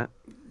about that.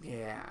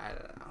 Yeah, I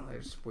don't know.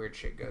 There's weird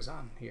shit goes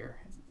on here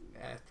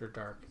after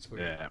dark. It's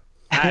weird. Yeah.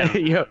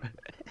 Yo,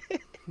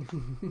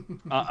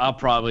 I'll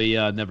probably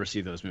never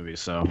see those movies,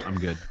 so I'm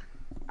good.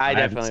 I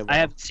definitely. I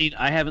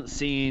haven't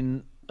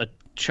seen A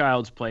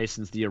Child's Play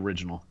since the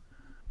original.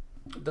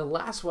 The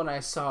last one I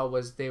saw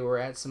was they were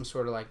at some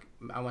sort of like,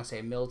 I want to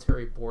say,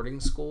 military boarding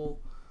school.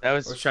 That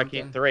was or Chucky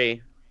something.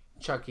 3.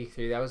 Chucky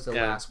 3. That was the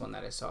Yeah. last one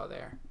that I saw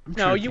there.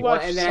 No, you Well,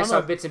 watched and then I some saw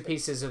of. bits and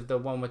pieces of the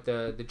one with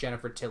the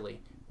Jennifer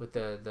Tilly with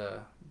the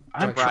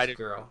I'm drug Bride-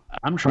 girl.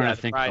 I'm trying Yeah, to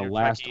The think Bride of the of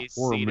last Chucky,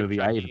 horror Seed of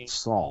movie I Chucky. even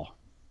saw.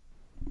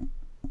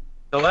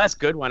 The last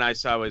good one I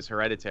saw was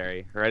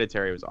Hereditary.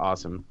 Hereditary was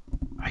awesome.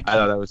 I I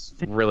thought that was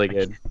really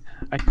good.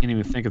 can't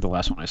even think of the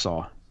last one I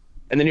saw.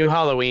 And the new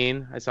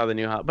Halloween, I saw the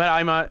new but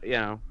I'm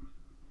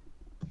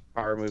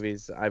horror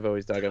movies. I've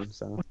always dug them.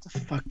 So What the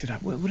fuck did I?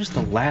 What is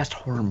the last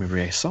horror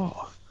movie I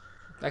saw?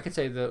 I could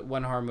say the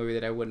one horror movie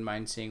that I wouldn't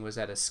mind seeing was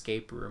that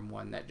Escape Room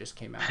one that just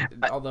came out.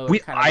 Although we-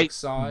 it kind of looks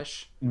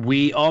Saw-ish.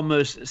 We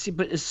almost see,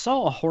 but is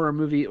Saw a horror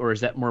movie or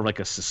is that more like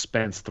a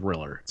suspense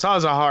thriller?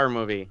 Saw's a horror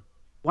movie.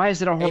 Why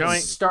is it a horror? It Showing-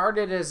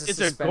 started as a It's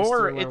a suspense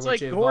gore- thriller, it's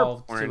which like gore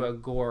evolved porn. to a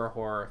gore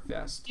horror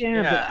fest. Yeah,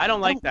 Yeah, but I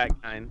don't like that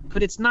kind.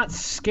 But it's not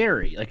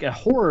scary. Like a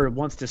horror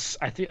wants to.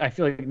 I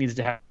feel like it needs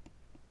to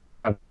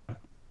have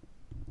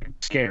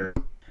scare.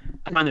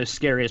 I find those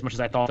scary as much as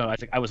I thought.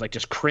 I was like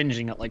just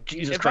cringing at like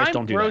Jesus Christ,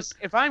 don't do that.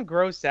 If I'm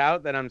grossed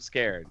out, then I'm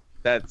scared.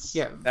 That's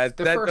Yeah, that,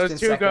 the that first those and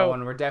two second go.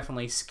 one were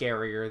definitely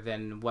scarier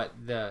than what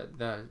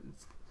the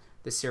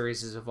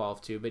series has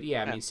evolved to. But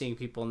yeah, I mean, seeing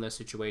people in those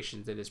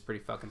situations, it is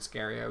pretty fucking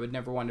scary. I would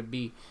never want to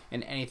be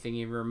in anything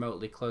even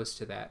remotely close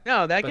to that.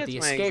 No, that But gets the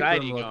my escape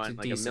anxiety room looked going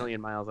like decent. a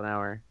million miles an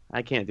hour.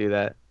 I can't do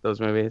that. Those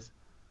movies.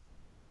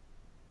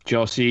 Did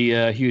y'all see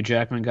Hugh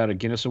Jackman got a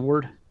Guinness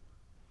Award?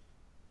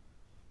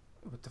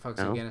 What the fuck's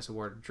No. a Guinness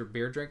Award?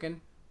 Beer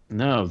drinking?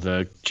 No,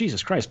 the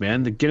Jesus Christ,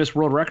 man, the Guinness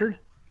World Record.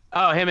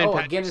 Oh, him and Oh, a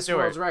Patrick Guinness Stewart.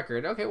 World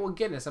Record. Okay, well,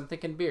 Guinness. I'm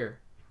thinking beer.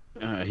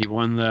 He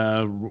won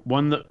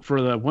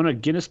a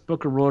Guinness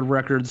Book of World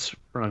Records.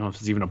 I don't know if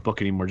it's even a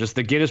book anymore. Just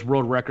the Guinness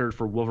World Record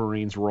for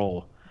Wolverine's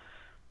role.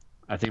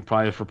 I think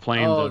probably for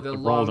playing the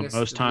role the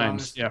most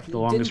times. Yeah, for the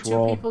longest Didn't two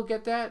role. people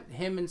get that?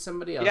 Him and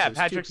somebody else. Yeah, It was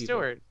two Patrick people.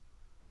 Stewart,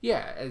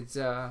 Yeah, it's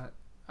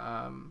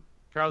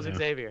Charles Yeah.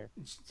 Xavier.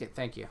 yeah,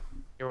 thank you.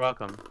 You're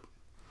welcome,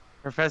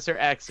 Professor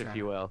X, if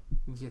you will.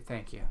 Yeah,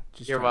 thank you.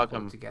 Just You're trying to pull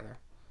it welcome. together.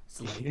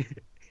 It's late.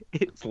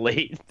 It's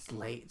late. It's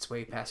late. It's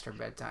way past our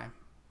bedtime.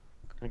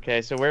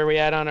 Okay, so where are we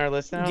at on our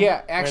list now? Yeah, We're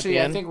at actually, the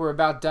I end? think we're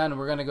about done.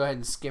 We're gonna go ahead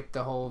and skip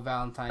the whole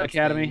Valentine's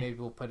Academy? thing. Maybe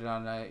we'll put it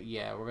on.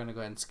 Yeah, we're gonna go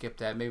ahead and skip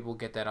that. Maybe we'll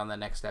get that on the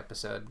next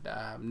episode.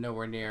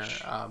 Nowhere near. Where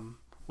I'm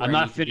I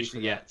not need to be finished for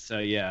that. yet, so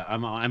yeah,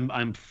 I'm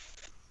 4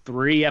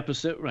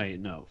 episodes.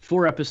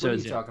 What are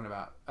episodes. you in. talking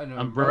about? An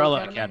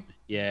Umbrella Academy.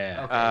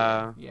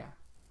 Yeah. Okay. Yeah.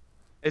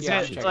 Is Yeah,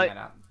 I'm it checking like? that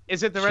out.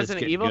 Is it the Shit's Resident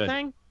getting Evil good.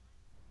 thing?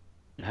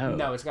 No.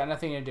 No, it's got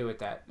nothing to do with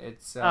that.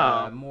 It's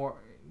Oh. more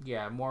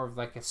of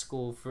like a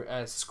school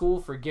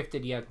for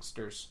gifted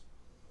youngsters.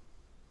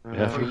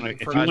 Yeah, For, if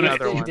for you wanna- another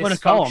gifted one. if you wanna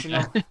call 'em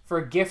dysfunctional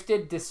for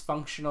gifted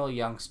dysfunctional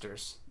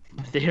youngsters.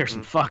 They are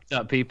some fucked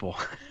up people.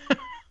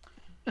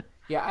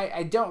 Yeah,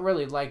 I don't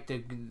really like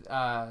the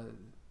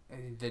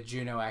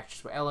Juno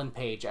actress Ellen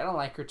Page. I don't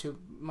like her too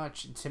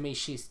much. To me,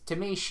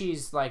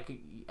 she's like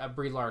a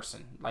Brie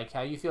Larson. Like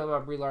how you feel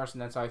about Brie Larson,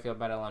 that's how I feel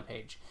about Ellen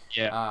Page.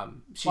 Yeah.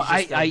 She's Well,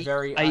 just I a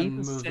very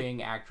even said-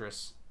 unmoving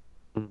actress.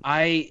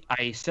 I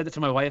said that to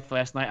my wife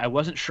last night. I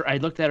wasn't sure. I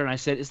looked at her and I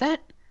said, "Is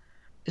that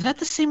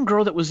the same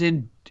girl that was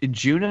in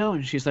Juno?"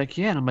 And she's like,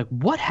 "Yeah." And I'm like,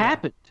 "What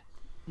happened?"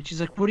 And she's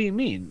like, "What do you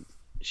mean?"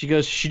 She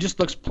goes, "She just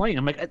looks plain."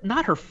 I'm like,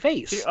 "Not her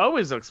face." She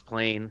always looks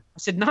plain. I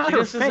said, "Not She her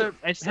just is face."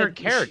 I her said,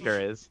 character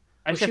is.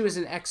 I Well, said, she was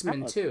an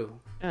X-Men too.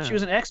 Yeah. She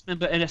was an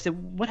X-Men, and I said,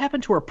 "What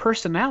happened to her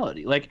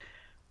personality?" Like,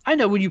 I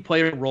know when you play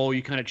a role,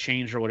 you kind of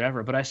change or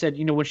whatever. But I said,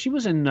 when she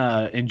was in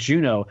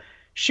Juno,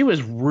 she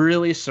was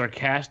really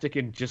sarcastic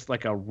and just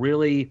like a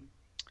really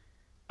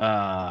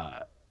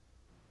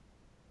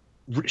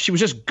she was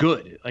just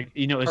good. Like,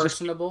 you know, it's just,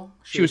 Personable.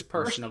 she was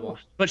personable.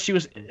 but she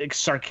was like,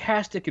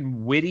 sarcastic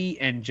and witty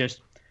and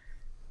just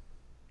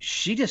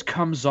she just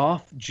comes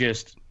off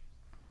just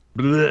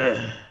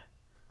bleh.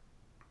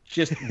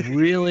 Just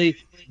really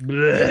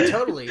bleh.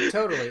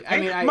 Totally. I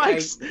mean,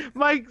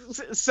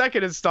 Mike's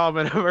second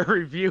installment of a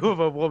review of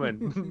a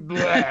woman.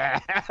 Yeah,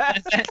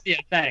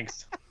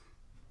 thanks.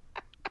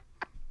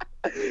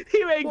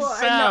 He makes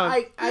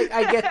sound. No,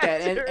 I get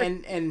that,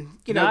 and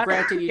you know, Not-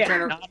 granted, you yeah,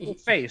 turn not her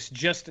face,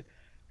 just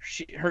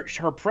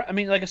I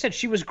mean, like I said,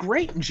 she was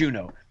great in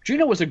Juno.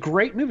 Juno was a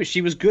great movie.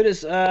 She was good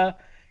as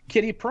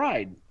Kitty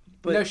Pryde.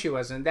 But no, she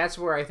wasn't. That's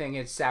where I think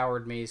it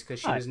soured me, is because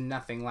she Why? was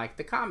nothing like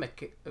the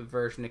comic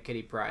version of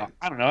Kitty Pryde.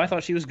 I don't know. I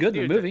thought she was good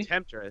in the movie.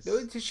 Temptress.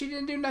 She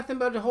didn't do nothing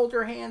but hold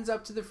her hands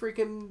up to the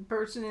freaking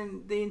person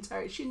in the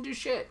entire. She didn't do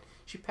shit.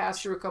 She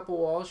passed through a couple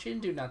walls. She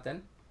didn't do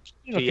nothing.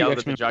 You know, She yelled at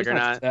X-Men the movies, not just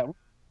Juggernaut. that one.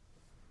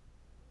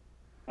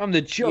 I'm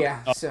the joke.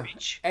 Yeah. Oh, So,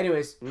 bitch.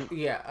 anyways,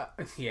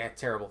 yeah,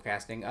 terrible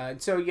casting.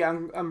 So yeah,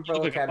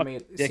 Umbrella Look at Academy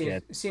fucking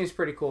dickhead. seems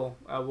pretty cool.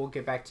 We'll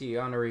get back to you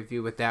on a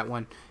review with that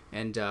one,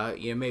 and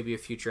you know, maybe a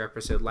future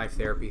episode, Life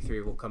Therapy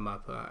 3, will come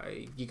up.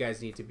 You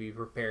guys need to be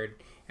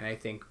prepared, and I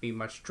think be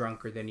much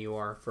drunker than you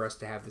are for us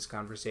to have this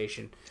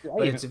conversation.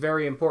 But it's a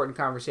very important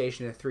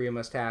conversation the three of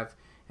us have,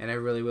 and I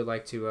really would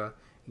like to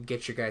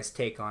get your guys'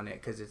 take on it,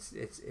 because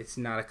it's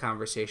not a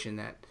conversation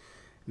that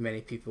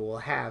many people will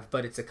have,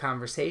 but it's a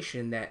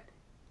conversation that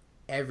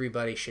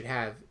everybody should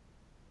have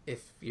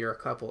if you're a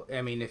couple.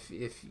 I mean, if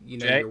you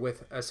know, Okay. you're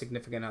with a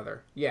significant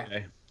other. Yeah.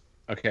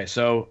 Okay,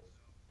 so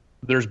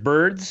there's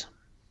birds,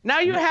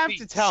 Now you No have to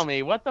bees. tell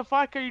me, what the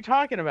fuck are you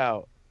talking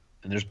about?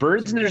 and there's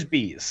birds, and there's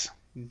bees.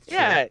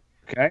 Yeah,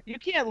 Okay. you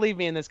can't leave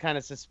me in this kind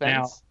of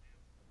suspense.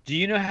 Do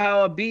you know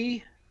how a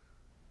bee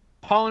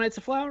pollinates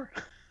a flower?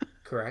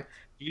 Correct.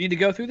 You need to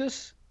go through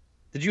this?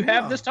 Did you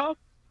have No. this talk?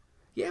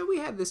 Yeah, we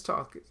had this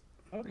talk.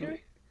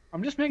 Okay.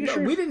 I'm just making No,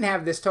 sure. we didn't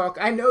have this talk.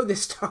 I know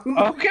this talk.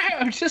 Okay,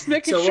 I'm just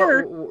making So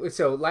sure.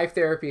 so Life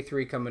Therapy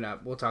 3 coming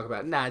up. We'll talk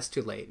about. It's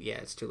too late. Yeah,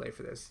 it's too late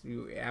for this.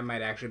 I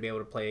might actually be able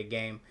to play a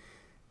game.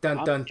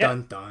 Dun dun yeah.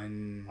 dun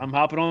dun. I'm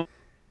hopping on.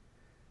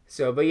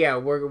 So, but yeah,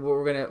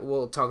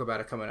 we'll talk about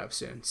it coming up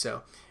soon.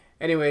 So,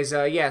 anyways,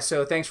 yeah.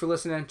 So thanks for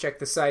listening. Check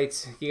the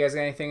sites. You guys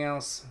got anything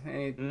else?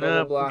 Any blah,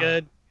 No, blah, blah?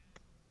 good.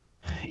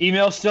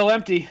 Email's still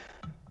empty.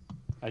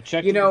 I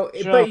checked. You know,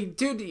 the show. but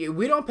dude,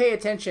 we don't pay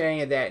attention to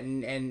any of that.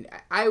 And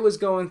I was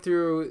going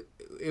through.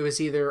 It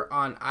was either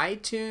on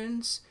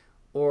iTunes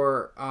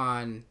or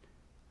on.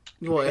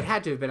 Well, it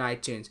had to have been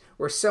iTunes,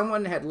 where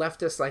someone had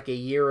left us like a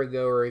year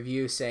ago a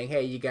review saying,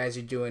 "Hey, you guys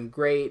are doing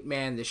great,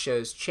 man. The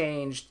show's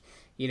changed."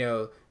 You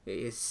know,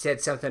 it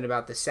said something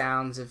about the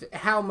sounds of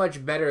how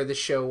much better the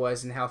show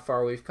was and how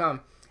far we've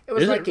come. It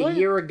was Is it like a really?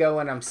 year ago,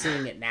 and I'm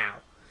seeing it now.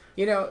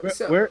 You know,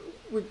 so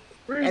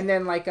and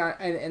then like on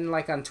and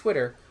like on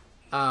Twitter,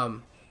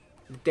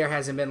 there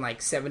hasn't been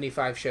like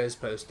 75 shows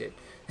posted,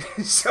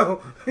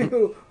 so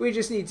we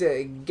just need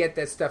to get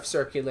that stuff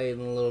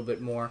circulating a little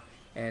bit more,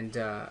 and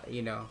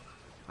you know,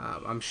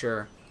 I'm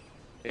sure.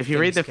 If you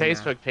read the things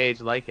can, Facebook page,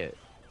 like it.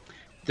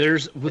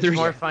 there's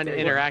more fun to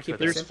interact with.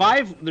 There's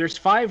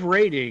five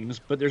ratings,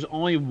 but there's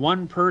only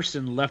one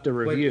person left a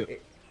review.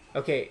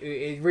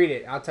 Okay, read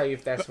it. I'll tell you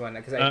if that's one,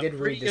 because I did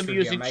read this Pretty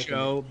review. amusing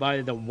show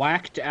by the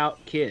Whacked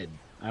Out Kid.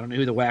 I don't know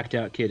who the Whacked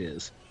Out Kid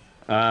is.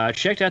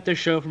 Checked out this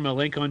show from a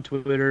link on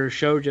Twitter.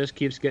 Show just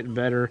keeps getting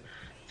better.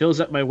 Fills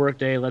up my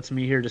workday. Lets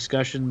me hear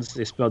discussions.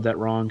 They spelled that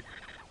wrong.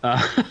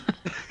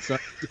 So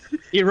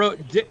he wrote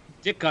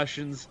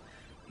discussions,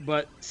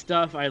 but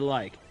stuff I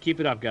like. Keep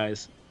it up,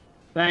 guys.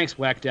 Thanks,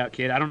 Whacked Out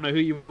Kid. I don't know who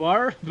you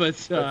are, but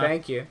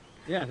thank you.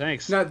 Yeah,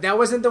 thanks. No, that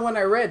wasn't the one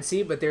I read.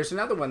 See, but there's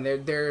another one.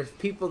 There are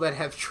people that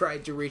have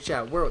tried to reach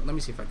out. Let me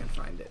see if I can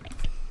find it.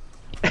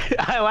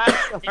 I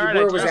laughed so hard.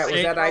 Where I was just that?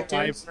 Was that ate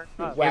iTunes?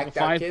 my- We have a Whacked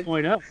Out Kid?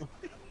 5.0.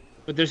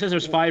 But there says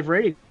there's 5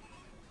 ratings.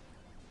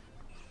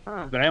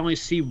 Huh. But I only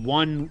see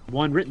one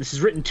written. This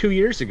is written 2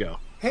 years ago.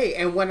 Hey,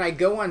 and when I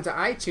go onto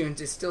iTunes,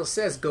 it still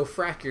says "Go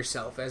frack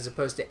yourself" as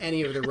opposed to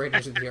any of the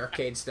Raiders of the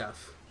Arcade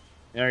stuff.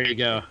 There you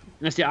go.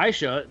 And see, I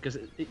show it because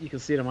you can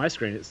see it on my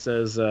screen. It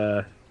says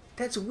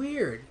That's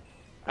weird.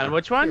 And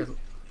which one? Here,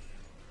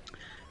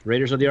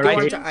 Raiders of the go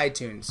Arcade. onto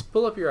iTunes.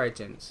 Pull up your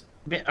iTunes.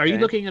 Are you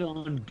Okay. looking at it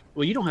on?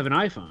 Well, you don't have an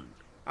iPhone.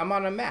 I'm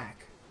on a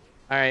Mac.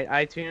 All right,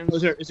 iTunes.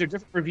 Is there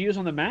different reviews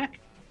on the Mac?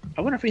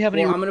 I wonder if we have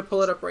any. Well, I'm going to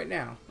pull it up right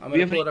now. I'm We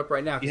going have to pull any- it up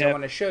right now because you I have-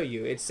 want to show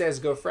you. It says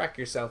 "Go frack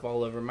yourself"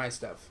 all over my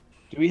stuff.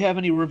 Do we have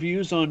any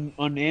reviews on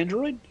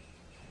Android?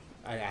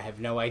 I have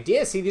no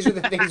idea. See, these are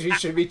the things we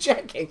should be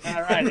checking. All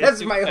right, That's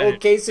let's my do whole that.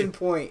 case in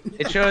point.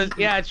 It shows.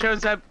 Yeah, it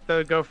shows up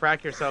the "Go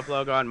Frack Yourself"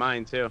 logo on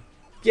mine too.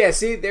 Yeah,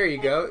 see, there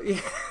you go.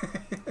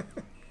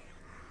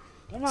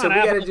 Come So on, we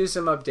got to Apple. do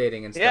some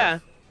updating and stuff. Yeah.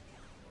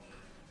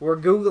 We're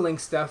Googling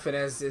stuff, and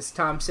as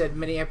Tom said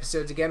many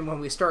episodes again, when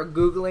we start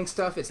Googling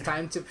stuff, it's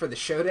time for the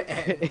show to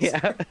end.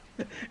 Yeah.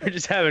 We're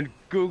just having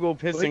Google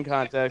pissing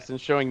contests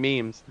and showing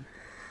memes.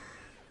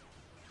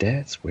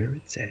 That's where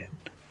it's at.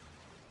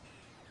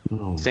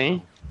 Oh.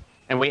 See?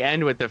 And we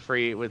end with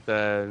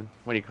the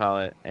what do you call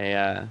it?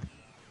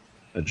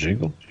 A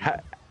jingle?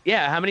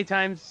 Yeah, how many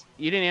times...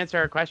 You didn't answer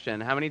our question.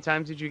 How many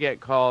times did you get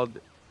called...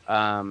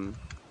 what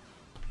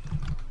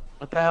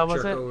the hell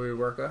was it?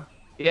 Jerko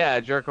Yeah,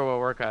 Jerko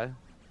Worka.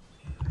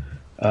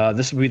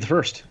 This would be the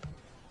first.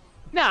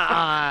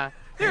 Nah,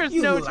 there's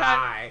You no lie.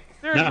 time.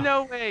 There's No.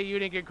 no way you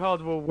didn't get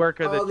called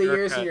Worka. All the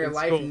years Jerka in your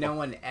life, school. no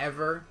one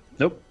ever.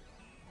 Nope.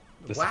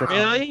 This Wow. first-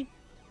 Really?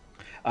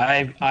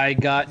 I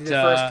got The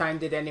first time,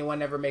 did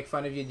anyone ever make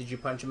fun of you? Did you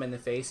punch him in the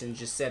face and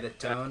just set a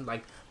tone,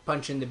 like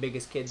punching the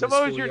biggest kid? So in the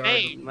what was your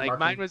schoolyard, name? Like marking-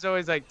 mine was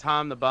always like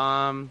Tom the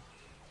Bomb.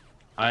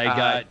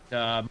 I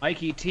got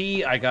Mikey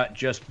T. I got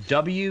just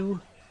W.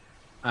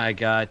 I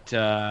got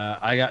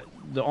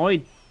the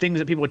only things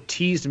that people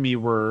teased me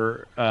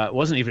were it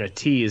wasn't even a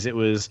tease. It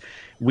was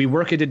we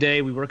work it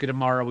today, we work it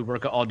tomorrow, we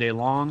work it all day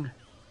long.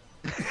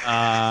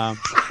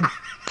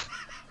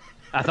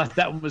 I thought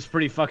that one was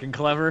pretty fucking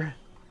clever.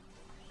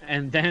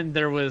 And then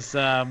there was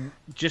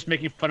just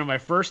making fun of my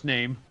first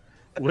name,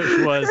 which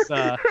was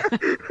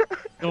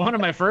one of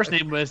my first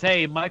name was,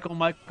 hey, Michael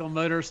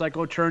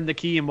Motorcycle, turn the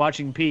key and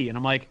watching pee. And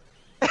I'm like,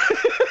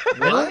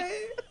 What?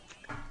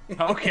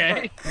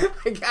 okay.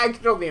 I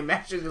can only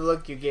imagine the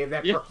look you gave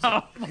that Yeah,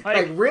 person. I'm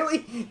Like,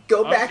 really?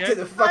 Go back Okay. to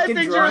the I fucking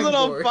picture a drawing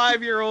little board.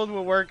 5-year-old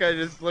Worka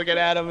just looking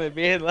at him and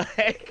being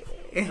like,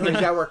 Is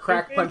that where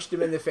Crack punched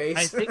him in the I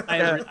face? think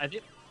I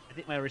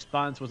think my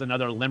response was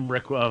another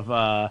limerick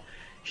of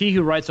he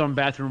who writes on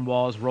bathroom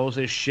walls rolls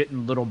his shit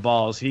in little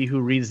balls. He who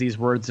reads these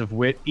words of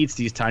wit eats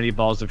these tiny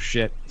balls of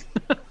shit.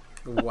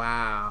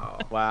 Wow.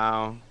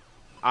 wow.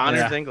 Honors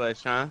Yeah.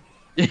 English, huh?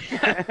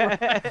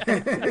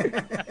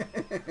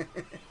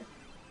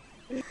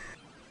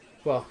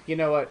 Well, you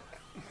know what?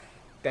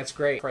 That's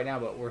great right now,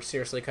 but we're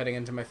seriously cutting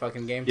into my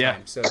fucking game Yeah.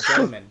 time. So,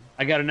 gentlemen,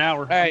 I got an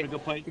hour. right. I'm gonna go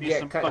play get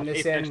some cutting fucking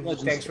this Apex in.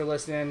 Legends. Thanks for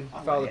listening.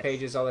 Follow the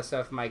pages, all that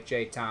stuff. Mike,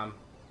 J, Tom.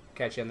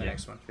 Catch you on the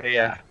next one.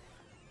 Yeah.